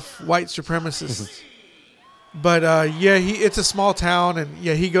fend off white supremacists. But it's a small town, and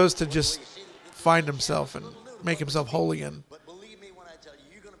he goes to just find himself and make himself whole again.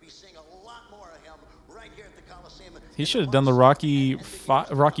 He should have done the Rocky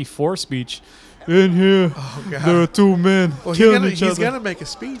IV speech. In here, there are two men killing each other. He's gonna make a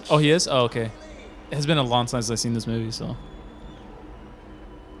speech. Oh, he is? Oh, okay. It has been a long time since I've seen this movie, so.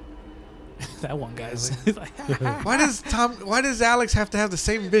 That one guy's like, why does Alex have to have the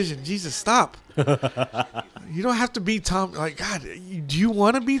same vision? Jesus, stop. You don't have to be Tom. Like, God, do you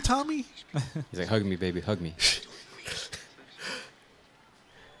want to be Tommy? He's like, hug me, baby, hug me.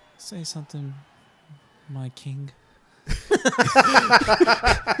 Say something, my king. It's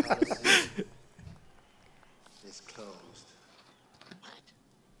closed. What?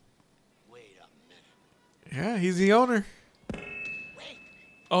 Wait a minute. Yeah, he's the owner.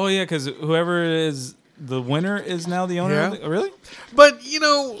 Oh, yeah, because whoever is the winner is now the owner. Yeah. Of really? But,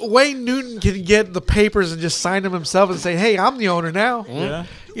 Wayne Newton can get the papers and just sign them himself and say, hey, I'm the owner now. Yeah.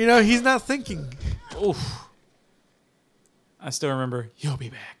 He's not thinking. Oof. I still remember, "You'll be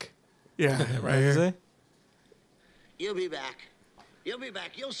back." Yeah, right What did he here. say? You'll be back. You'll be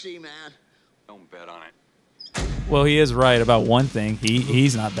back. You'll see, man. Don't bet on it. Well, he is right about one thing.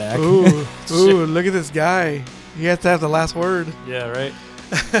 He's not back. Ooh, look at this guy. He has to have the last word. Yeah, right.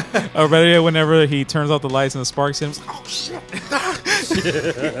 Or better yet, whenever he turns off the lights and the sparks hit him, oh shit!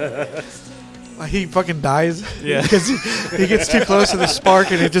 Like he fucking dies. Yeah. Because he gets too close to the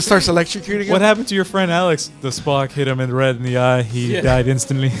spark and it just starts electrocuting him. What happened to your friend Alex? The spark hit him in red in the eye. He died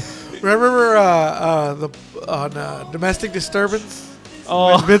instantly. Remember on Domestic Disturbance?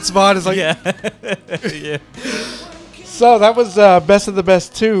 Oh, When Vince Vaughn is like, yeah, yeah. So that was Best of the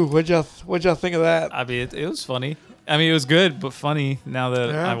Best 2. What'd y'all think of that? I mean, it was funny. I mean, it was good, but funny now that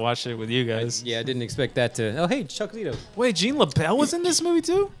Yeah. I watched it with you guys. Yeah, I didn't expect that to. Oh, hey, Chuck Zito. Wait, Gene LaBelle was in this movie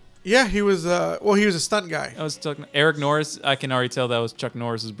too? Yeah, he was. He was a stunt guy. I was talking Eric Norris. I can already tell that was Chuck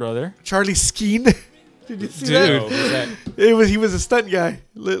Norris's brother. Charlie Skeen. Did you see Dude. that? Oh, who's that? He was a stunt guy.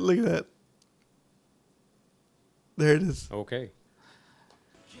 Look at that. There it is. Okay.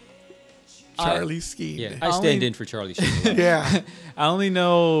 Charlie Skeen. Yeah, I stand in for Charlie Sheen. Yeah. I only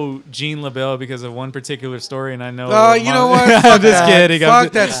know Gene LaBelle because of one particular story, and I know. Oh, you know what? I'm Fuck just that. kidding.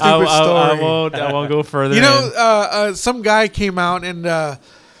 Fuck that stupid I story. won't go further. You know, some guy came out and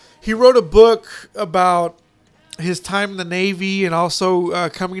he wrote a book about his time in the Navy and also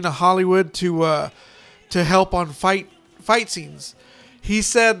coming to Hollywood to help on fight scenes. He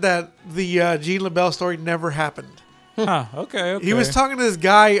said that the Gene LaBelle story never happened. Huh, okay. He was talking to this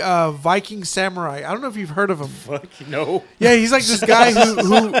guy, Viking Samurai. I don't know if you've heard of him. Fuck no. Yeah, he's like this guy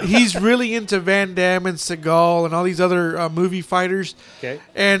who he's really into Van Damme and Seagal and all these other movie fighters. Okay.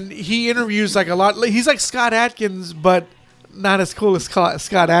 And he interviews like a lot. He's like Scott Adkins, but not as cool as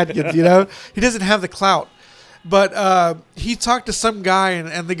Scott Adkins. You know, he doesn't have the clout. But he talked to some guy,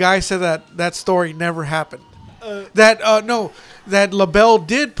 and the guy said that story never happened. That LaBelle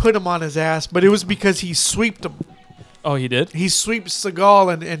did put him on his ass, but it was because he sweeped him. Oh, he did? He sweeped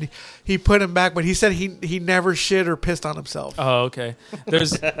Seagal and he put him back, but he said he never shit or pissed on himself. Oh, okay.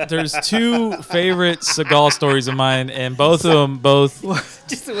 There's two favorite Seagal stories of mine, and both of them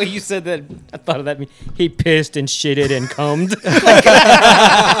Just the way you said that, I thought of that. He pissed and shitted and cummed.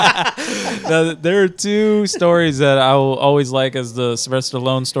 There are two stories that I will always like as the Sylvester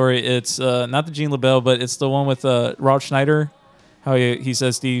Stallone story. It's not the Gene LaBelle, but it's the one with Rob Schneider. How he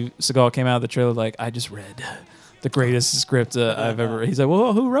says Steve Seagal came out of the trailer like, I just read the greatest script I've ever. He's like,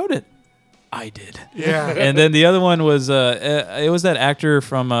 well, who wrote it? I did. Yeah. And then the other one was it was that actor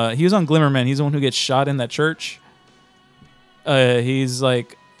from he was on Glimmerman. He's the one who gets shot in that church. He's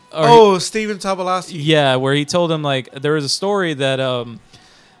like, Stephen Tobolowsky. yeah, where he told him like there was a story that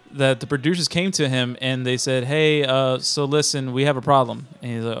that the producers came to him and they said, hey, so listen, we have a problem.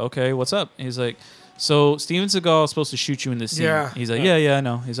 And he's like, okay, what's up? And he's like, so Steven Seagal is supposed to shoot you in this scene. Yeah. He's like, yeah, I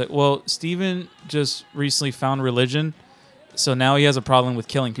know. He's like, well, Steven just recently found religion, so now he has a problem with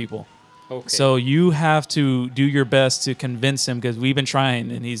killing people. Okay. So you have to do your best to convince him because we've been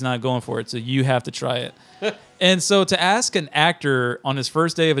trying and he's not going for it. So you have to try it. And so to ask an actor on his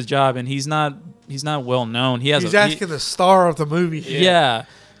first day of his job, and he's not well known. He's asking the star of the movie. Yeah.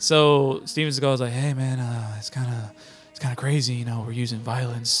 So Steven Seagal was like, hey man, it's kind of crazy. You know, we're using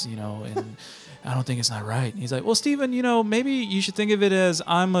violence. You know, and I don't think it's not right. And he's like, well, Steven, you know, maybe you should think of it as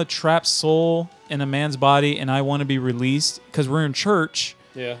I'm a trapped soul in a man's body and I want to be released because we're in church.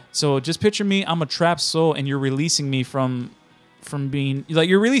 Yeah. So just picture me, I'm a trapped soul and you're releasing me from being, like,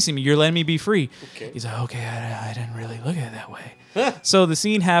 you're releasing me. You're letting me be free. Okay. He's like, okay, I didn't really look at it that way. So the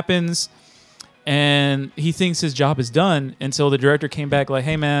scene happens and he thinks his job is done until the director came back like,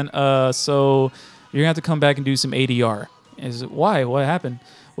 hey man, so you're going to have to come back and do some ADR. And he's like, why? What happened?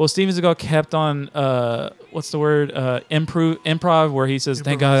 Well, Steven Seagal kept on what's the word? Improv, where he says,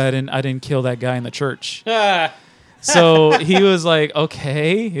 "Thank God I didn't kill that guy in the church." So he was like,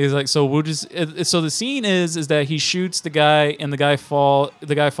 "Okay." He was like, "So we'll just." So the scene is that he shoots the guy and the guy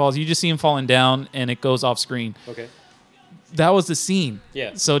falls. You just see him falling down, and it goes off screen. Okay. That was the scene.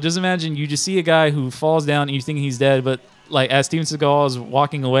 Yeah. So just imagine you just see a guy who falls down and you think he's dead, but like as Steven Seagal is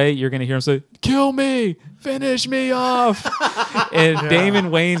walking away, you're gonna hear him say, "Kill me, finish me off." And Damon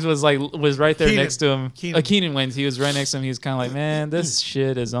Wayans was right there next to him. Keenan Wayans, he was right next to him. He was kind of like, "Man, this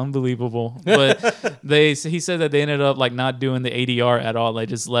shit is unbelievable." But he said that they ended up like not doing the ADR at all. They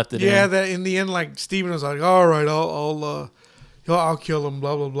just left it. Yeah, in. that in the end, like Steven was like, "All right, I'll kill him."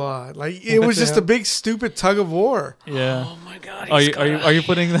 Blah blah blah. Like it was just a big stupid tug of war. Yeah. Oh my God. Are you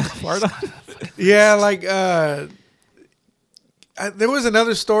putting that part on? Yeah, like there was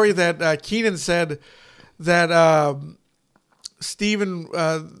another story that Keenan said that Steven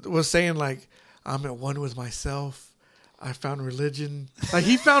was saying like, I'm at one with myself. I found religion. Like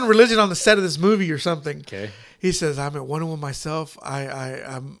he found religion on the set of this movie or something. Okay. He says, I'm at one with myself.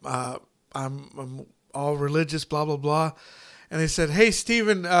 I'm all religious, blah, blah, blah. And they said, hey,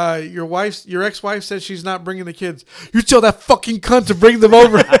 Steven, your ex-wife said she's not bringing the kids. You tell that fucking cunt to bring them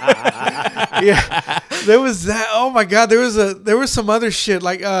over. Yeah. There was that. Oh my God. There was some other shit.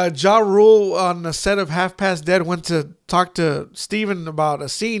 Like, Ja Rule on the set of Half Past Dead went to talk to Steven about a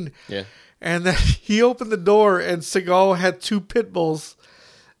scene. Yeah. And then he opened the door and Seagal had 2 pit bulls.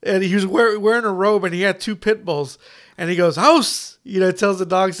 And he was wearing a robe and he had 2 pit bulls. And he goes, house! Tells the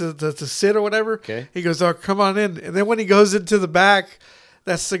dogs to sit or whatever. Okay. He goes, oh, come on in. And then when he goes into the back,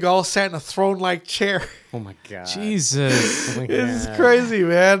 that Seagal sat in a throne-like chair. Oh, my God. Jesus. Oh my It's God. crazy,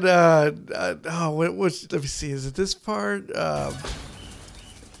 man. Let me see. Is it this part?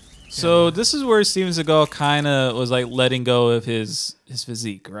 So this is where Steven Seagal kind of was like letting go of his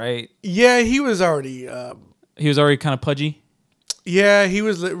physique, right? Yeah, he was already... He was already kind of pudgy. yeah, he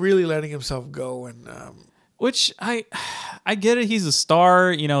was really letting himself go. And Which I get it. He's a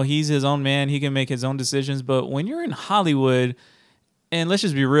star. He's his own man. He can make his own decisions. But when you're in Hollywood, and let's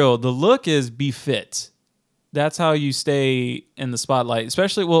just be real, the look is be fit. That's how you stay in the spotlight.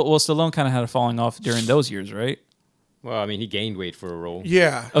 Especially, well, Stallone kind of had a falling off during those years, right? Well, I mean, he gained weight for a role.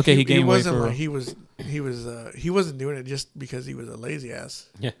 yeah. Okay, he gained weight wasn't for- like he wasn't doing it just because he was a lazy ass.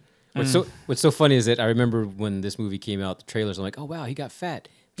 Yeah. What's so funny is that I remember when this movie came out, the trailers, I'm like, oh, wow, he got fat.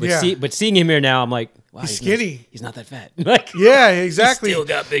 But, Yeah. but seeing him here now, I'm like, wow, He's skinny. He's not that fat. Like, Yeah, exactly. He still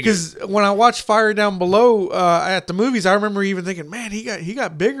got bigger. Because when I watched Fire Down Below at the movies, I remember even thinking, "Man, he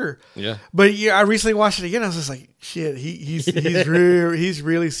got bigger." Yeah. But yeah, I recently watched it again. I was just like, "Shit, he's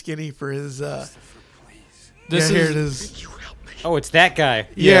really skinny for his." This here is- it is. oh, it's that guy.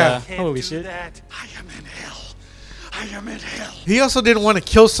 Yeah. Holy shit. I am in hell. I am in hell. He also didn't want to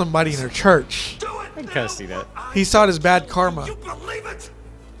kill somebody in her church. I can kind of see that. He saw it as bad karma. You believe it?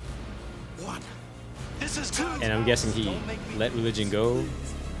 1. This is 2. And I'm guessing he let religion go,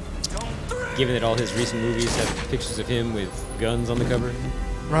 given that all his recent movies have pictures of him with guns on the cover.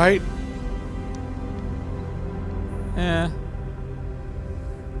 Right? Yeah.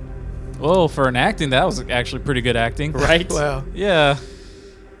 Well, for an acting, that was actually pretty good acting. Right? Well, Yeah.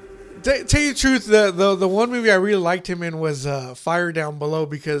 tell you the truth, the one movie I really liked him in was Fire Down Below,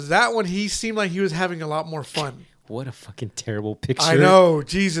 because that one he seemed like he was having a lot more fun. What a fucking terrible picture. I know,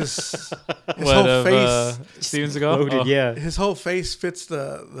 Jesus. His What whole of face. Steven Seagal? Loaded, Oh. yeah. His whole face fits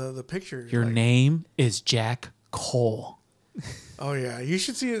the picture. Your Like, name is Jack Cole. Oh yeah, you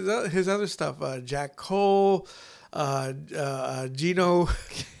should see his other stuff. Jack Cole, Gino.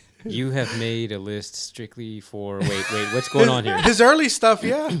 You have made a list strictly for... Wait, what's going on here? His early stuff,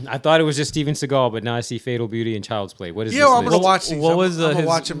 yeah. I thought it was just Steven Seagal, but now I see Fatal Beauty and Child's Play. What is Yeah, this I'm list? gonna watch these. What I'm was gonna his-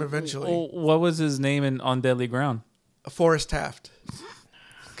 watch him eventually. What was his name on Deadly Ground? Forrest Taft.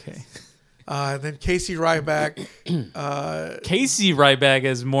 Okay. Then Casey Ryback, Casey Ryback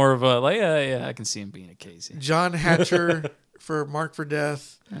is more of a yeah, I can see him being a Casey. John Hatcher for Mark for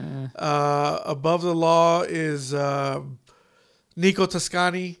Death. Above the Law is Nico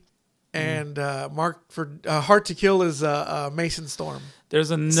Toscani, and Mark for Hard to Kill is Mason Storm. There's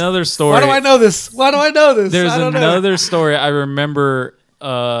another story. Why do I know this? There's I don't know. another story I remember.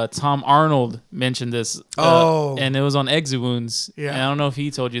 Tom Arnold mentioned this. And it was on Exit Wounds. Yeah. And I don't know if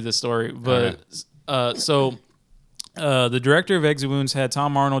he told you this story, but the director of Exit Wounds had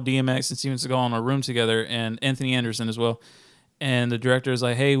Tom Arnold, DMX, and Steven Seagal in a room together, and Anthony Anderson as well. And the director is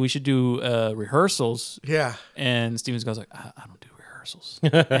like, "Hey, we should do rehearsals." Yeah. And Steven Seagal's like, I don't do rehearsals.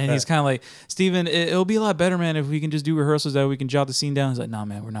 And he's kind of like, Steven, it'll be a lot better, man, if we can just do rehearsals that we can jot the scene down. He's like, nah,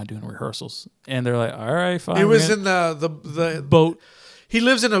 man, we're not doing rehearsals. And they're like, all right, fine. It was in the boat. He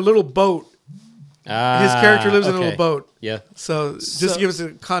lives in a little boat. His character lives in a little boat. Yeah. So just give us a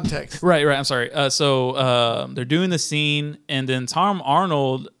context. Right. I'm sorry. So they're doing the scene, and then Tom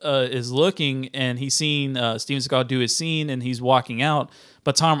Arnold is looking, and he's seen Steven Seagal do his scene, and he's walking out.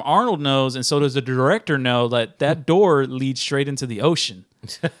 But Tom Arnold knows, and so does the director know, that door leads straight into the ocean.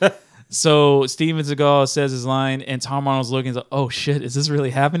 So Steven Seagal says his line, and Tom Arnold's looking, he's like, oh shit, is this really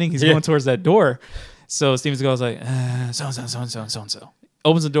happening? He's going towards that door. So Steven Seagal's like, so-and-so.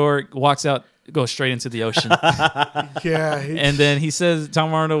 Opens the door, walks out, goes straight into the ocean. Yeah. And then he says,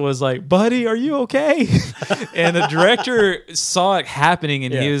 Tom Arnold was like, buddy, are you okay? And the director saw it happening,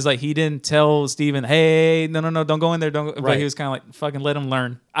 and he was like, he didn't tell Steven, hey, no, don't go in there. Don't. But he was kind of like, fucking let him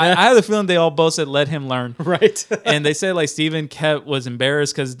learn. I have the feeling they all both said, let him learn. Right. And they said like Steven was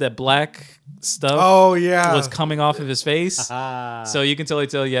embarrassed because that black stuff was coming off of his face. So you can totally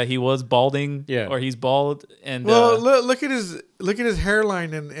tell, he was balding, or he's bald. And well, look at his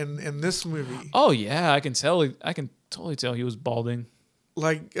hairline in this movie. oh yeah, I can tell. I can totally tell he was balding.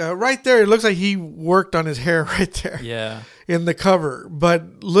 Like right there, it looks like he worked on his hair right there. Yeah. In the cover,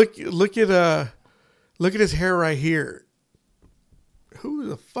 but look at his hair right here. Who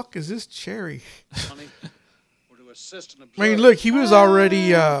the fuck is this Cherry? Honey, we're to assist and I mean, observe. look, he was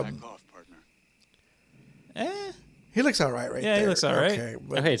already. Back off, partner. He looks all right, right Yeah, there. he looks all right. Okay,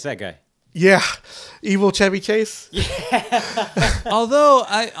 but, Oh, hey, it's that guy. yeah, evil Chevy Chase. Although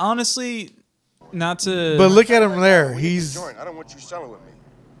I honestly, not to. But look at him there. He's Join. I don't want you selling with me,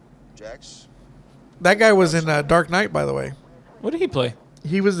 Jax. that guy was in Dark Knight, by the way. What did he play?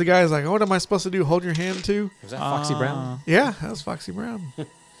 He was the guy who's like, oh, what am I supposed to do? Hold your hand too? Was that Foxy Brown? Yeah, that was Foxy Brown.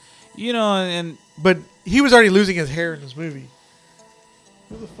 You know, and But he was already losing his hair in this movie.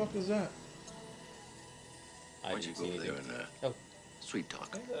 Who the fuck is that? I Why don't you didn't go see over there anything. and sweet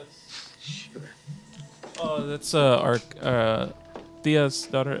talk? Sure. oh, that's our Thea's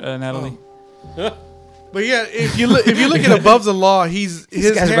daughter, Natalie. But yeah, if you look at Above the Law, his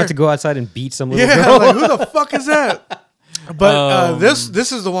This guy's hair. about to go outside and beat some little Yeah, girl. like who the fuck is that? But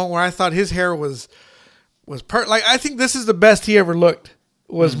this is the one where I thought his hair was like I think this is the best he ever looked.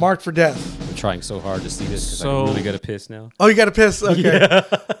 Was Marked for Death. I'm trying so hard to see this because So- I'm really good at piss now. Oh, you got to piss. Okay.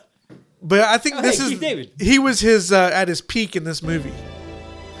 But I think this hey, is Keith David. he was his at his peak in this movie.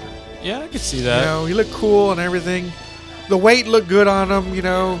 Yeah, I could see You that. know, he looked cool and everything. The weight looked good on him, you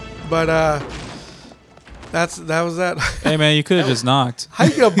know. But that was that. Hey man, you could have just knocked. How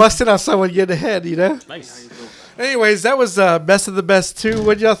you gonna bust it on someone getting ahead? You know. Nice. Anyways, that was Best of the Best 2.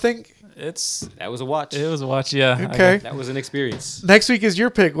 What y'all think? That was a watch. It was a watch. Yeah. Okay. That was an experience. Next week is your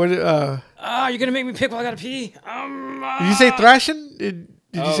pick. What? Ah, you're gonna make me pick while I gotta pee. Did you say thrashing? Did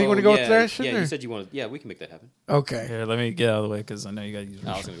you say you want to go with thrashing? Yeah, or? you said you wanted. Yeah, we can make that happen. Okay. Here, let me get out of the way because I know you got to use.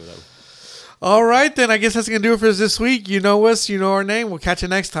 I was gonna go that way. All right, then. I guess that's going to do it for us this week. You know us. You know our name. We'll catch you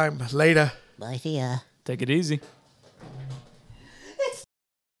next time. Later. Bye, Thea. Take it easy.